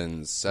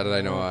Dragons,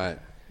 Saturday night.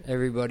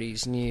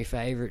 Everybody's new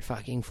favourite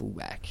fucking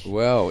fullback.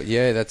 Well,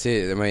 yeah, that's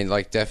it. I mean,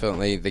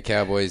 definitely the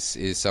Cowboys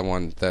is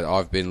someone that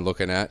I've been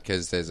looking at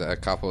because there's a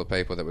couple of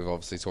people that we've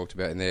obviously talked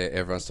about in there.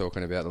 Everyone's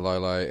talking about the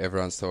Lolo.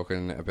 Everyone's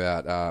talking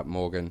about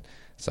Morgan.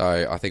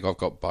 So I think I've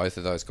got both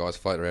of those guys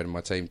floating around in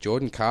my team.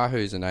 Jordan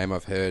Kahu's a name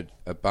I've heard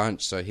a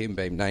bunch, so him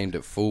being named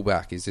at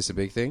fullback, is this a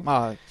big thing?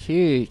 Oh,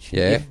 huge.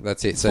 Yeah,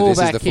 that's it. So this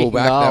is the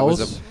fullback. That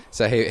was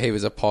so he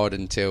was a pod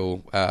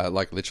until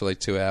literally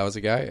 2 hours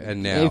ago,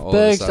 and now all of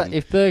a sudden,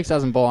 if Bergs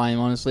doesn't buy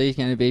him, honestly, he's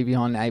going to be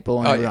behind the 8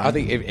 ball. I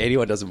think if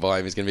anyone doesn't buy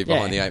him, he's going to be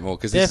behind the 8 ball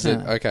because this is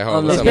okay.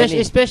 Hold on,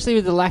 especially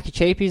with the lack of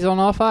cheapies on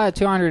offer at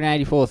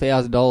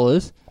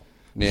 $284,000.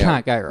 Now,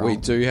 can't go wrong. We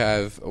do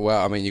have,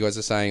 you guys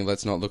are saying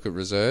let's not look at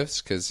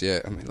reserves because,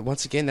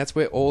 once again, that's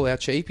where all our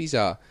cheapies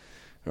are,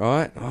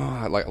 right?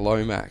 Oh, like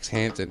Lomax,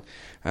 Hampton.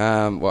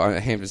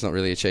 Hampton's not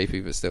really a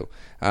cheapie, but still.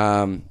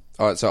 All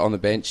right, so on the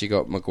bench, you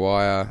got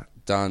Maguire,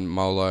 Dunn,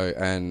 Molo,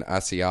 and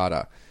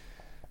Asiata.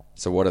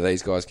 So what are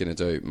these guys going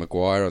to do?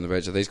 Maguire on the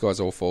bench, are these guys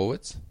all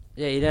forwards?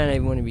 Yeah, you don't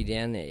even want to be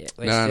down there yet.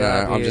 No.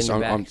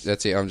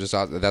 That's it. I'm just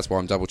asking. That's why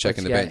I'm double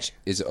checking the bench.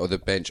 Is the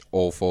bench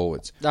all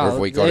forwards, or have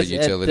we got a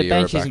utility? The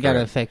bench or a isn't going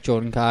to affect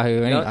Jordan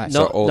Cahu anyway.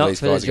 So all these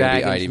guys are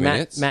going to be 80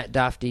 minutes. Matt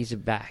Duffy's a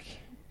back.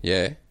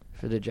 Yeah.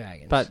 For the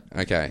Dragons. But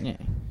okay. Yeah.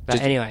 But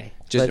anyway.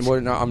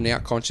 I'm now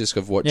conscious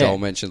of what Joel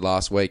mentioned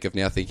last week of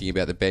now thinking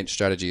about the bench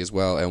strategy as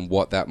well and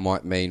what that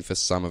might mean for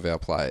some of our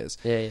players.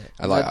 Yeah.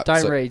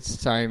 Don't read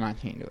so much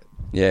into it.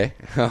 Yeah.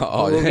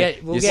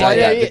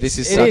 This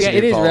is such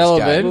an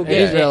involved game. It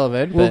is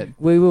relevant, but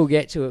we will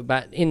get to it.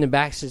 But in the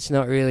backs, it's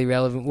not really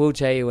relevant. We'll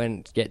tell you when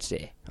it gets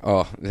there.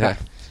 Oh, yeah.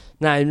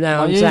 No,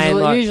 I'm saying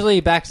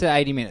usually backs at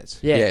 80 minutes.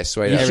 Yeah,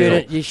 sweet.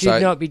 You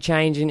should not be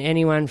changing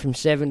anyone from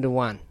 7 to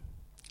 1.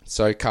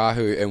 So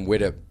Kahu and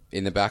Widdop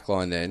in the back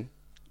line then,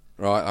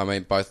 right? I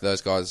mean, both of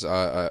those guys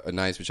are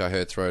names which I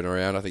heard thrown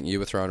around. I think you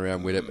were throwing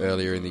around Widdop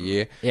earlier in the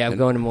year. Yeah, I've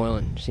gone to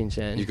Moylan since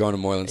then. You've gone to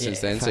Moylan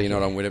since then, so you're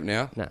not on Widdop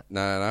now?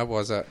 No. Why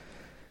is that?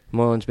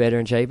 Moylan's better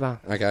and cheaper.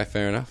 Okay,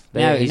 fair enough.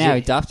 Now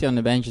he Duffy on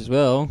the bench as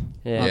well.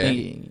 Yeah. I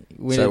think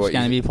Widdop's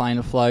going to be playing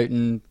a float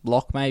and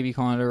lock maybe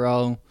kind of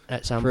role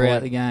at some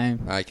throughout point the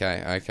game.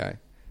 Okay.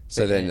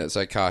 So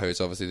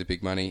Kahu's obviously the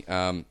big money.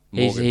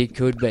 He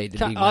could be the big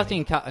money. I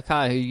think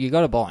Kahu, you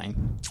got to buy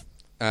him.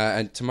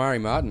 And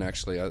Tamari Martin,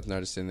 actually, I've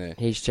noticed in there.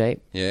 He's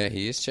cheap. Yeah,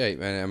 he is cheap.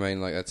 And I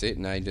mean, that's it.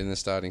 Named in the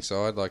starting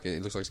side.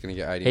 It looks like he's going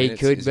to get 80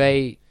 minutes. He could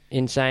be,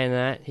 in saying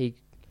that, he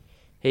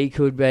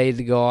could be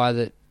the guy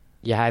that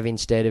you have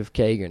instead of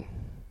Keegan.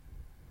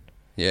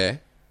 Yeah.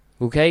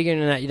 Well, Keegan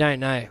and that, you don't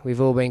know.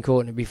 We've all been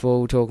caught in it before.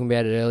 We were talking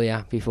about it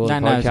earlier before the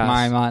podcast. Don't know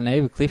Tamari Martin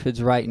either.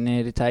 Clifford's rating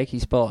there to take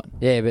his spot.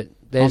 Yeah, but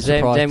there's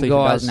them Clifford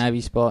guys. Doesn't have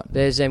his spot.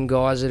 There's them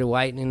guys that are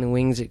waiting in the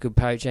wings that could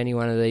poach any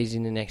one of these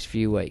in the next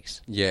few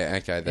weeks. Yeah,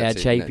 okay, that's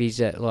our cheapies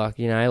that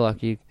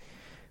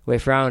we're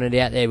throwing it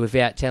out there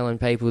without telling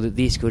people that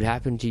this could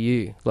happen to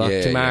you.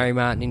 Tamari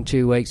Martin in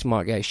 2 weeks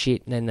might go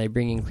shit, and then they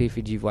bring in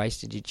Clifford. You've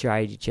wasted your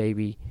trade, your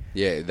cheapie.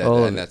 Yeah,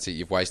 and that's it.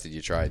 You've wasted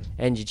your trade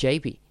and your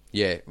cheapie.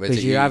 Yeah,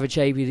 because your other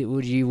cheapie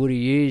that you would have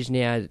used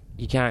now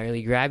you can't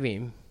really grab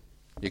him.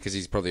 Yeah, because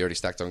he's probably already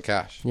stacked on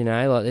cash.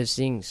 There's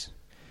things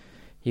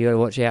you got to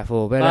watch out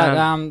for.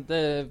 But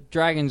the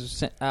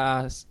Dragons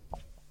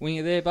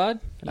winger there,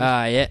 bud.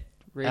 Yeah.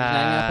 Read his name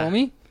out for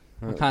me.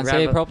 I can't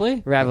say it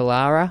properly.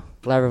 Ravelara.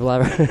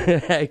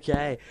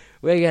 Okay,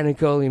 we're going to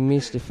call him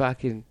Mr.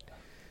 Fucking.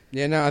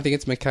 Yeah, no, I think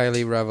it's Michele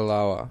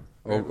Ravalawa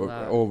or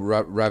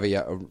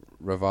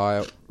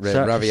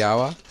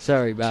Raviawa.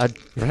 Sorry, bud.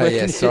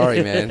 Yeah,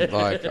 sorry, man.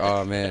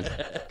 Oh man,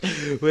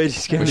 we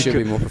should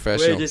be more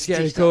professional. We're just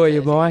going to call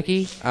you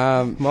Mikey.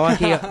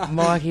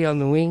 Mikey on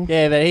the wing.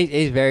 Yeah, but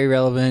he's very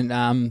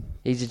relevant.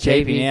 He's a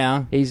cheapie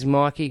now. He's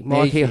Mikey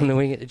on the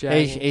wing at the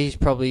Dragons. He's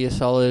probably a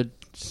solid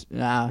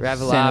centre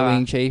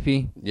wing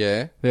cheapie.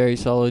 Yeah, very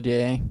solid.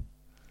 Yeah.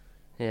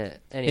 Yeah.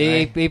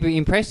 Anyway, he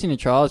impressed in the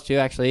trials too.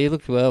 Actually, he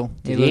looked well.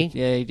 Did he?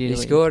 Yeah, he did. He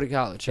scored a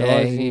couple of tries.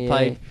 Yeah, he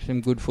played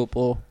some good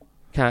football.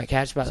 Can't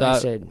catch, but they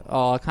said.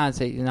 I can't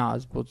see. No,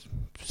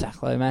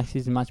 Zach Lomax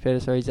is much better.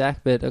 Sorry,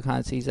 Zach, but I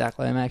can't see Zach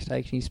Lomax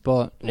taking his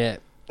spot. Yeah,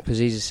 because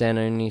he's a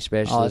centre and he's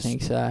specialist. I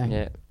think so.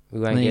 Yeah, we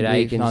won't get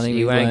Aiken.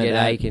 He won't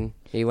get Aiken.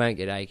 He won't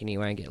get Aiken. He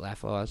won't get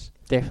Laffey's.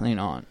 Definitely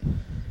not.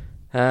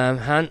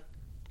 Hunt.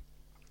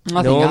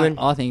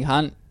 I think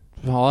Hunt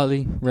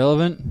highly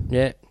relevant.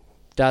 Yeah.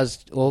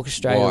 Does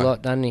orchestrate a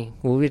lot, doesn't he?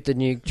 Well, with the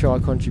new try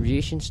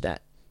contribution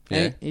stat.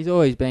 Yeah. He's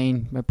always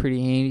been a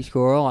pretty handy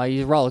scorer. Like,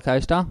 he's a roller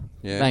coaster.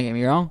 Yeah. Don't get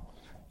me wrong.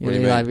 What do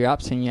you You'll mean? have your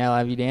ups and you'll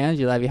have your downs.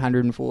 You'll have your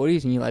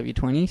 140s and you'll have your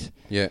 20s.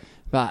 Yeah.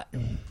 But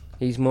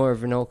He's more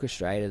of an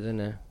orchestrator than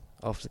a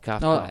off-the-cuff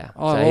player.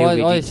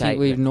 I think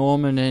with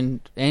Norman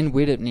and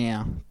Widdop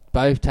now,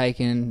 both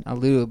taking a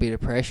little bit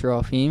of pressure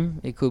off him,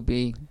 it could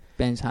be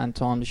Ben's Hunt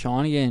time to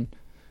shine again.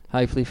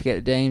 Hopefully forget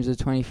the Deems of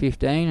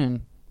 2015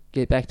 and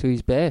get back to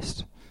his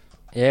best.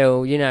 Yeah,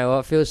 well, you know what?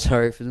 I feel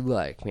sorry for the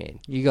bloke, man.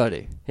 You got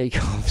to. He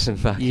cops some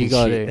fucking You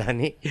got shit, to. doesn't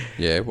he?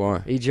 Yeah, why?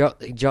 He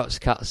drops a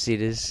couple of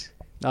sitters.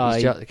 Oh,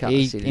 He's dropped a couple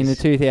of sitters. in the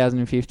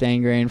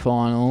 2015 grand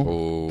final,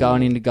 Ooh.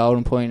 going into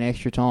Golden Point in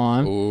extra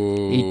time,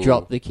 Ooh. he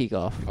dropped the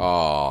kickoff.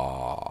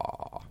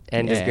 Oh.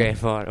 End of grand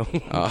final.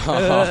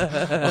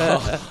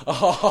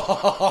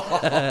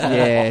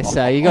 Yeah,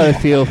 so you got to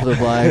feel for the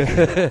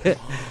bloke.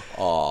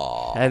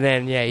 Oh. And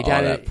then, yeah,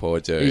 that poor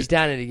dude. He's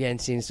done it again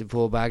since the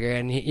poor bugger.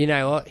 And you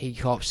know what? He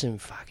cops some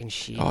fucking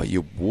shit. Oh,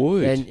 you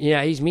would. And, you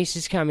know, his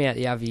missus come out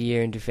the other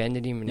year and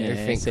defended him and Yeah,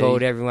 everything. see.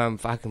 Called everyone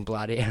fucking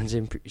bloodhounds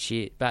and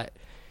shit. But,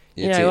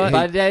 you Yeah, know what?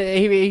 But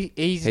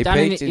he's He done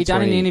peaked in an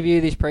 20.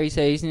 interview this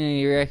pre-season and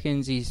he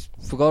reckons he's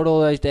forgot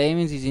all those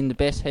demons. He's in the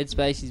best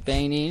headspace he's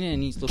been in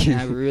and he's looking to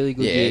have a really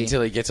good yeah, year.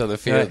 until he gets on the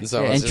field and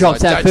someone's and just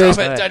drops like, that don't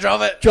first-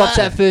 drop it. Drops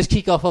that first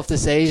kickoff off the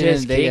season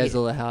Just and there kick goes it.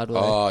 all the hard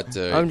work. Oh,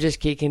 dude. I'm just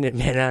kicking at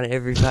Ben Hunt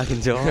every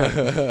fucking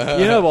time.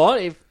 You know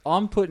what? If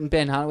I'm putting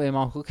Ben Hunt where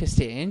Michael Hooker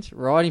stands,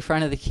 right in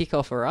front of the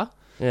kickofferer,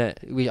 Yeah.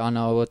 I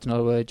know it's not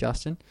a word,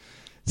 Justin.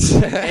 He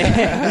don't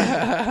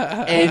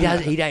know So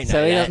he that.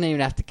 doesn't even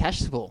have to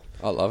catch the ball.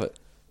 I love it.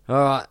 All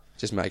right.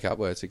 Just make up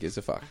words. Who gives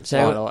a fuck? Why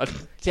So, not?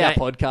 It's our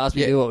podcast.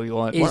 We Yeah. do what we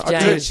want. Is Well, dude,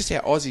 James- it's just how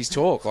Aussies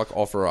talk, like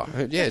offerer.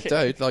 Yeah,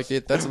 dude, like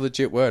that's a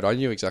legit word. I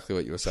knew exactly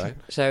what you were saying.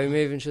 so we're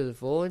moving to the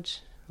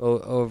forwards?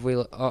 Or have we...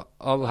 I'll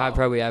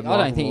probably have I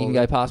Michael don't think you can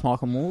Morgan. go past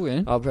Michael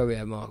Morgan. I'll probably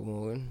have Michael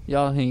Morgan.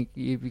 Yeah, I think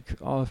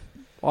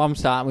I'm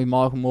starting with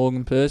Michael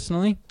Morgan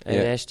personally. And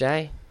Yeah.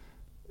 SJ?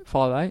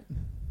 5'8".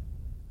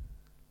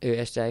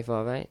 SJ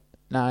 5'8".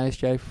 No,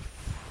 SJ.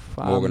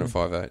 Morgan at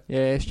 5'8".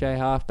 Yeah, SJ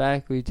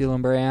halfback with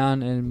Dylan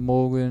Brown and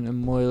Morgan and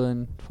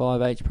Moylan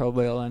 5'8"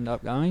 probably I'll end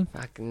up going.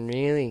 Fucking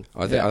really?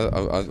 I think.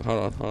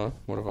 Hold on.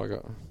 What have I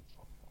got?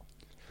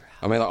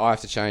 I mean, like, I have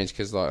to change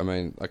because, like, I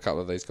mean, a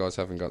couple of these guys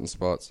haven't gotten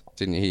spots.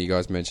 Didn't you hear you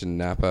guys mention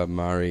Napa,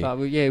 Murray? But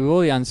with all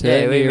the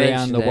uncertainty we around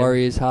mentioned the them.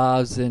 Warriors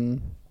halves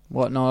and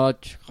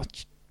whatnot,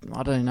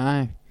 I don't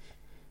know.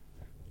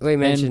 We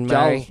mentioned Joel-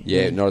 Murray.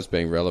 Yeah, not as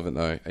being relevant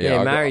though.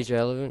 Yeah, I got- Murray's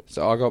relevant.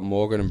 So I got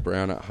Morgan and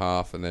Brown at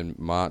half, and then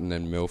Martin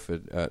and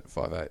Milford at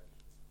 5'8".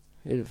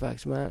 Who the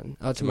fuck's Martin?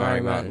 Oh, Tamari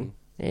Tamari Martin.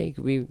 Yeah,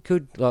 he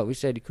could like we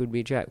said, he could be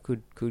a trap.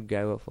 Could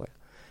go well for you.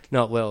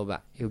 Not well,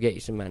 but he'll get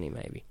you some money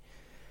maybe.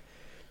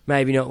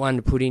 Maybe not one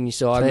to put in your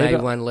side. So you maybe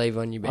got- one to leave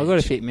on your bench. I've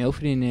got to fit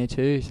Milford in there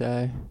too,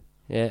 so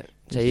Yeah.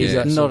 So Yeah. you've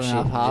got not some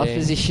enough shit, half yeah.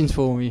 positions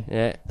for me.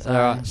 Yeah. So- All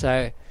right.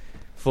 So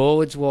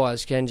forwards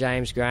wise, can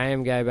James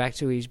Graham go back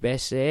to his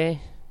best there?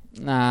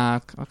 Nah,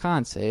 I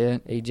can't see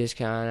it. He just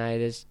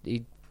can't.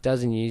 He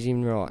doesn't use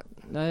him right.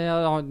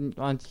 No,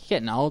 I'm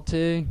getting old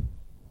too.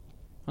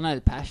 I know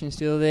the passion's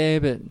still there,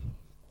 but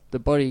the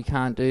body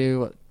can't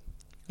do what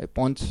it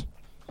wants.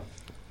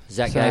 Does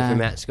that So- go for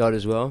Matt Scott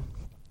as well?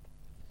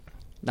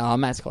 No,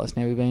 Matt Scott's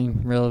never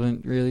been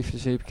relevant really for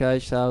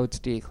Supercoach, so I would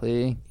steer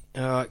clear.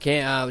 All right.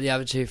 The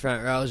other two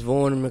front rows,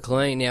 Vaughan and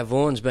McLean. Now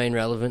Vaughan's been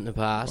relevant in the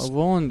past. Well,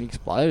 Vaughan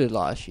exploded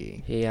last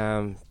year. He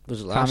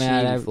was Come last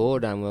out year av- before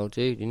done well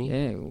too, didn't he?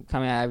 Yeah,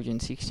 coming out averaging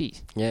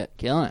 60s. Yeah.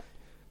 Killing it.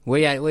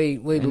 We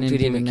And looked then at him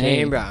Tim at Neave.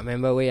 Canberra.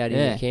 Remember, we had him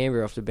Yeah. at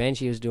Canberra off the bench.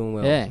 He was doing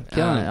well. Yeah,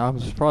 killing it. I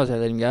was surprised they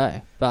let him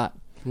go. But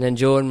And then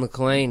Jordan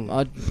McLean.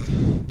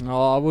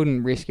 I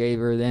wouldn't risk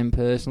either of them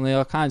personally.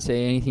 I can't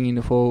see anything in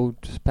the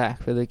forwards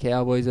pack for the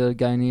Cowboys that would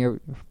go near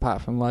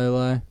apart from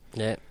Lolo.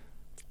 Yeah.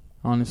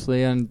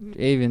 Honestly, and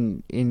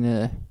even in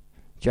the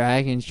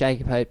Dragons,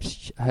 Jacob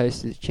Hope's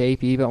hosted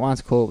cheapy, but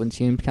once Corbin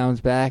Sims comes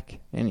back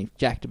and if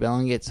Jack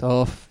DeBellin gets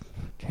off,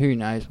 who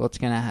knows what's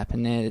going to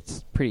happen there.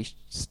 It's pretty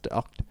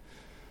stocked.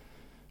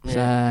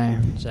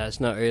 Yeah. So, So it's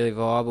not really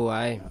viable,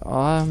 eh?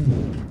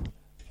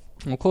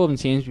 well, Corbin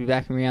Sims will be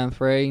back in round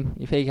 3.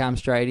 If he comes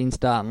straight in,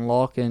 starting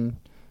lock, and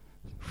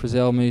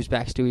Frizzell moves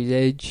back to his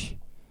edge,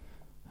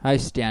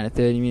 Hosts down to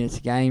 30 minutes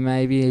a game,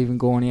 maybe, even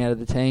going out of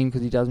the team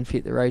because he doesn't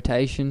fit the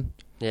rotation.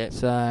 Yeah.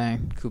 So,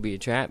 Could be a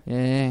trap.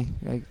 yeah,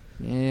 like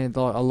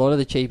a lot of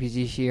the cheapies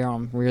this year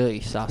I'm really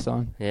sus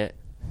on. Yeah.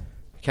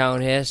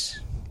 Cohen Hess,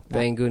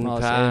 been good in the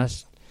Nice,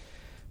 past.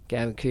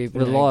 Gavin Cooper.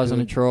 no Relies on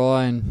a good.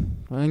 try,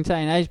 and I think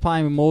saying he's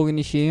playing with Morgan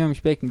this year. I'm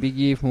expecting a big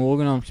year from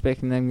Morgan. I'm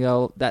expecting them to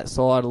go that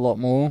side a lot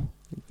more.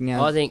 You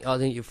know, I think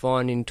you'll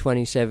find in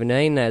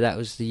 2017 though that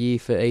was the year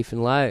for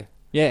Ethan Lowe,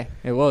 yeah,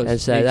 it was. and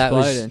so He that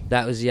exploded.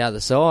 was the other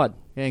side.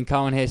 Yeah, and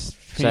Cohen Hess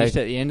finished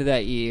at the end of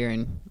that year,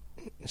 and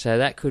So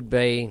that could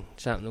be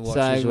something to watch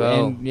as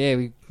well. And yeah,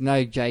 we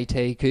know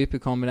JT Cooper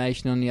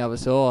combination on the other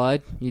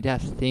side. You'd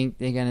have to think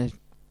they're going to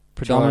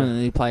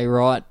predominantly play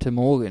right to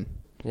Morgan,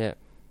 Yeah.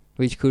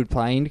 which could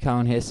play into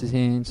Cohen Hess's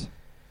hands.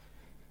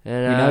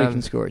 And, we know he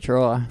can score a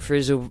try.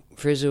 Frizzle,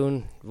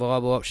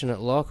 viable option at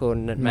lock, or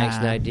it makes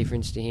no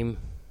difference to him?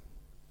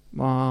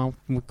 Well,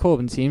 with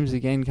Corbin Sims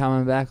again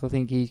coming back, I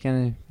think he's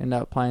going to end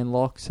up playing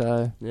lock.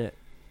 So yeah.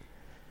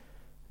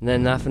 And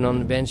then nothing on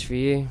the bench for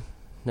you?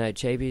 No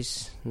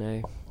cheapies?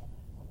 No.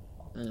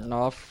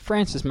 No,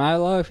 Francis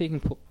Molo, if he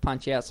can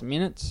punch out some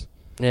minutes.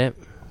 Yeah.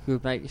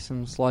 Could make you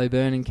some slow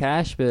burning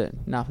cash,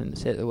 but nothing to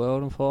set the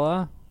world on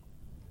fire.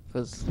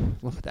 Because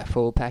look at that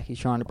forward pack he's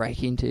trying to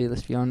break into,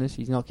 let's be honest.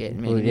 He's not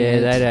getting many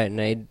minutes. They don't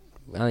need...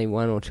 Only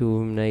one or two of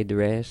them need the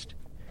rest.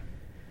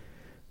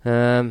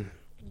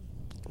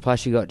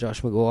 Plus you got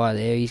Josh Maguire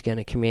there. He's going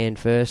to command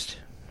first.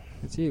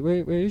 That's it.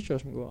 Where is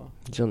Josh Maguire?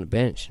 He's on the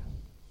bench.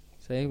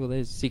 See, well,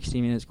 there's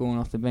 60 minutes going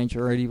off the bench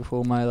already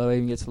before Molo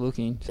even gets a look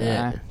in. So,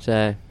 yeah,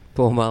 so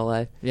poor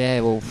Molo.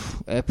 Yeah, well,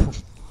 I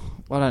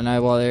don't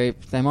know why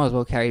they might as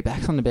well carry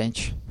backs on the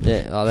bench.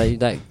 Yeah,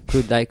 they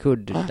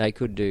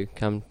could do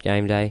come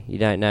game day. You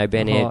don't know.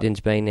 Ben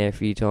Hampton's been there a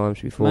few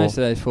times before. Most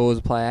of those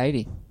forwards play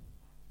 80.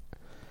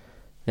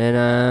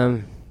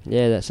 And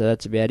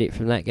that's about it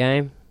from that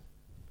game.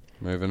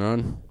 Moving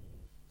on.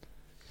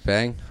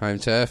 Bang, home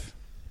turf.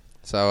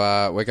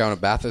 So we're going to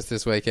Bathurst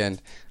this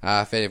weekend.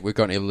 If we've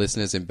got any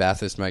listeners in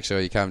Bathurst, make sure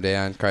you come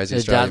down. Crazy The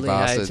Australian Dudley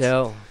Bastards.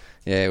 Hotel.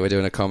 Yeah, we're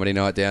doing a comedy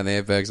night down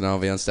there. Bergs and I will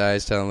be on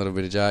stage telling a little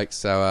bit of jokes.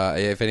 So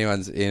if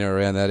anyone's in or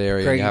around that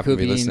area and you happen to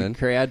be listening, in the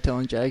crowd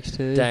telling jokes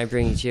too. Don't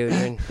bring your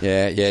children.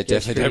 yeah,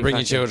 definitely don't bring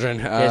your children.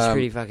 That's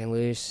pretty fucking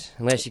loose,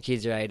 unless your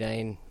kids are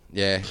 18.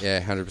 Yeah,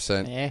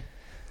 100%. Yeah.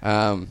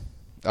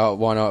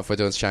 Why not if we're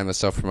doing shameless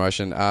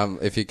self-promotion?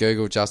 If you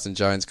Google Justin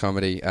Jones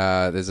comedy,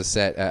 there's a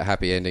set at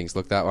Happy Endings.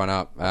 Look that one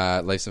up.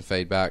 Leave some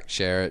feedback,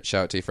 share it,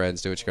 show it to your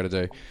friends, do what you got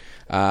to do.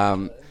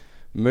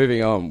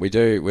 Moving on,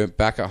 we're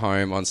back at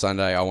home on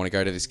Sunday. I want to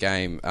go to this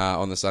game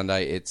on the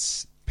Sunday.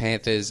 It's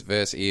Panthers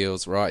versus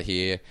Eels right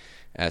here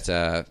at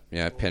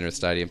Penrith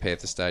Stadium,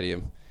 Panther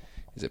Stadium.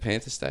 Is it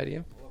Panther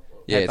Stadium?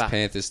 Yeah, it's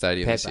Panthers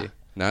Stadium this year.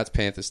 No, it's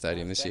Panthers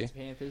Stadium this year.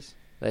 Panthers.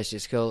 Let's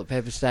just call it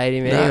Pepper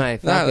Stadium anyway.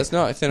 No, let's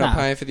not. If they're not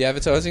paying for the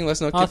advertising,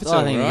 let's not give it to them,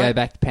 I think we go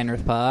back to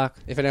Penrith Park.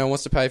 If anyone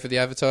wants to pay for the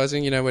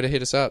advertising, you know where to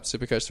hit us up,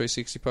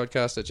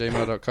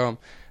 supercoach360podcast@gmail.com.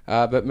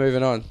 But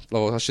moving on,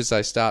 or I should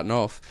say starting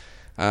off.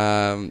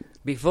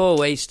 Before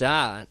we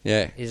start,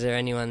 yeah, is there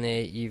anyone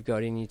there you've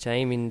got in your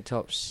team in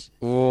tops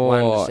 1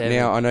 to 7?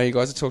 Now, I know you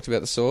guys have talked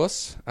about the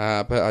Source,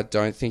 but I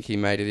don't think he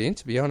made it in,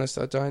 to be honest.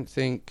 I don't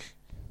think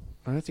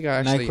I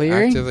actually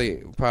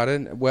actively...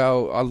 Pardon?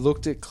 Well, I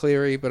looked at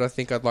Cleary, but I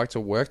think I'd like to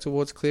work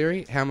towards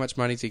Cleary. How much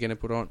money is he going to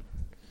put on?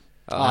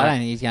 I don't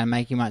think he's going to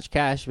make you much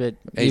cash, but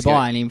you're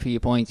buying him for your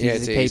points. Yeah,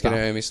 he's a keeper. He's going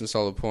to earn me some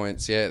solid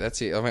points. Yeah, that's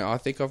it. I mean, I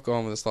think I've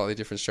gone with a slightly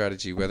different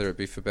strategy, whether it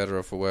be for better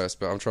or for worse,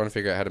 but I'm trying to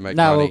figure out how to make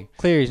money. Well,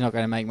 Cleary's not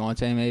going to make my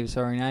team either,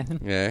 sorry,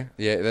 Nathan. Yeah,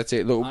 that's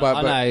it. Look,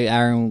 I know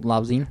Aaron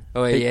loves him.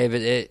 Oh, yeah,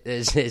 but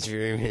there's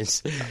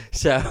rumours.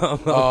 So,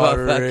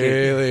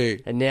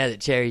 really? And now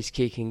that Cherry's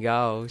kicking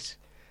goals...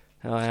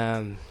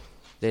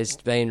 there's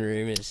been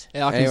rumours.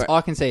 Yeah,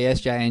 I can see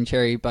SJ and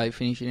Cherry both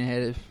finishing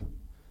ahead of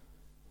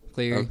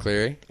Cleary. Oh,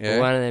 Cleary, yeah.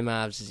 Well, one of their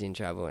halves is in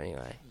trouble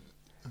anyway.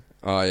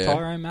 Oh, yeah.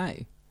 Tyrone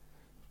May.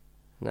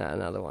 No,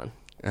 another one.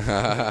 We've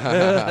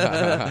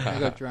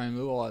got Jerome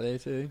Luai there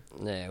too.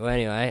 Yeah, well,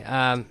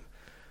 anyway.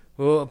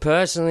 Well,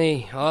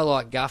 personally, I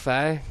like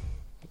Guffo.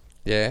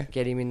 Yeah.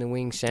 Get him in the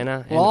wing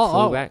centre and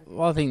fullback.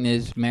 I think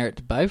there's merit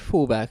to both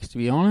fullbacks, to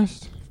be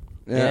honest.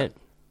 Yeah.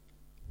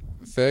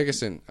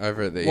 Ferguson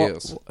over at the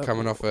Eels,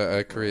 coming off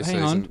a career season.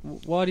 Hang on,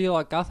 why do you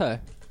like Gutho?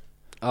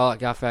 I like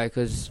Guffo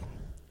because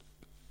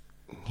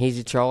he's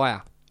a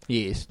trier.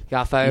 Yes.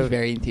 Guffo. He's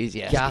very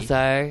enthusiastic.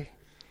 Gutho.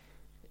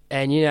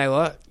 And you know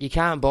what? You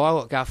can't buy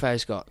what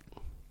Guffo's got.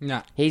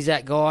 No. He's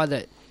that guy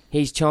that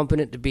he's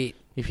chomping at the bit.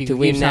 If you to could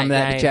win give some of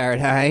that to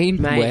Jared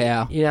Hayne, mate,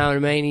 wow. You know what I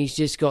mean? He's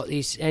just got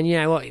this. And you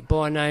know what?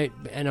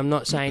 And I'm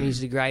not saying he's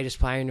the greatest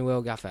player in the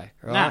world, Guffo.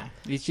 Right? No,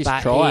 he's just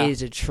a trier. But he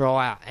is a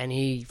trier. And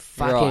he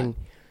fucking... Right.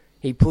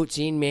 He puts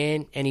in,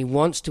 man, and he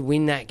wants to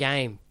win that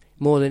game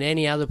more than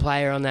any other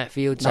player on that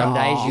field some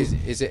days.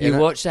 You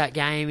watch that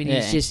game and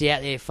he's just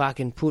out there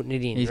fucking putting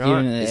it in, he's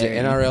right? Is it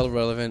NRL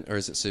relevant or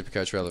is it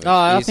Supercoach relevant?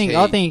 I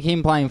think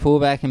him playing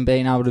fullback and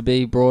being able to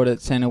be brought at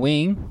centre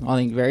wing, I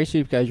think very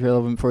Supercoach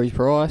relevant for his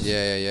price.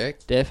 Yeah.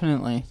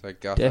 Definitely. So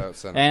Gutho at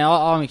centre. And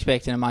I'm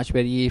expecting a much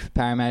better year for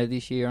Parramatta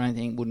this year. I don't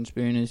think Wooden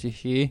Spooners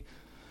this year.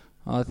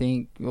 I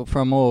think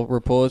from all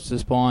reports, the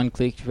spine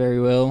clicked very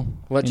well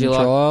in the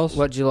trials.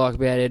 What do you like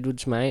about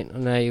Edwards, mate? I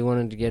know you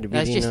wanted to get a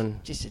bit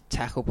on... just a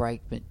tackle break,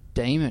 but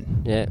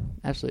demon. Yeah.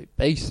 Absolute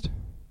beast.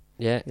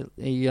 Yeah.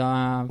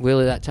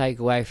 Will that take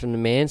away from the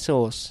man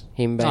source?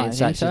 Him being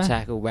such a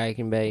tackle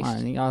breaking beast.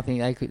 I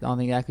think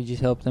that could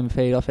just help them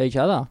feed off each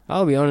other.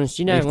 I'll be honest,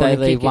 if they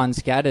leave one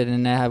scattered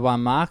and they have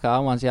one marker,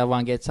 once the other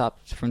one gets up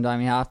from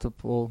dummy half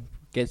or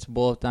gets the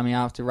ball off dummy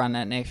half to run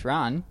that next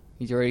run,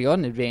 he's already got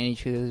an advantage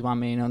because there's one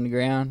man on the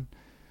ground.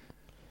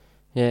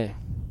 Yeah.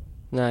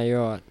 No, you're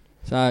right.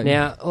 So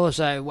now,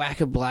 also,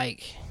 Wacker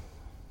Blake.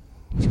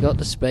 He's got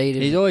the speed.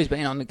 He's always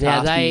been on the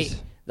cusp. Now,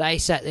 they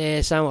sat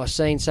there, I've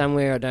seen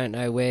somewhere, I don't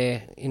know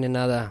where, in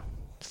another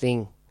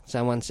thing.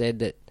 Someone said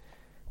that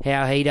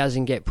how he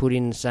doesn't get put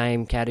in the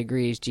same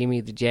category as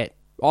Jimmy the Jet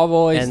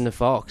and the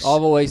Fox.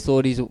 I've always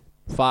thought he's a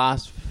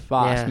fast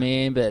Yeah.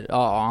 man, but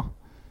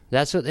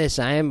That's what they're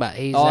saying, but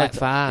he's that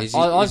fast.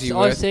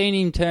 I've seen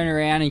him turn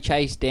around and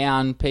chase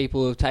down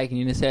people who've taken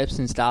intercepts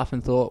and stuff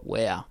and thought,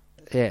 wow,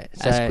 Yeah,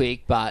 that's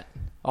quick, but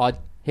I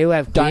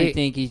don't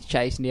think he's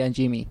chasing down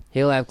Jimmy.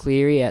 He'll have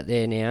Cleary out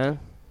there now.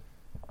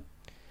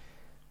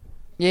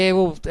 Yeah,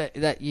 well,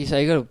 that you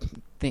say you got to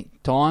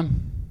think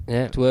time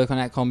to work on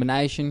that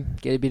combination,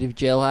 get a bit of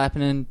gel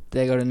happening.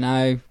 They got to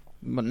know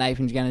what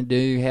Nathan's going to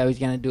do, how he's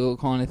going to do it,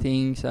 kind of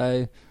thing.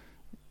 So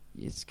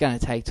it's going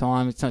to take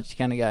time. It's not just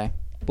going to go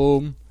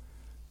boom,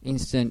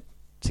 instant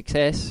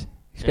success.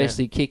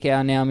 Especially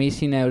Kickow now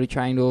missing. They would have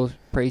trained all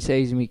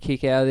pre-season with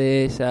Kickow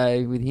there.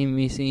 So with him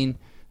missing,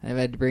 they've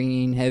had to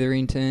bring in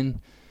Hetherington,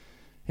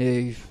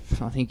 who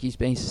I think he's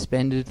been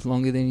suspended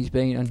longer than he's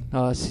been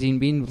on sin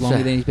bin,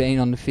 longer than he's been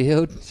on the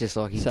field. Just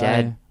like his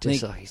dad. I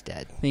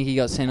think he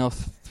got sent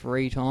off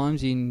 3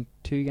 times in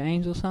 2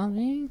 games or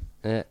something.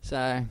 Yeah.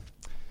 So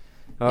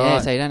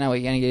Right. so you don't know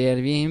what you're going to get out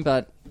of him,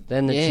 but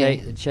then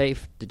the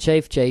chief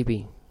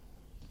cheapie.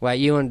 Wait,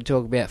 you wanted to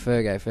talk about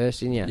Fergo first,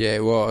 didn't you? Yeah,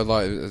 well, I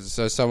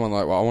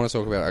want to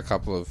talk about a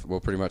couple of,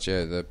 pretty much,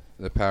 the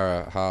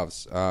para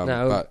halves.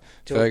 But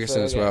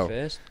Ferguson as well.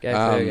 First. Go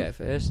Fergo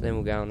first, then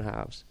we'll go on the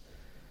halves.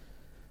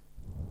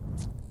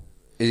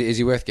 Is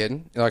he worth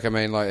getting?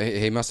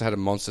 He must have had a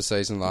monster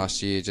season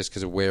last year just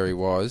because of where he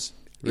was.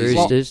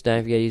 Roosters,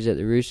 don't forget he's at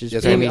the Roosters.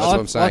 That's what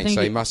I'm saying.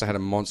 So he must have had a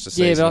monster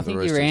season. Yeah, but I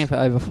think he ran for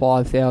over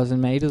 5,000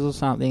 metres or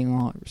something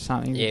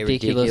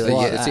ridiculous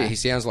like that. He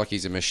sounds like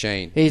he's a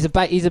machine. He's a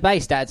base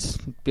stats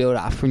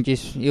builder from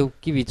he'll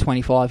give you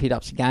 25 hit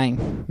ups a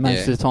game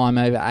most of the time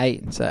over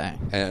 8. So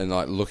and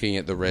looking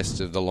at the rest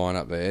of the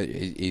lineup there,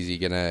 is he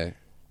gonna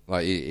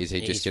is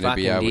he just gonna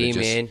be able to just?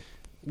 Man.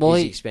 Well,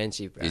 he's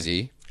expensive, bro. Is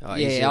he? Oh,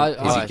 is he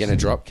going to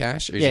drop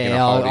cash? Or is he going to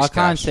hold his I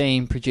can't cash? see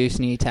him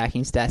producing the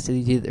attacking stats that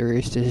he did at the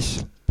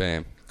Roosters.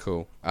 Bam,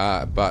 cool.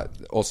 But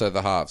also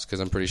the halves,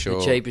 because I'm pretty sure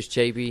the cheapest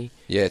cheapie.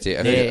 Yeah,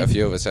 a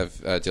few of us have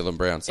Dylan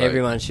Brown. So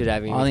everyone should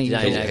have him. I think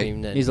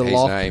he's a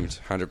lock. He's named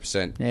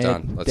 100%. Yeah,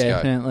 done. Let's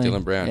definitely. go.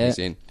 Dylan Brown is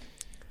in.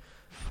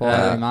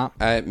 Fire him up.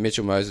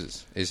 Mitchell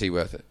Moses, is he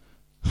worth it?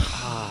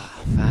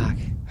 Fuck.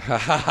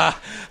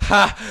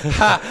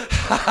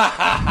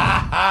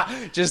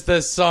 Just the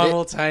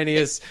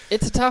simultaneous.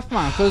 It's a tough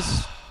one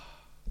because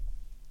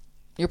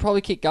you'll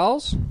probably kick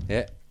goals.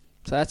 Yeah.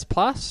 So that's a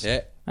plus.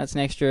 Yeah. That's an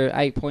extra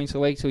 8 points a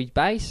week to his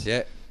base.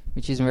 Yeah.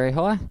 Which isn't very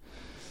high.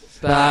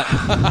 But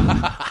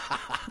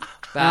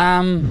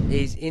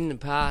he's in the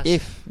past.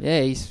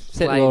 He's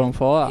set the world on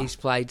fire. He's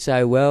played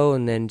so well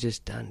and then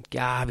just done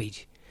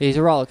garbage. He's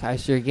a roller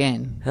coaster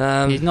again.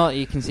 He's not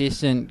your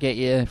consistent, get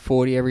you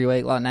 40 every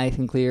week like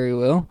Nathan Cleary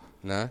will.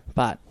 No.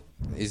 But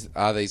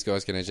are these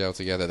guys going to gel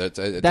together? Is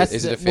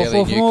it a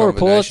fairly from new all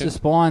reports, combination? the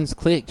spine's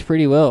clicked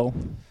pretty well.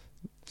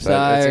 So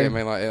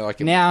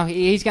now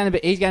he's going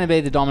to be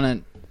the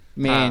dominant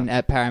man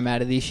at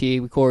Parramatta this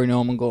year with Corey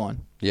Norman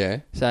gone. Yeah.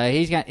 So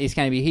it's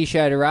going to be his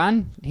show to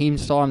run,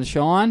 him's time to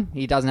shine.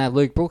 He doesn't have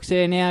Luke Brooks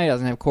there now. He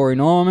doesn't have Corey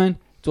Norman.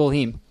 It's all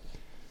him.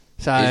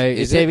 So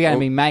it's either going to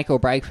be make or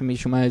break for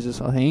Mitchell Moses,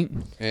 I think.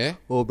 Yeah.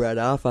 Or Brad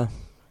Arthur.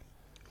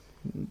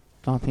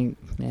 I think,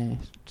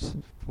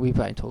 we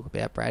won't talk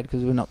about Brad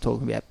because we're not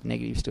talking about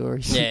negative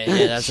stories. Yeah,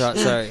 that's right.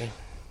 Sorry.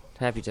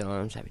 Happy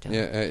times.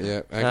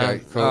 Yeah.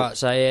 Okay, cool. All right,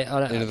 so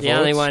the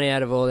only one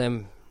out of all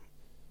them.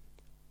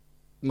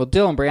 Well,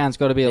 Dylan Brown's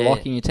got to be a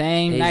lock in your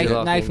team.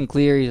 Nathan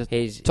Cleary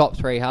is top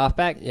 3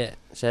 halfback. Yeah,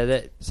 so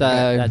that's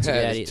about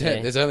it.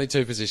 There's only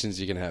 2 positions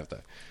you can have,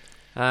 though.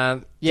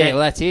 Well,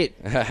 that's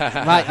it. Mate,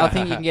 I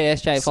think you can get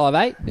SJ 5'8".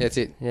 Yeah, that's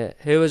it. Yeah.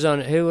 Who was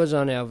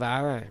on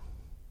Alvaro?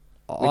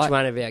 Which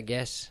one of our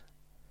guests?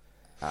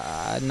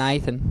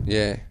 Nathan.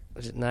 Yeah.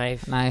 Was it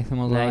Nath? Nathan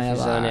was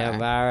on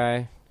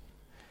Alvaro.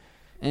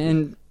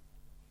 And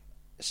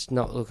it's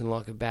not looking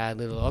like a bad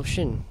little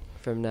option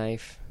from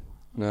Nath.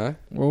 No.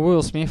 Well,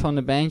 Will Smith on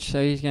the bench,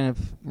 so he's going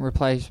to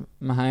replace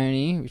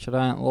Mahoney, which I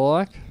don't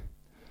like.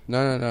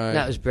 No.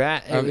 That was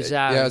Brad. It was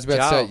I was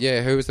about Joel. to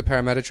say, who was the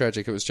Parramatta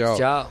tragic? It was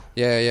Joel.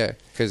 Yeah.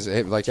 Because he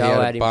had a bunch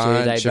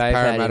of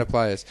Parramatta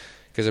players.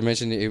 Because I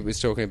mentioned he was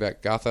talking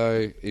about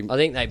Gutho. I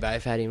think they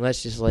both had him.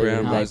 Let's just leave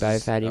him. They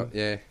both had him.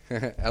 Yeah.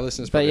 Our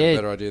listeners probably have a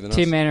better idea than us.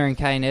 Tim Manor and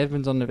Kane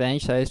Evans on the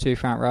bench, those 2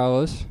 front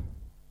rowers.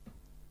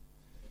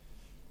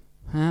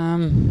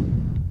 I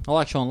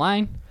like Sean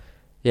Lane.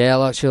 Yeah, I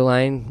like Sean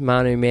Lane.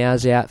 Manu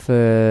Mao's out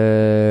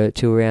for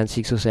till around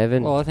 6 or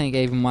 7. Well, I think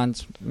even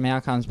once Mao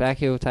comes back,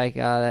 he'll take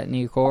that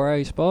new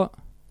Coro spot.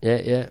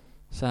 Yeah.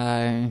 So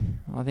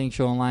I think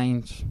Sean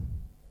Lane's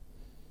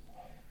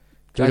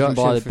judging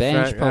by the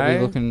bench, probably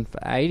looking for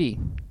 80.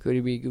 Could he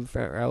be a good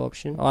front row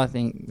option? I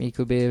think he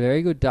could be a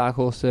very good dark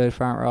horse third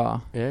front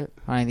row. Yeah.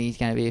 I don't think he's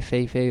going to be a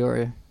Fifi or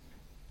a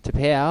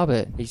Tapau,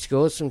 but he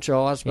scores some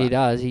tries. He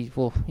does. He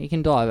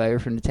can dive over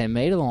from the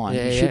 10-metre line.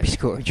 He should be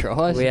scoring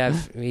tries.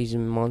 He's a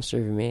monster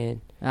of a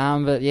man.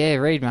 But yeah,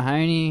 Reid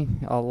Mahoney,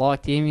 I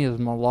liked him. He was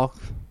my lock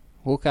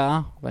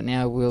hooker, but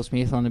now Will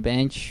Smith on the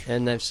bench.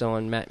 And they've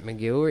signed Matt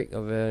McGilrick,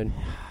 I've heard.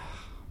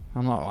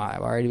 I'm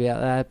not worried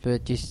about that,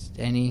 but just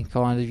any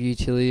kind of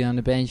utility on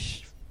the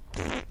bench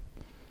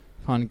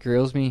kind of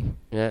grills me.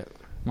 Yeah.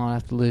 Might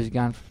have to lose a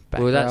gun.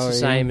 Well, that's the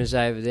same as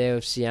over there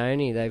with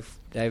Sione.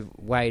 They've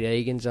Wade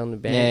Egan's on the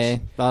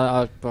bench.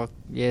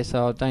 Yeah,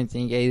 so I don't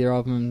think either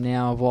of them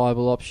now are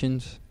viable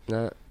options.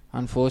 No.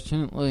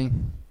 Unfortunately.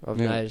 I've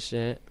noticed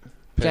that.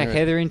 Jack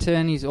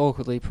Hetherington, he's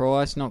awkwardly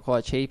priced, not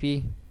quite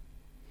cheapy.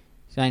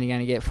 He's only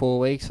going to get 4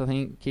 weeks, I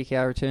think, kick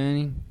out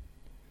returning.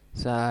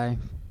 So,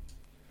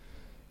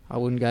 I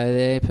wouldn't go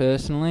there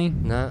personally.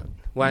 No.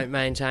 Won't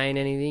maintain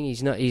anything.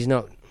 He's not.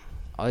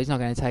 Oh, he's not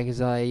going to take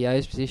Isaiah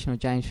Yo's position, or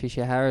James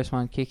Fisher-Harris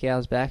won't kick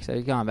ours back, so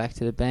he's going back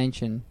to the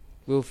bench. And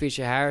will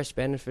Fisher-Harris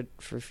benefit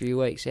for a few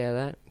weeks out of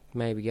that?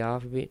 Maybe go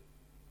off a bit.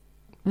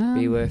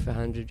 Be worth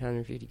 100,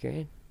 150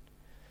 grand.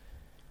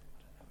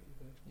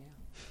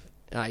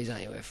 Oh, he's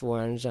only worth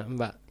 400 something,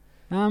 but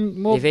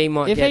if he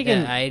might get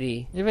that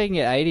 80, if he can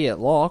get 80 at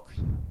lock,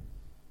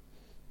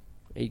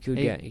 he could.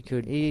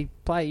 He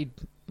played,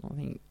 I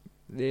think,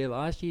 there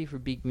last year for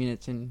big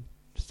minutes and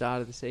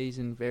started the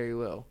season very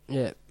well.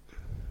 Yeah.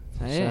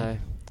 So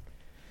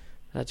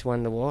that's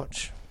one to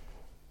watch.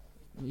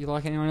 You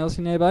like anyone else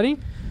in there, buddy?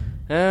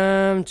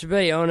 To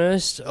be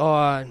honest,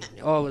 I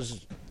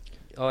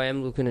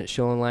am looking at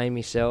Sean Lane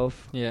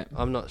myself. Yeah.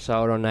 I'm not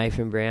sold on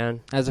Nathan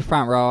Brown. As a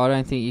front row, I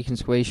don't think you can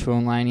squeeze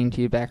Sean Lane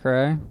into your back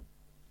row.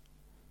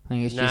 I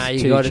think it's just you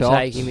too got to chopped.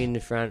 take him in the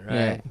front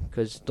row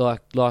because,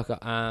 like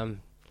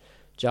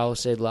Joel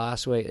said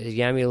last week, there's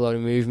going to be a lot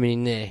of movement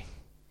in there,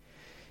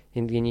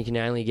 and you can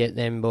only get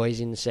them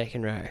boys in the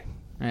second row.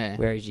 Yeah.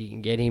 Whereas you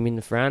can get him in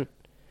the front.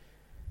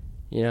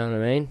 You know what I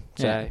mean?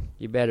 So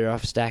you're better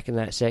off stacking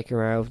that second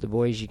row of the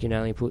boys you can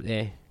only put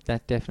there.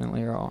 That's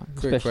definitely right.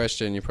 Quick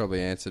question you probably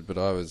answered, but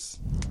I was,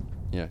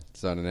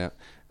 zoning out.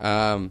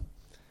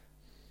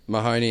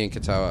 Mahoney and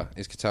Katoa.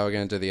 Is Katoa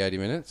going to do the 80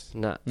 minutes?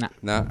 No.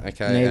 No,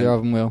 okay. Neither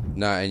of them will.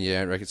 No, and you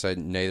don't reckon so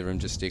neither of them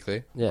just stick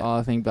clear? Yeah.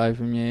 I think both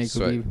of them,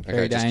 could be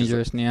very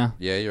dangerous now.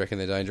 Yeah, you reckon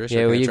they're dangerous?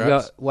 Yeah, well, you've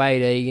got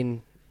Wade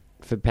Egan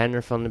for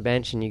Penrith on the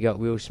bench, and you got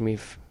Will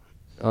Smith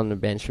on the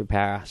bench for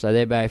Para. So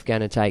they're both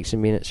going to take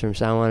some minutes from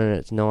someone, and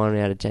it's 9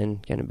 out of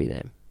 10 going to be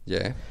them.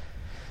 Yeah.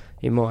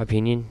 In my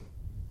opinion.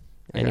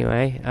 Okay.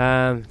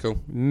 Anyway, cool.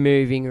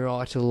 Moving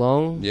right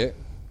along. Yeah.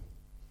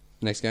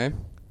 Next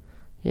game?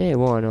 Yeah,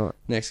 why not?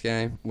 Next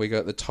game, we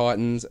got the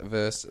Titans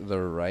versus the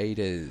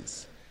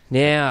Raiders.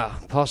 Now,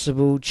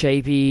 possible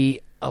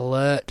cheapie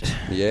alert.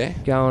 Yeah.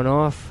 Going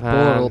off.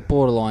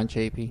 Borderline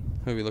cheapie.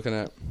 Who are we looking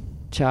at?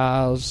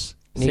 Charles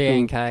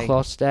Nickel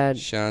Klostad.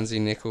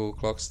 Shanzi Nickel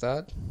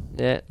Klostad.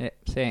 Yeah.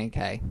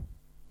 CNK.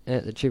 Yeah,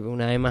 the triple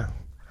namer.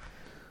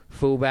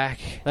 Fullback.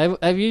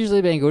 They've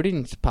usually been good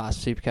in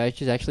past super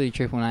coaches, actually,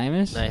 triple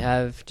namers. They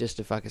have, just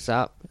to fuck us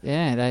up.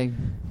 Yeah,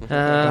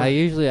 they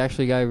usually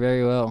actually go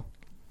very well.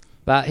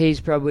 But he's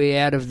probably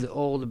out of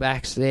all the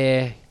backs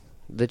there,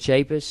 the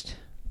cheapest.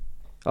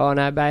 Oh,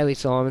 no, Bailey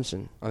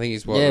Simonson. I think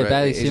he's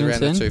Bailey he's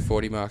around the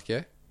 240 mark,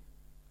 yeah?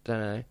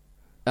 Don't know.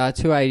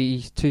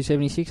 280,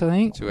 276, I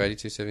think. 280,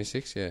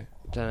 276, yeah.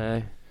 Don't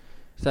know.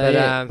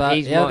 So,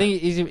 I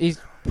think he's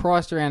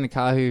priced around the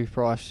Kahu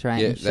price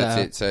range. Yeah,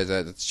 that's it. So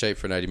that's cheap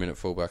for an 80-minute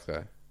fullback,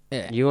 though.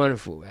 Yeah. You want a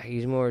fullback.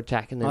 He's more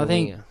attacking than I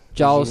think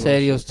Joel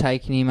said he was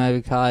taking him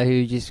over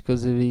Kahu just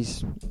because of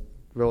his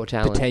raw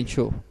talent.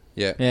 Potential.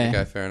 Yeah,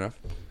 okay, fair enough.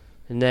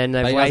 And then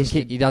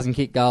he doesn't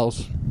kick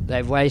goals.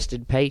 They've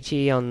wasted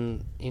Peachy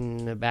in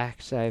the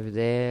backs over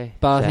there.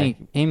 But I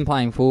think him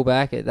playing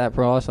fullback at that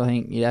price, I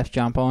think you'd have to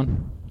jump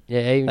on.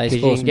 Yeah, they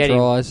score some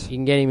tries. You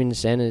can get him in the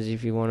centres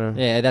if you want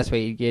to. Yeah, that's where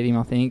you'd get him,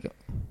 I think.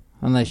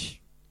 Unless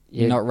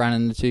you're not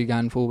running the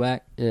two-gun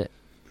fullback. Yeah.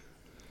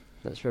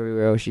 That's probably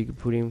where else you could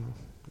put him.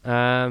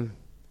 Then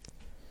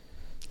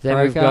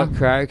we've got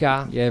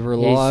Croker. Yeah,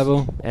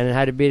 reliable. And it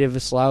had a bit of a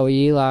slower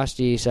year last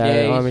year, so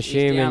I'm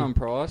assuming he's down on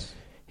price.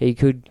 He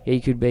could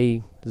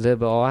be the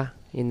buy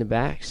in the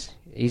backs.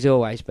 He's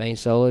always been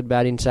solid,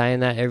 but in saying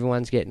that,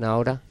 everyone's getting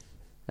older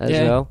as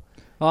well.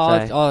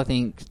 I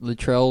think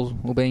Latrell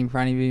will be in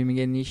front of him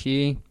again this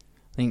year.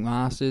 I think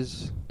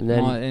Masters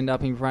might end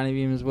up in front of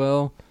him as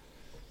well.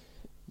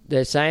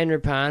 They're saying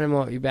Rapana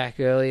might be back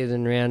earlier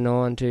than round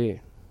 9 too.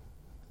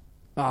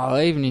 Oh,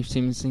 even if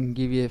Simmons can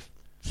give you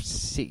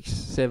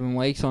 6-7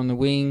 weeks on the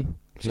wing,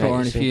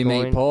 scoring a few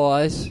meat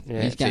pies,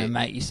 he's going to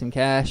make you some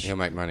cash. He'll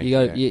make money.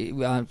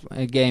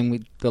 Again,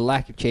 with the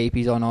lack of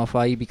cheapies on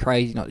offer, you'd be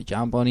crazy not to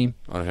jump on him.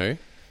 On who?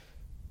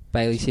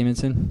 Bailey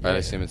Simonson.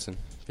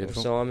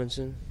 Beautiful. Or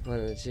Simonson, one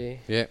of the two.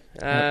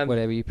 Yeah.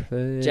 Whatever you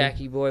prefer.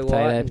 Jackie Boy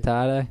White.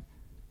 Potato.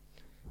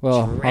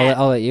 Well,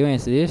 I'll let you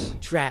answer this.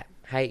 Trap.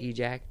 Hate you,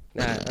 Jack.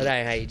 No, I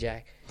don't hate you,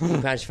 Jack.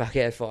 He punched fuck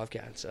out 5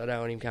 guns. I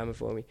don't want him coming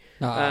for me.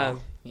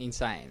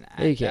 Insane.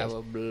 Who They cares?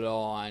 were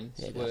blind,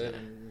 swerving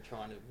and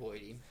trying to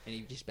avoid him, and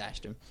he just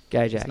bashed him.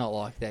 Go, Jack. It's not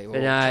like they were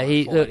I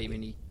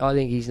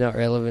think he's not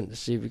relevant to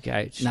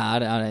Supercoach. No, I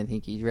don't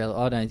think he's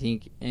relevant. I don't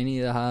think any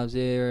of the halves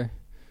there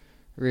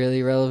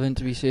really relevant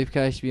to be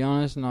Supercoach, to be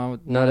honest. And I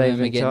would Not none of even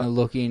them are getting Ty- a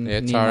look in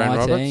Tyrone my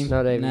Roberts? team.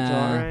 Not even Nah.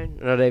 Tyrone.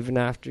 Not even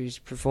after his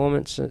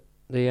performance at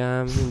the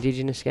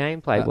Indigenous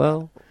game. Played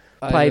well.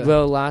 Over- Played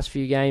well last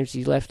few games.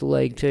 He's left the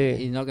league too.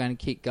 He's not going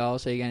to kick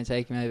goals, so you're going to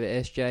take him over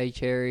SJ,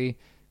 Cherry,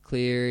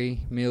 Cleary,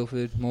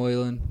 Milford,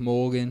 Moylan,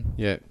 Morgan.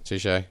 Yeah,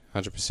 touche,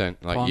 100%.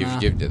 Like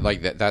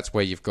Connor. that's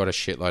where you've got a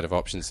shitload of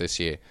options this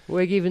year.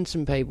 We're giving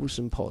some people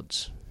some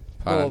pods.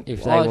 Pardon?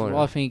 If they want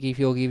I it. think if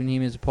you're giving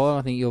him as a pod,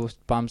 I think you're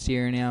bum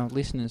steering our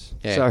listeners.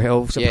 Yeah. Sorry,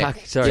 Yeah. sorry, Yeah,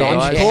 guys. yeah. Yeah,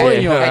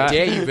 How alright.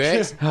 dare you,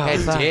 Bert? How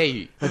fuck. dare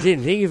you? I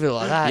didn't think of it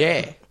like that.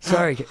 Yeah.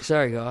 Sorry,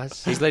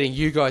 guys. He's letting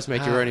you guys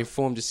make your own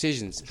informed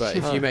decisions, but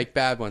if you make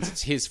bad ones,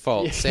 it's his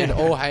fault. Send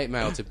all hate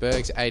mail to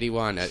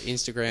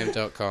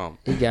bergs81@instagram.com.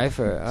 You go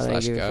for it. I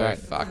don't / give go a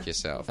fuck. fuck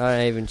yourself. I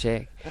don't even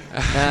check.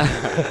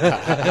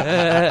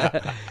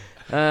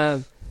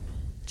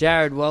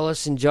 Jared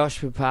Wallace and Josh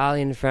Papali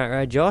in the front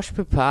row. Josh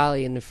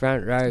Papali in the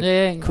front row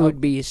Yeah,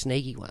 could be a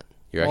sneaky one.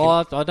 You reckon?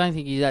 Well, I don't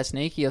think he's that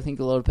sneaky. I think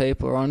a lot of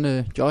people are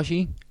onto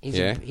Joshy. He's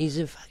Yeah. he's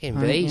a fucking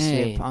I think,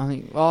 beast, man. I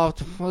think. Well,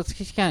 it's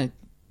just going to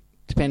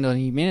depend on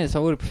his minutes. I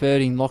would have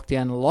preferred him locked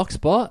down the lock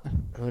spot.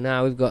 Oh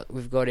no, we've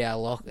got our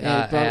lock,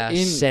 Yeah, but our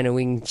centre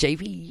wing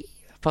cheapy,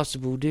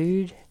 possible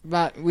dude.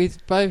 But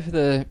with both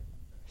the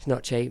It's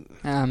not cheap.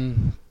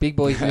 big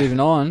boys moving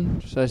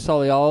on, so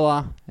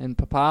Soliola and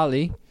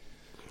Papali,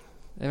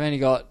 they've only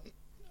got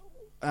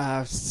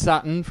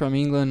Sutton from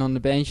England on the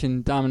bench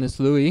and Dominus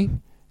Louis,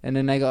 and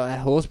then they got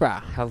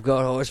Horsburgh. I've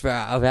got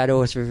Horsburgh. I've had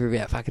Horsburgh for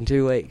about fucking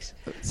 2 weeks.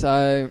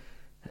 So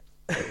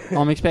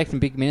I'm expecting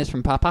big minutes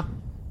from Papa.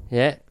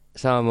 Yeah,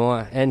 so am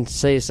I. And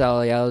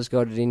Soliola's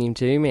got it in him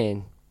too,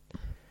 man.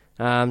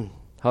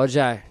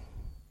 Hodjo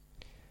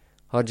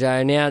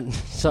now.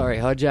 Sorry,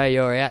 Hodjo,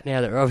 you're out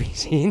now that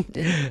Robbie's in.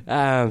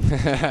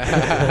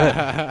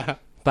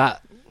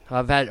 But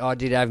I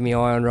did have my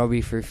eye on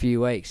Robbie for a few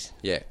weeks.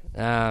 Yeah.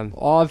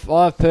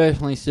 I've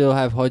personally still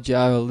have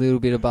Hodjo a little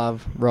bit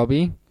above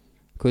Robbie,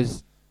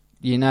 because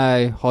you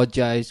know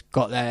Hodjo's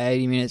got that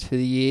 80 minutes for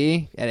the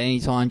year. At any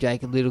time,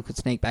 Jacob Little could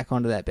sneak back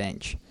onto that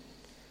bench.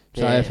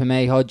 So Yeah. for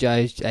me,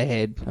 Hodjo's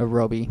ahead of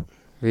Robbie.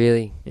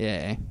 Really?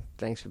 Yeah.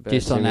 Thanks for bursting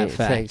Just on me. that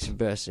fact. Thanks for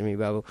bursting me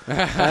bubble.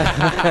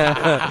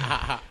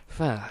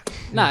 Fuck.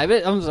 No,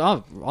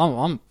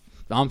 but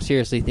I'm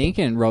seriously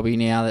thinking Robbie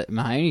now that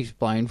Mahoney's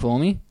playing for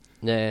me.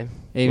 Yeah.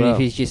 Even Well- if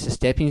he's just a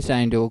stepping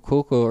stone to a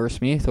Cook or a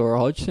Smith or a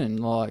Hodgson,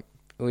 like,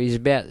 Well, he's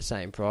about the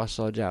same price,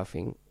 Hodjo, I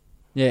think.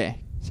 yeah.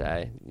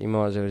 So you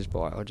might as well just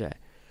buy Hodjo.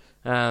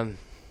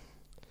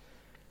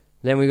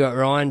 Then we got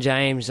Ryan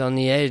James on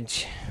the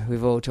edge.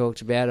 We've all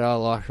talked about it. I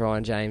like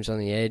Ryan James on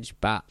the edge,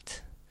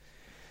 but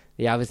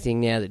the other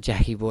thing now that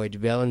Jackie Boy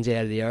DeBellin's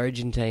out of the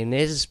Origin team,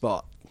 there's a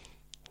spot.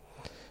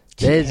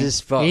 There's a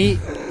spot. He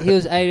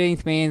was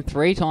 18th man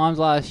 3 times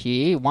last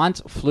year.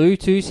 Once flew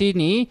to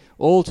Sydney,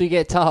 all to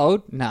get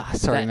told, nah,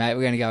 sorry, mate,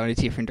 we're going to go in a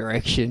different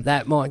direction.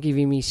 That might give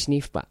him his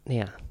sniff butt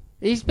now.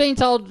 He's been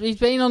told, he's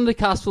been on the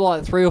cusp for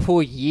like 3 or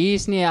 4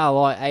 years now,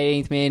 like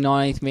 18th man,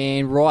 19th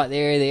man, right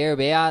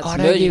thereabouts, I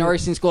don't emerging give-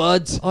 Origin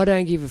squads. I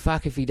don't give a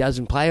fuck if he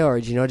doesn't play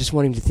Origin. I just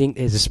want him to think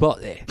there's a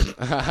spot there.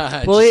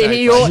 Well,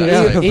 he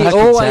fucking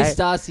always say.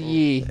 starts the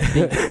year.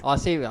 I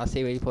see where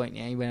you're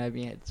pointing now. He went over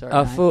your head. Sorry,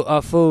 I mate.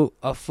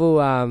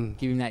 full.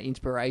 Give him that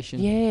inspiration.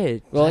 Yeah.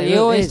 Well, Say, he look,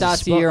 always there's a starts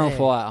the spot year on there.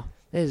 fire.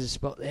 There's a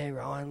spot there,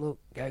 Ryan. Look,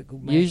 go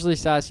good, mate. Usually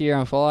starts the year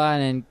on fire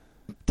and then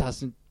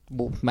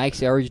makes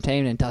the Origin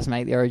team and doesn't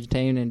make the Origin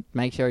team and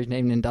makes the Origin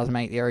team and doesn't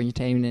make the Origin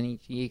team, and then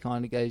each year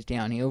kind of goes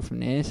downhill from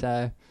there.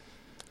 So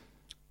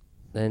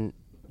Then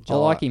I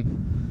like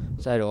him,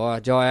 So do I.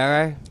 Jai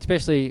Arrow.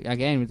 especially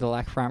again with the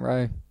lack front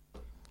row.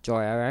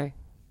 Jai Arrow.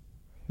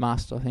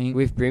 Must, I think.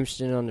 With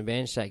Brimston on the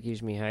bench, that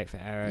gives me hope for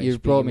Arrow.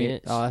 You've brought me.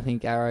 I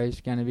think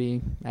Arrow's going to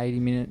be 80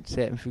 minutes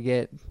set and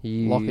forget.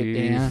 Lock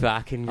it down.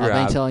 Fucking I've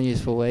grub. been telling you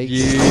this for weeks.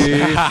 You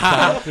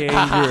fucking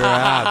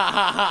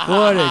grub.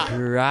 What a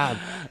grub.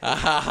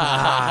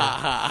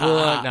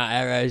 Well, no,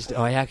 Arrows.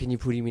 Oh, how can you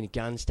put him in a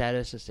gun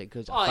status? I said,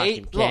 because I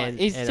fucking can.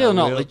 He's and still I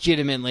not will.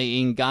 legitimately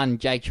in gun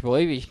Jake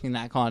Trebojevic in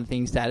that kind of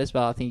thing status,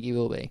 but I think he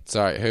will be.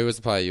 Sorry, who was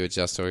the player you were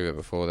just talking about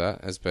before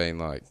that? Has been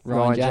like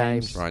Ryan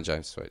James. Ryan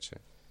James, sweet.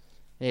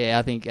 Yeah,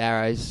 I think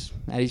Arrows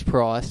at his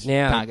price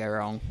Now- can't go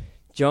wrong.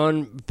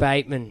 John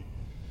Bateman.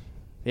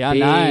 The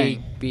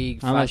unknown.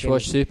 Big I must fucking,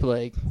 watch Super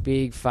League.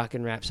 big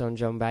fucking raps on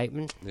John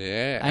Bateman.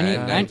 Yeah,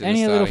 Ain't and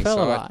he a little starting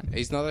fella, side. right?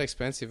 He's not that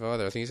expensive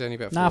either. I think he's only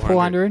about Nah,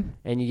 400. 400.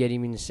 And you get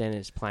him in the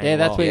centres playing Yeah,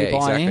 that's well. what Yeah, you're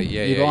buying exactly. him.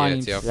 Yeah, You're yeah, buying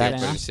it's the him. outfit, but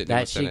centre. he's sitting in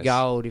That's the your centres.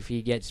 gold if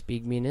he gets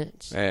big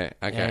minutes. Yeah,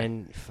 okay.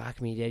 And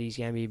fuck me, Daddy's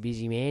going to be a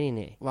busy man in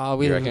there. Well,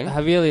 with You reckon?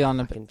 Havili on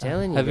the... Fucking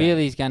telling you, bro.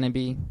 Havili's going to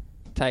be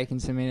taking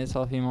some minutes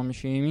off him, I'm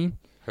assuming.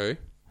 Who?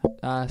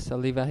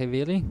 Saliva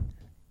Havili.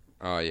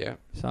 Oh, yeah.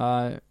 So,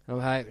 I'm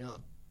hoping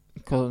not.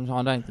 because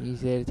I don't think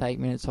he's there to take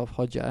minutes off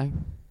Hodjo.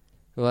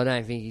 Well, I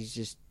don't think he's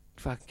just...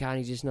 Fucking can't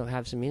he just not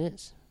have some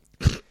minutes?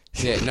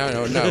 Yeah, no.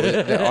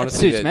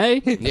 Honestly, Suits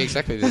me. Yeah,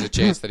 exactly. There's a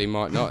chance that he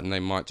might not, and they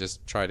might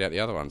just trade out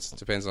the other ones.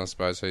 Depends on, I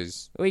suppose,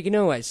 who's... Well, you can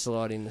always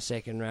slide in the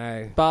second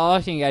row. But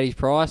I think at his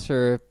price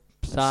for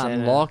starting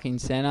centre. lock in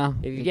centre.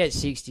 If you get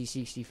 60,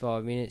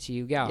 65 minutes,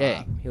 he'll go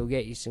up. He'll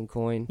get you some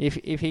coin. If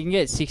he can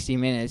get 60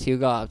 minutes, he'll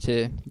go up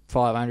to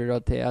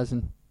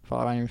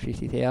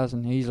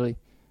 550,000 easily.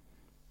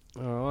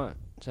 All right.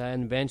 So,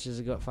 and the benches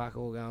have got fuck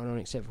all going on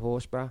except for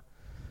Horsburgh,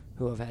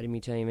 who I've had in my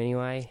team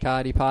anyway.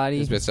 Cardi Party. I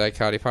was about to say,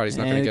 Cardi Party's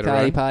not going to get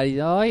Cardi around.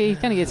 Party. Oh, he's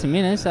going to get some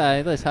minutes,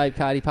 so let's hope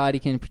Cardi Party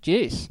can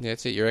produce. Yeah,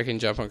 that's it. You reckon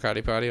jump on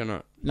Cardi Party or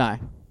not? No.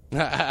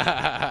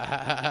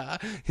 Yeah.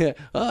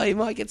 Oh, he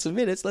might get some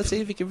minutes. Let's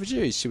see if he can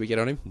produce. Should we get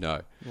on him?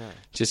 No.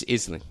 Just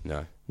instantly.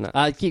 No.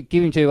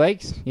 Give him 2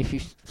 weeks.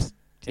 If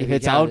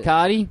it's old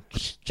Cardi,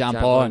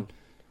 jump on.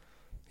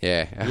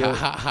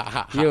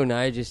 Yeah. You'll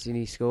know just in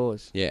his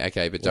scores. Yeah,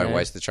 okay, but don't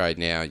waste the trade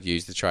now.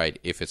 Use the trade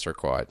if it's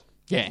required.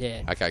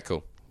 Yeah. Okay,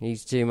 cool.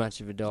 He's too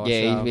much of a dice.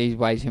 Yeah, he's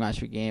way too much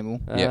of a gamble.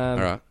 Yeah, all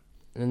right.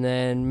 And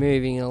then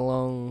moving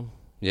along.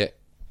 Yeah.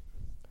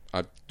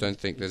 I don't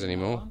think there's any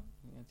more.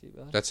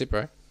 That's it,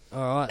 bro.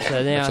 All right,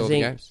 so now all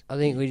the games. I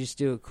think we just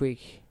do a quick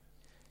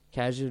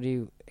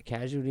casualty.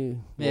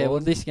 Yeah, well,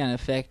 this is going to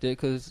affect it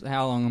because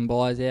how long and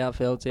buys out,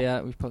 Feld's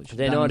out. We've probably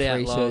They're not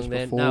out long.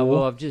 Before. No,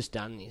 well, I've just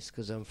done this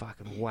because I'm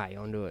fucking way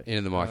onto it.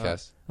 Into the mic,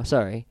 house. Oh,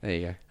 sorry. There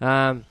you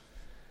go.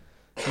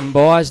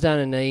 Mbai's done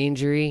a knee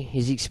injury.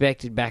 He's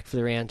expected back for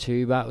the round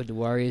 2, but with the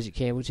Warriors at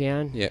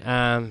Campbelltown.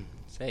 Yeah.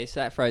 So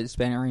that throws a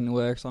spanner in the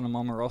works on a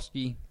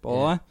Momorowski buy.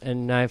 Yeah.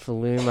 And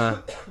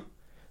Nofaluma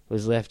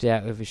was left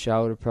out with a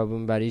shoulder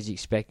problem, but he's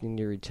expecting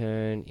to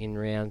return in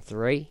round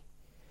 3.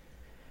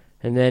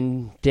 And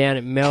then down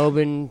at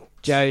Melbourne,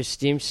 Joe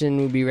Stimson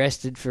will be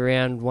rested for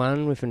round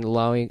 1 with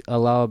a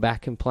lower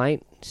back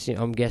complaint.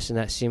 I'm guessing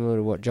that's similar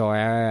to what Joe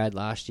Arrow had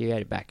last year. He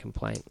had a back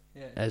complaint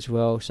as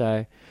well.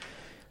 So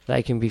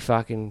they can be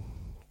fucking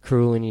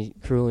cruel in your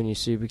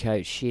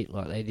Supercoach shit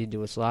like they did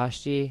to us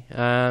last year.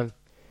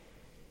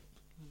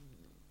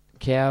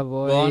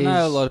 Cowboys. Well, I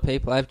know a lot of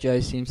people have Joe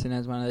Simpson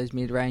as one of those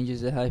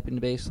mid-rangers they're hoping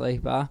to be a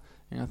sleeper,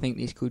 and I think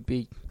this could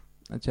be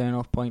a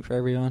turn-off point for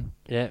everyone.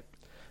 Yeah.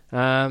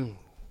 Kyle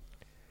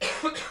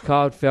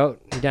Felt,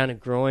 he done a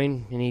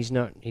groin, and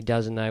he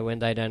doesn't know when,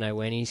 they don't know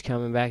when he's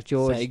coming back.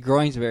 George. So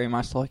groins are very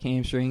much like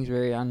hamstrings,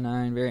 very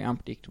unknown, very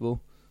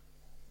unpredictable.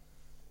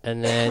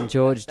 And then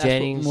George That's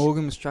Jennings. what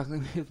Morgan was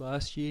struggling with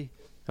last year.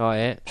 Oh,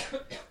 yeah.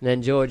 And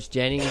then George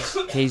Jennings,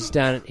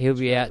 he'll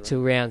be out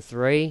till round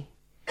 3.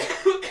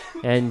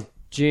 And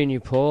Junior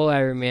Paul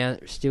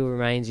still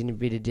remains in a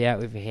bit of doubt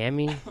with a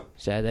hammy,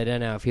 so they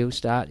don't know if he'll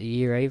start the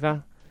year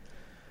either.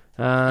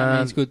 That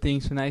means good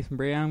things for Nathan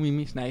Brown. We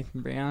miss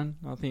Nathan Brown.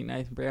 I think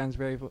Nathan Brown's a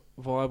very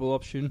viable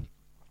option.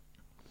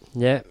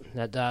 Yeah,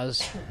 that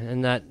does.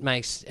 And that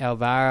makes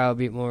Alvaro a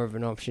bit more of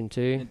an option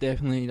too. It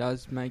definitely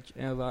does make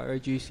Alvaro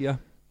juicier.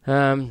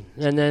 And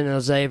then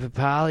Isaiah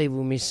Papali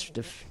will miss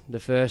the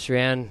first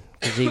round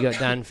because he got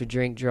done for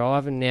drink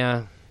driving.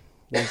 Now,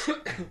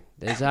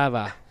 there's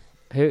other.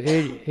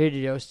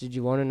 Who else did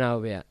you want to know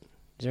about?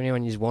 Is there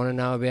anyone you want to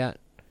know about?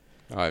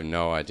 I have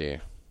no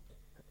idea.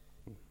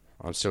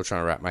 I'm still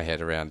trying to wrap my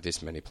head around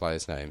this many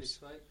players' names.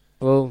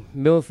 Well,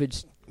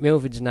 Milford's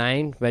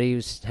named, but he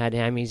had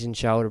hammies and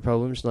shoulder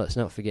problems. Let's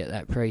not forget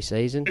that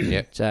pre-season.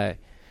 Yep. So,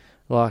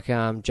 like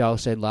Joel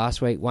said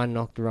last week, one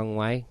knocked the wrong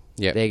way.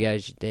 Yep. There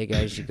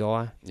goes your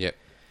guy. Yep.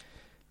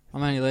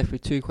 I'm only left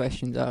with 2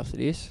 questions after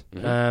this.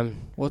 Mm-hmm.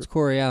 What's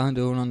Corey Allen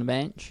doing on the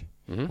bench?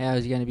 Mm-hmm. How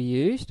is he going to be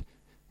used?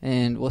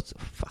 And what's the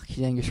fuck is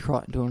Angus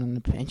Crichton doing on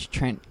the bench?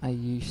 Trent, are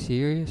you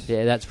serious?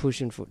 Yeah, that's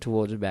pushing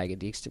towards a bag of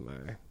dicks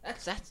tomorrow.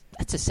 That's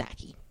a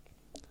Saki.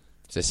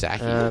 It's a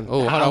Saki.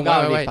 Hold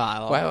on,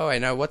 wait.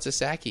 No, what's a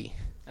Saki?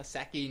 A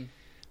sacking.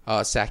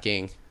 Oh,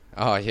 sacking.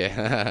 Oh,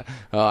 yeah.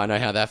 Oh, I know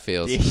how that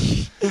feels.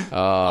 Rough.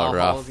 Oh,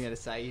 rough. I was going to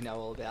say you know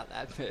all about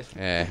that, but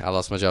Yeah, I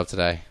lost my job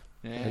today.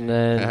 yeah. And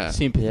then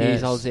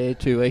Sympathies. I was there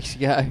 2 weeks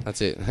ago.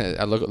 That's it.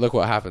 Look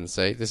what happens.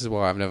 See, this is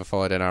why I've never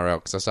followed NRL,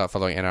 because I start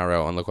following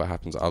NRL and look what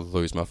happens. I'll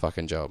lose my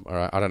fucking job. All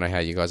right. I don't know how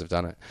you guys have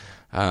done it,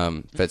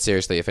 but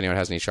seriously, if anyone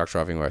has any truck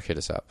driving work, hit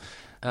us up.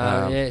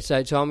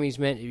 So Tommy's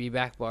meant to be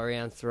back by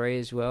round 3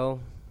 as well.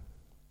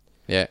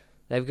 Yeah.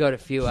 They've got a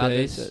few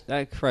others.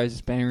 That throws a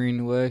spanner in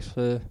the works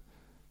for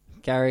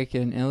Garrick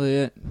and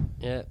Elliott.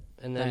 Yeah,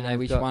 and then don't know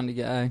which one to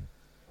go.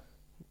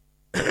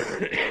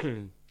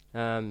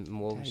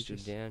 Morgan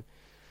stood down.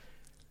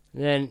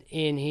 Then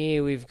in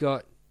here we've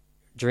got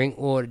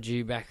Drinkwater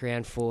due back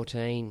around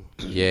 14.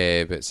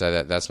 Yeah, but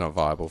so that's not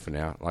viable for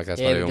now. Like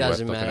that's not it even worth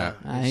doesn't looking matter.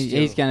 at.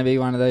 He's going to be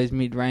one of those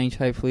mid-range,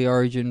 hopefully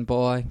Origin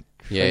buy.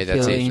 Yeah,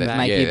 that's it.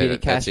 Make you a bit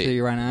of cash to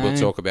your run home. We'll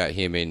talk about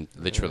him in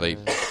literally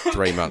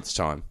 3 months'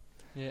 time.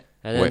 Yeah,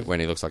 and when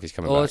he looks like he's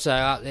coming back. Also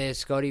up there,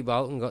 Scotty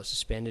Bolton got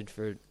suspended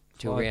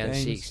till 5 round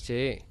games. 6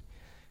 too,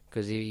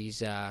 because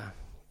he's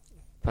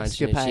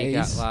punching a chick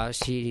up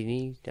last year, didn't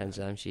he? Done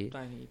some shit. I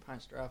don't think he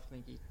punched her off. I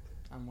think he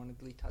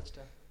unwantedly touched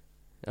her.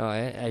 Oh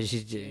yeah, as you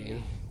do.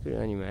 Good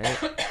on you, mate.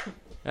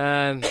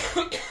 And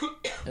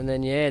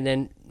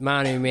then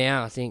Manu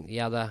Mao, I think the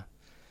other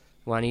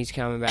one, he's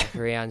coming back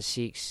for round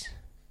 6.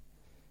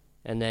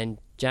 And then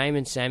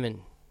Jamin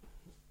Salmon,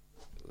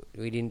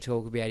 we didn't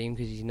talk about him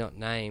because he's not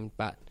named,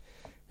 but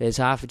there's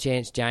half a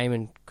chance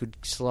Jamin could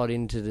slot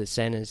into the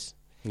centres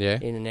Yeah.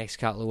 in the next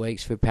couple of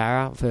weeks for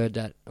Para. I've heard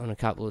that on a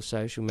couple of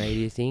social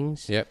media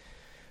things. Yep.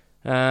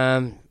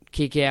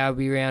 Kick out will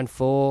be round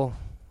 4.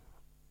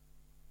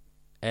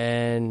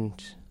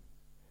 And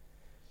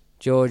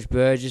George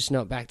Burgess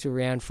not back to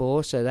round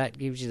 4, so that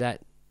gives you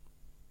that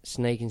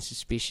sneaking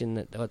suspicion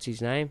that, what's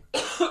his name?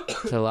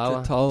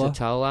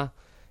 Totola.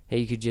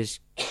 He could just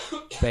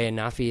be a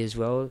nuffy as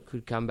well.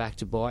 Could come back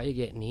to bite you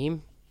getting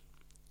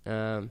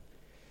him.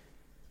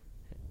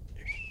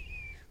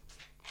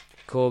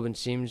 Corbin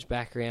Sims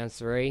back round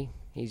 3.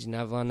 He's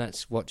another one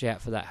that's watch out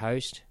for that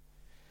host,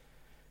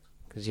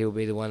 because he'll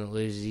be the one that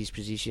loses his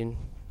position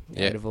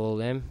out of all of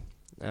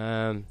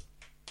them.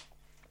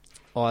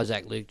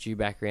 Isaac Luke due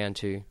back round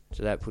 2,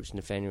 so that puts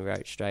Nathaniel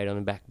Roach straight on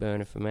the back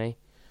burner for me.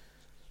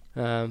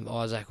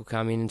 Isaac will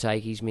come in and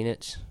take his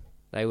minutes.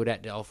 They would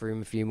have to offer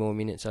him a few more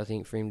minutes, I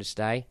think, for him to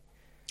stay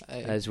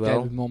as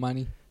well. More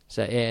money.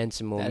 So and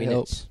some more That minutes.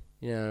 helps.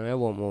 You know, I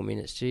want more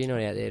minutes too. You're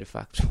not out there to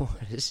fuck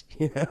spiders.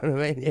 You know what I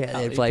mean? You're out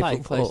there to play played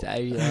football. close to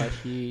 80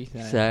 last year.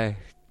 So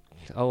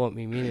I want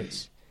me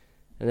minutes.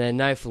 And then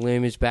No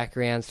Faluma's back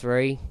round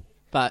 3.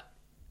 But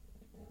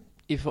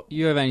if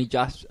you have only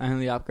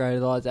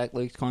upgraded Isaac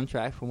Luke's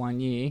contract for 1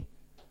 year,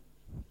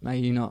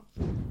 maybe you're not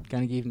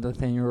going to give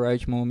Nathaniel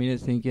Roach more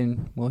minutes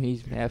thinking, well,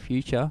 he's our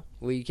future.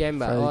 Well, you can,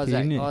 but Throw the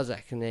kid in.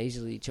 Isaac can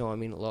easily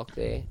chime in at lock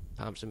there,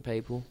 pump some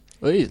people.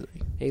 Easily.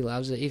 He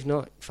loves it. If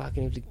not,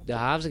 fucking if the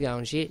halves are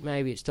going shit,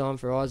 maybe it's time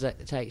for Isaac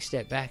to take a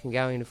step back and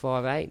go into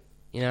 5'8".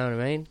 You know what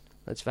I mean?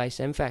 Let's face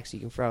them facts. He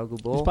can throw a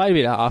good ball. He's played a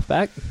bit of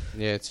halfback.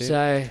 Yeah, it's it.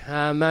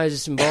 So,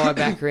 Moses and Bai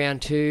back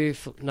round 2,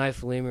 No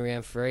Faluma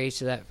round 3,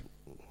 so that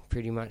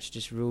pretty much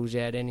just rules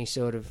out any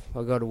sort of...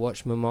 I've got to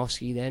watch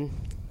Momosky then.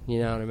 You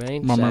know what I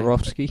mean?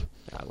 Momorovsky.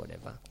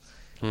 Whatever.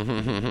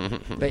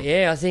 But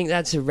yeah, I think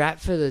that's a wrap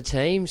for the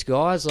teams,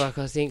 guys. Like,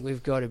 I think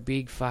we've got a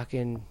big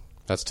fucking...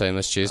 That's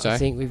Teamless Tuesday. I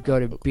think we've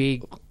got a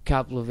big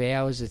couple of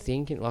hours of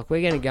thinking. Like,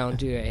 we're going to go and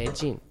do our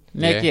heads in.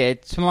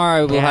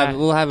 Tomorrow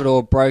we'll have it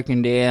all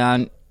broken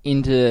down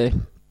into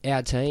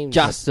our teams.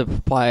 Just the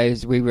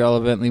players we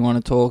relevantly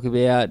want to talk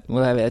about.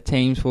 We'll have our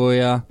teams for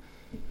you.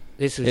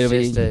 This was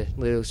just a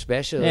little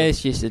special. Yeah,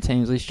 it's just a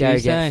Teams List Go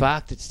Tuesday. get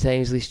fucked. It's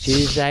Teams List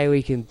Tuesday.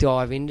 We can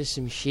dive into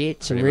some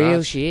shit, some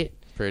real shit.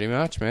 Pretty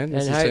much, man.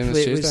 And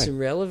hopefully it was some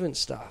relevant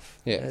stuff.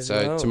 Yeah,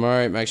 so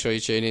tomorrow, make sure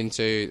you tune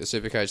into the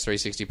Supercoach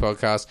 360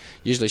 podcast.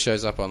 Usually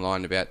shows up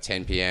online about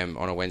 10 p.m.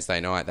 on a Wednesday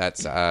night.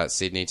 That's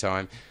Sydney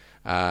time.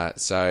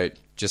 So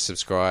just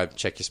subscribe,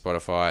 check your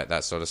Spotify,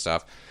 that sort of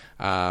stuff.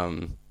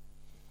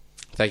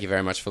 Thank you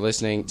very much for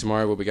listening.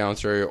 Tomorrow we'll be going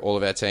through all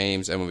of our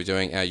teams and we'll be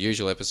doing our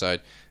usual episode.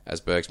 As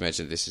Bergs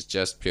mentioned, this is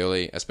just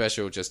purely a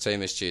special, just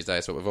Team List Tuesday.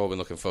 It's what we've all been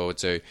looking forward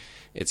to.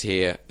 It's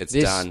here. It's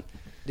done.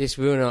 This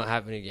will not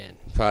happen again.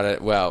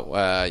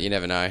 You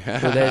never know.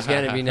 Well, there's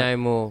going to be no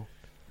more.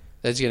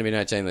 There's going to be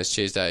no Team List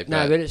Tuesday.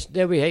 No, but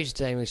there'll be heaps of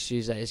Team List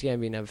Tuesday. There's going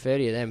to be another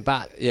 30 of them.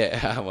 But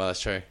yeah, well,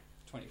 that's true.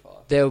 25.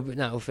 There'll be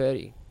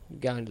 30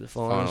 going to the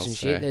finals and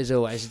shit. Yeah. There's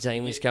always a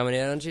team list coming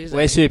out on Tuesday.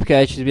 We're super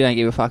coaches. We don't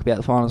give a fuck about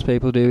the finals,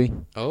 people, do we?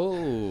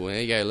 Oh,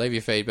 there you go. Leave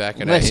your feedback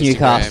at Unless our Instagram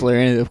Newcastle are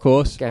in it, of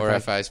course. or our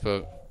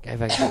Facebook. Go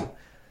Facebook.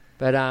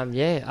 But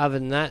yeah, other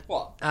than that,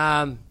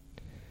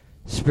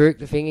 Spruik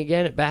the thing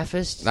again at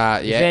Bathurst. Yeah.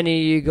 If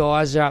any of you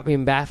guys are up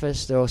in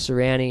Bathurst or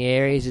surrounding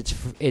areas,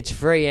 it's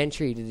free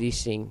entry to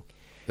this thing.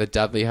 The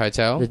Dudley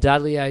Hotel. The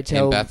Dudley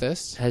Hotel in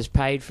Bathurst has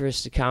paid for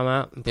us to come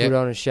up and put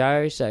on a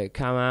show. So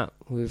come up.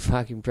 We've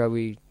fucking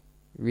probably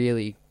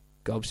really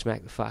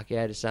gobsmack the fuck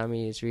out of some of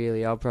you. It's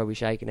really, I'll probably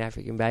shake an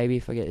African baby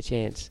if I get a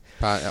chance.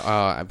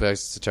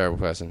 Bergs is a terrible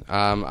person.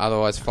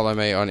 Otherwise, follow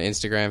me on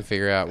Instagram.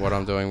 Figure out what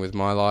I'm doing with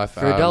my life.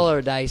 For $1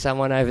 a day,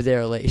 someone over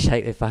there will let you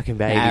shake their fucking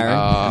baby.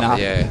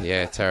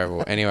 Yeah,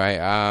 terrible. Anyway,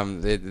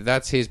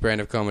 that's his brand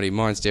of comedy.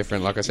 Mine's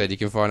different. Like I said, you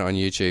can find it on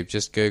YouTube.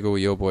 Just Google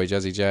your boy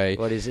Juzzy J.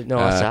 What is it?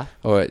 Nicer.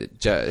 Or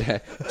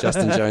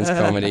Justin Jones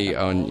Comedy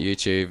on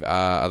YouTube.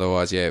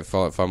 Otherwise,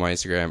 follow my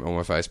Instagram or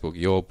my Facebook.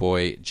 Your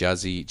boy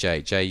Juzzy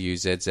J.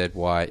 JUZZYJ.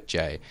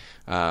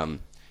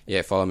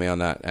 Follow me on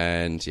that.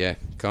 And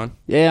Con?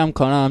 Yeah, I'm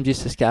Connor. I'm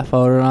just a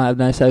scaffolder and I have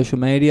no social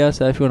media.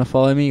 So if you want to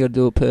follow me, you got to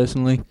do it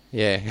personally.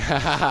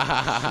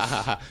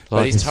 Yeah.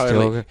 But he's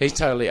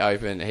totally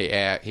open. He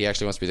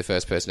actually wants to be the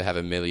first person to have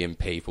 1 million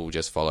people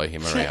just follow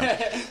him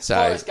around.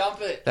 So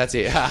that's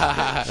it.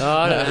 I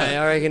don't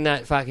know. I reckon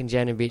that fucking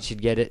Jenner bitch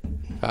should get it.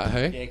 Who?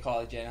 Yeah,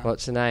 Kylie Jenner.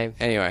 What's the name?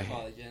 Anyway.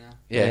 Kylie Jenner.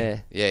 Yeah.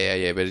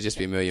 But it'd just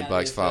be 1 million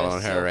blokes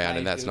following her around,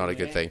 and that's not a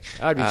good thing.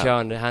 I'd be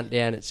trying to hunt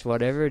down its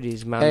whatever it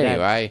is, mum.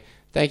 Anyway,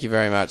 thank you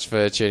very much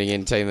for tuning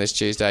in, Team List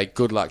Tuesday.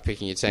 Good luck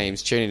picking your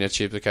teams. Tune in to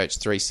Supercoach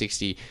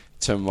 360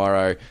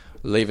 tomorrow.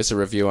 Leave us a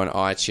review on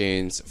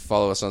iTunes.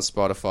 Follow us on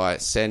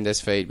Spotify. Send us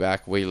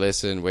feedback. We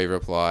listen. We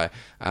reply.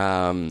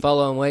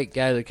 Following week,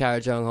 go to the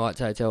Currajong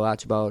Heights Hotel,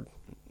 Archibald.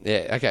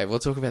 Yeah, okay. We'll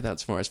talk about that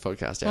tomorrow's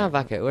podcast. Oh,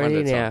 fuck it. We're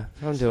here now.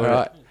 I'm doing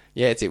it.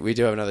 Yeah, it's it. We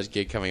do have another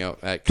gig coming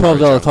up at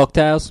 $12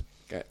 cocktails.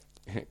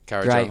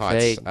 Currajong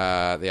Heights,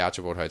 the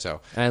Archibald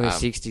Hotel. Only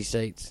 60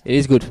 seats. It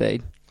is good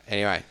feed.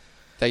 Anyway,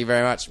 thank you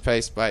very much.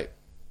 Peace. Bye.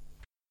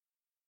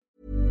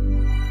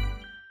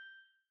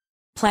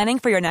 Planning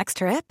for your next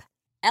trip?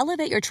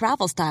 Elevate your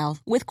travel style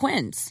with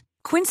Quince.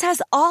 Quince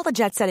has all the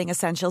jet-setting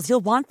essentials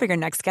you'll want for your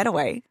next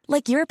getaway,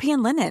 like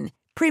European linen,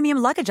 premium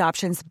luggage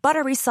options,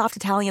 buttery soft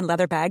Italian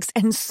leather bags,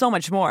 and so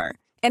much more.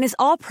 And is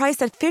all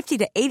priced at 50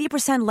 to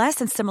 80% less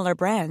than similar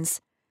brands.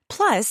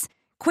 Plus,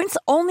 Quince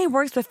only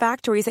works with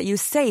factories that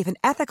use safe and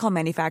ethical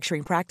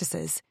manufacturing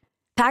practices.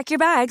 Pack your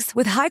bags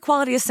with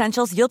high-quality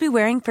essentials you'll be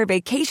wearing for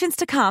vacations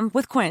to come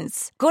with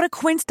Quince. Go to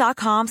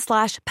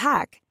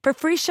quince.com/pack for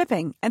free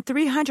shipping and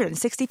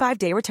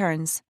 365-day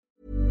returns.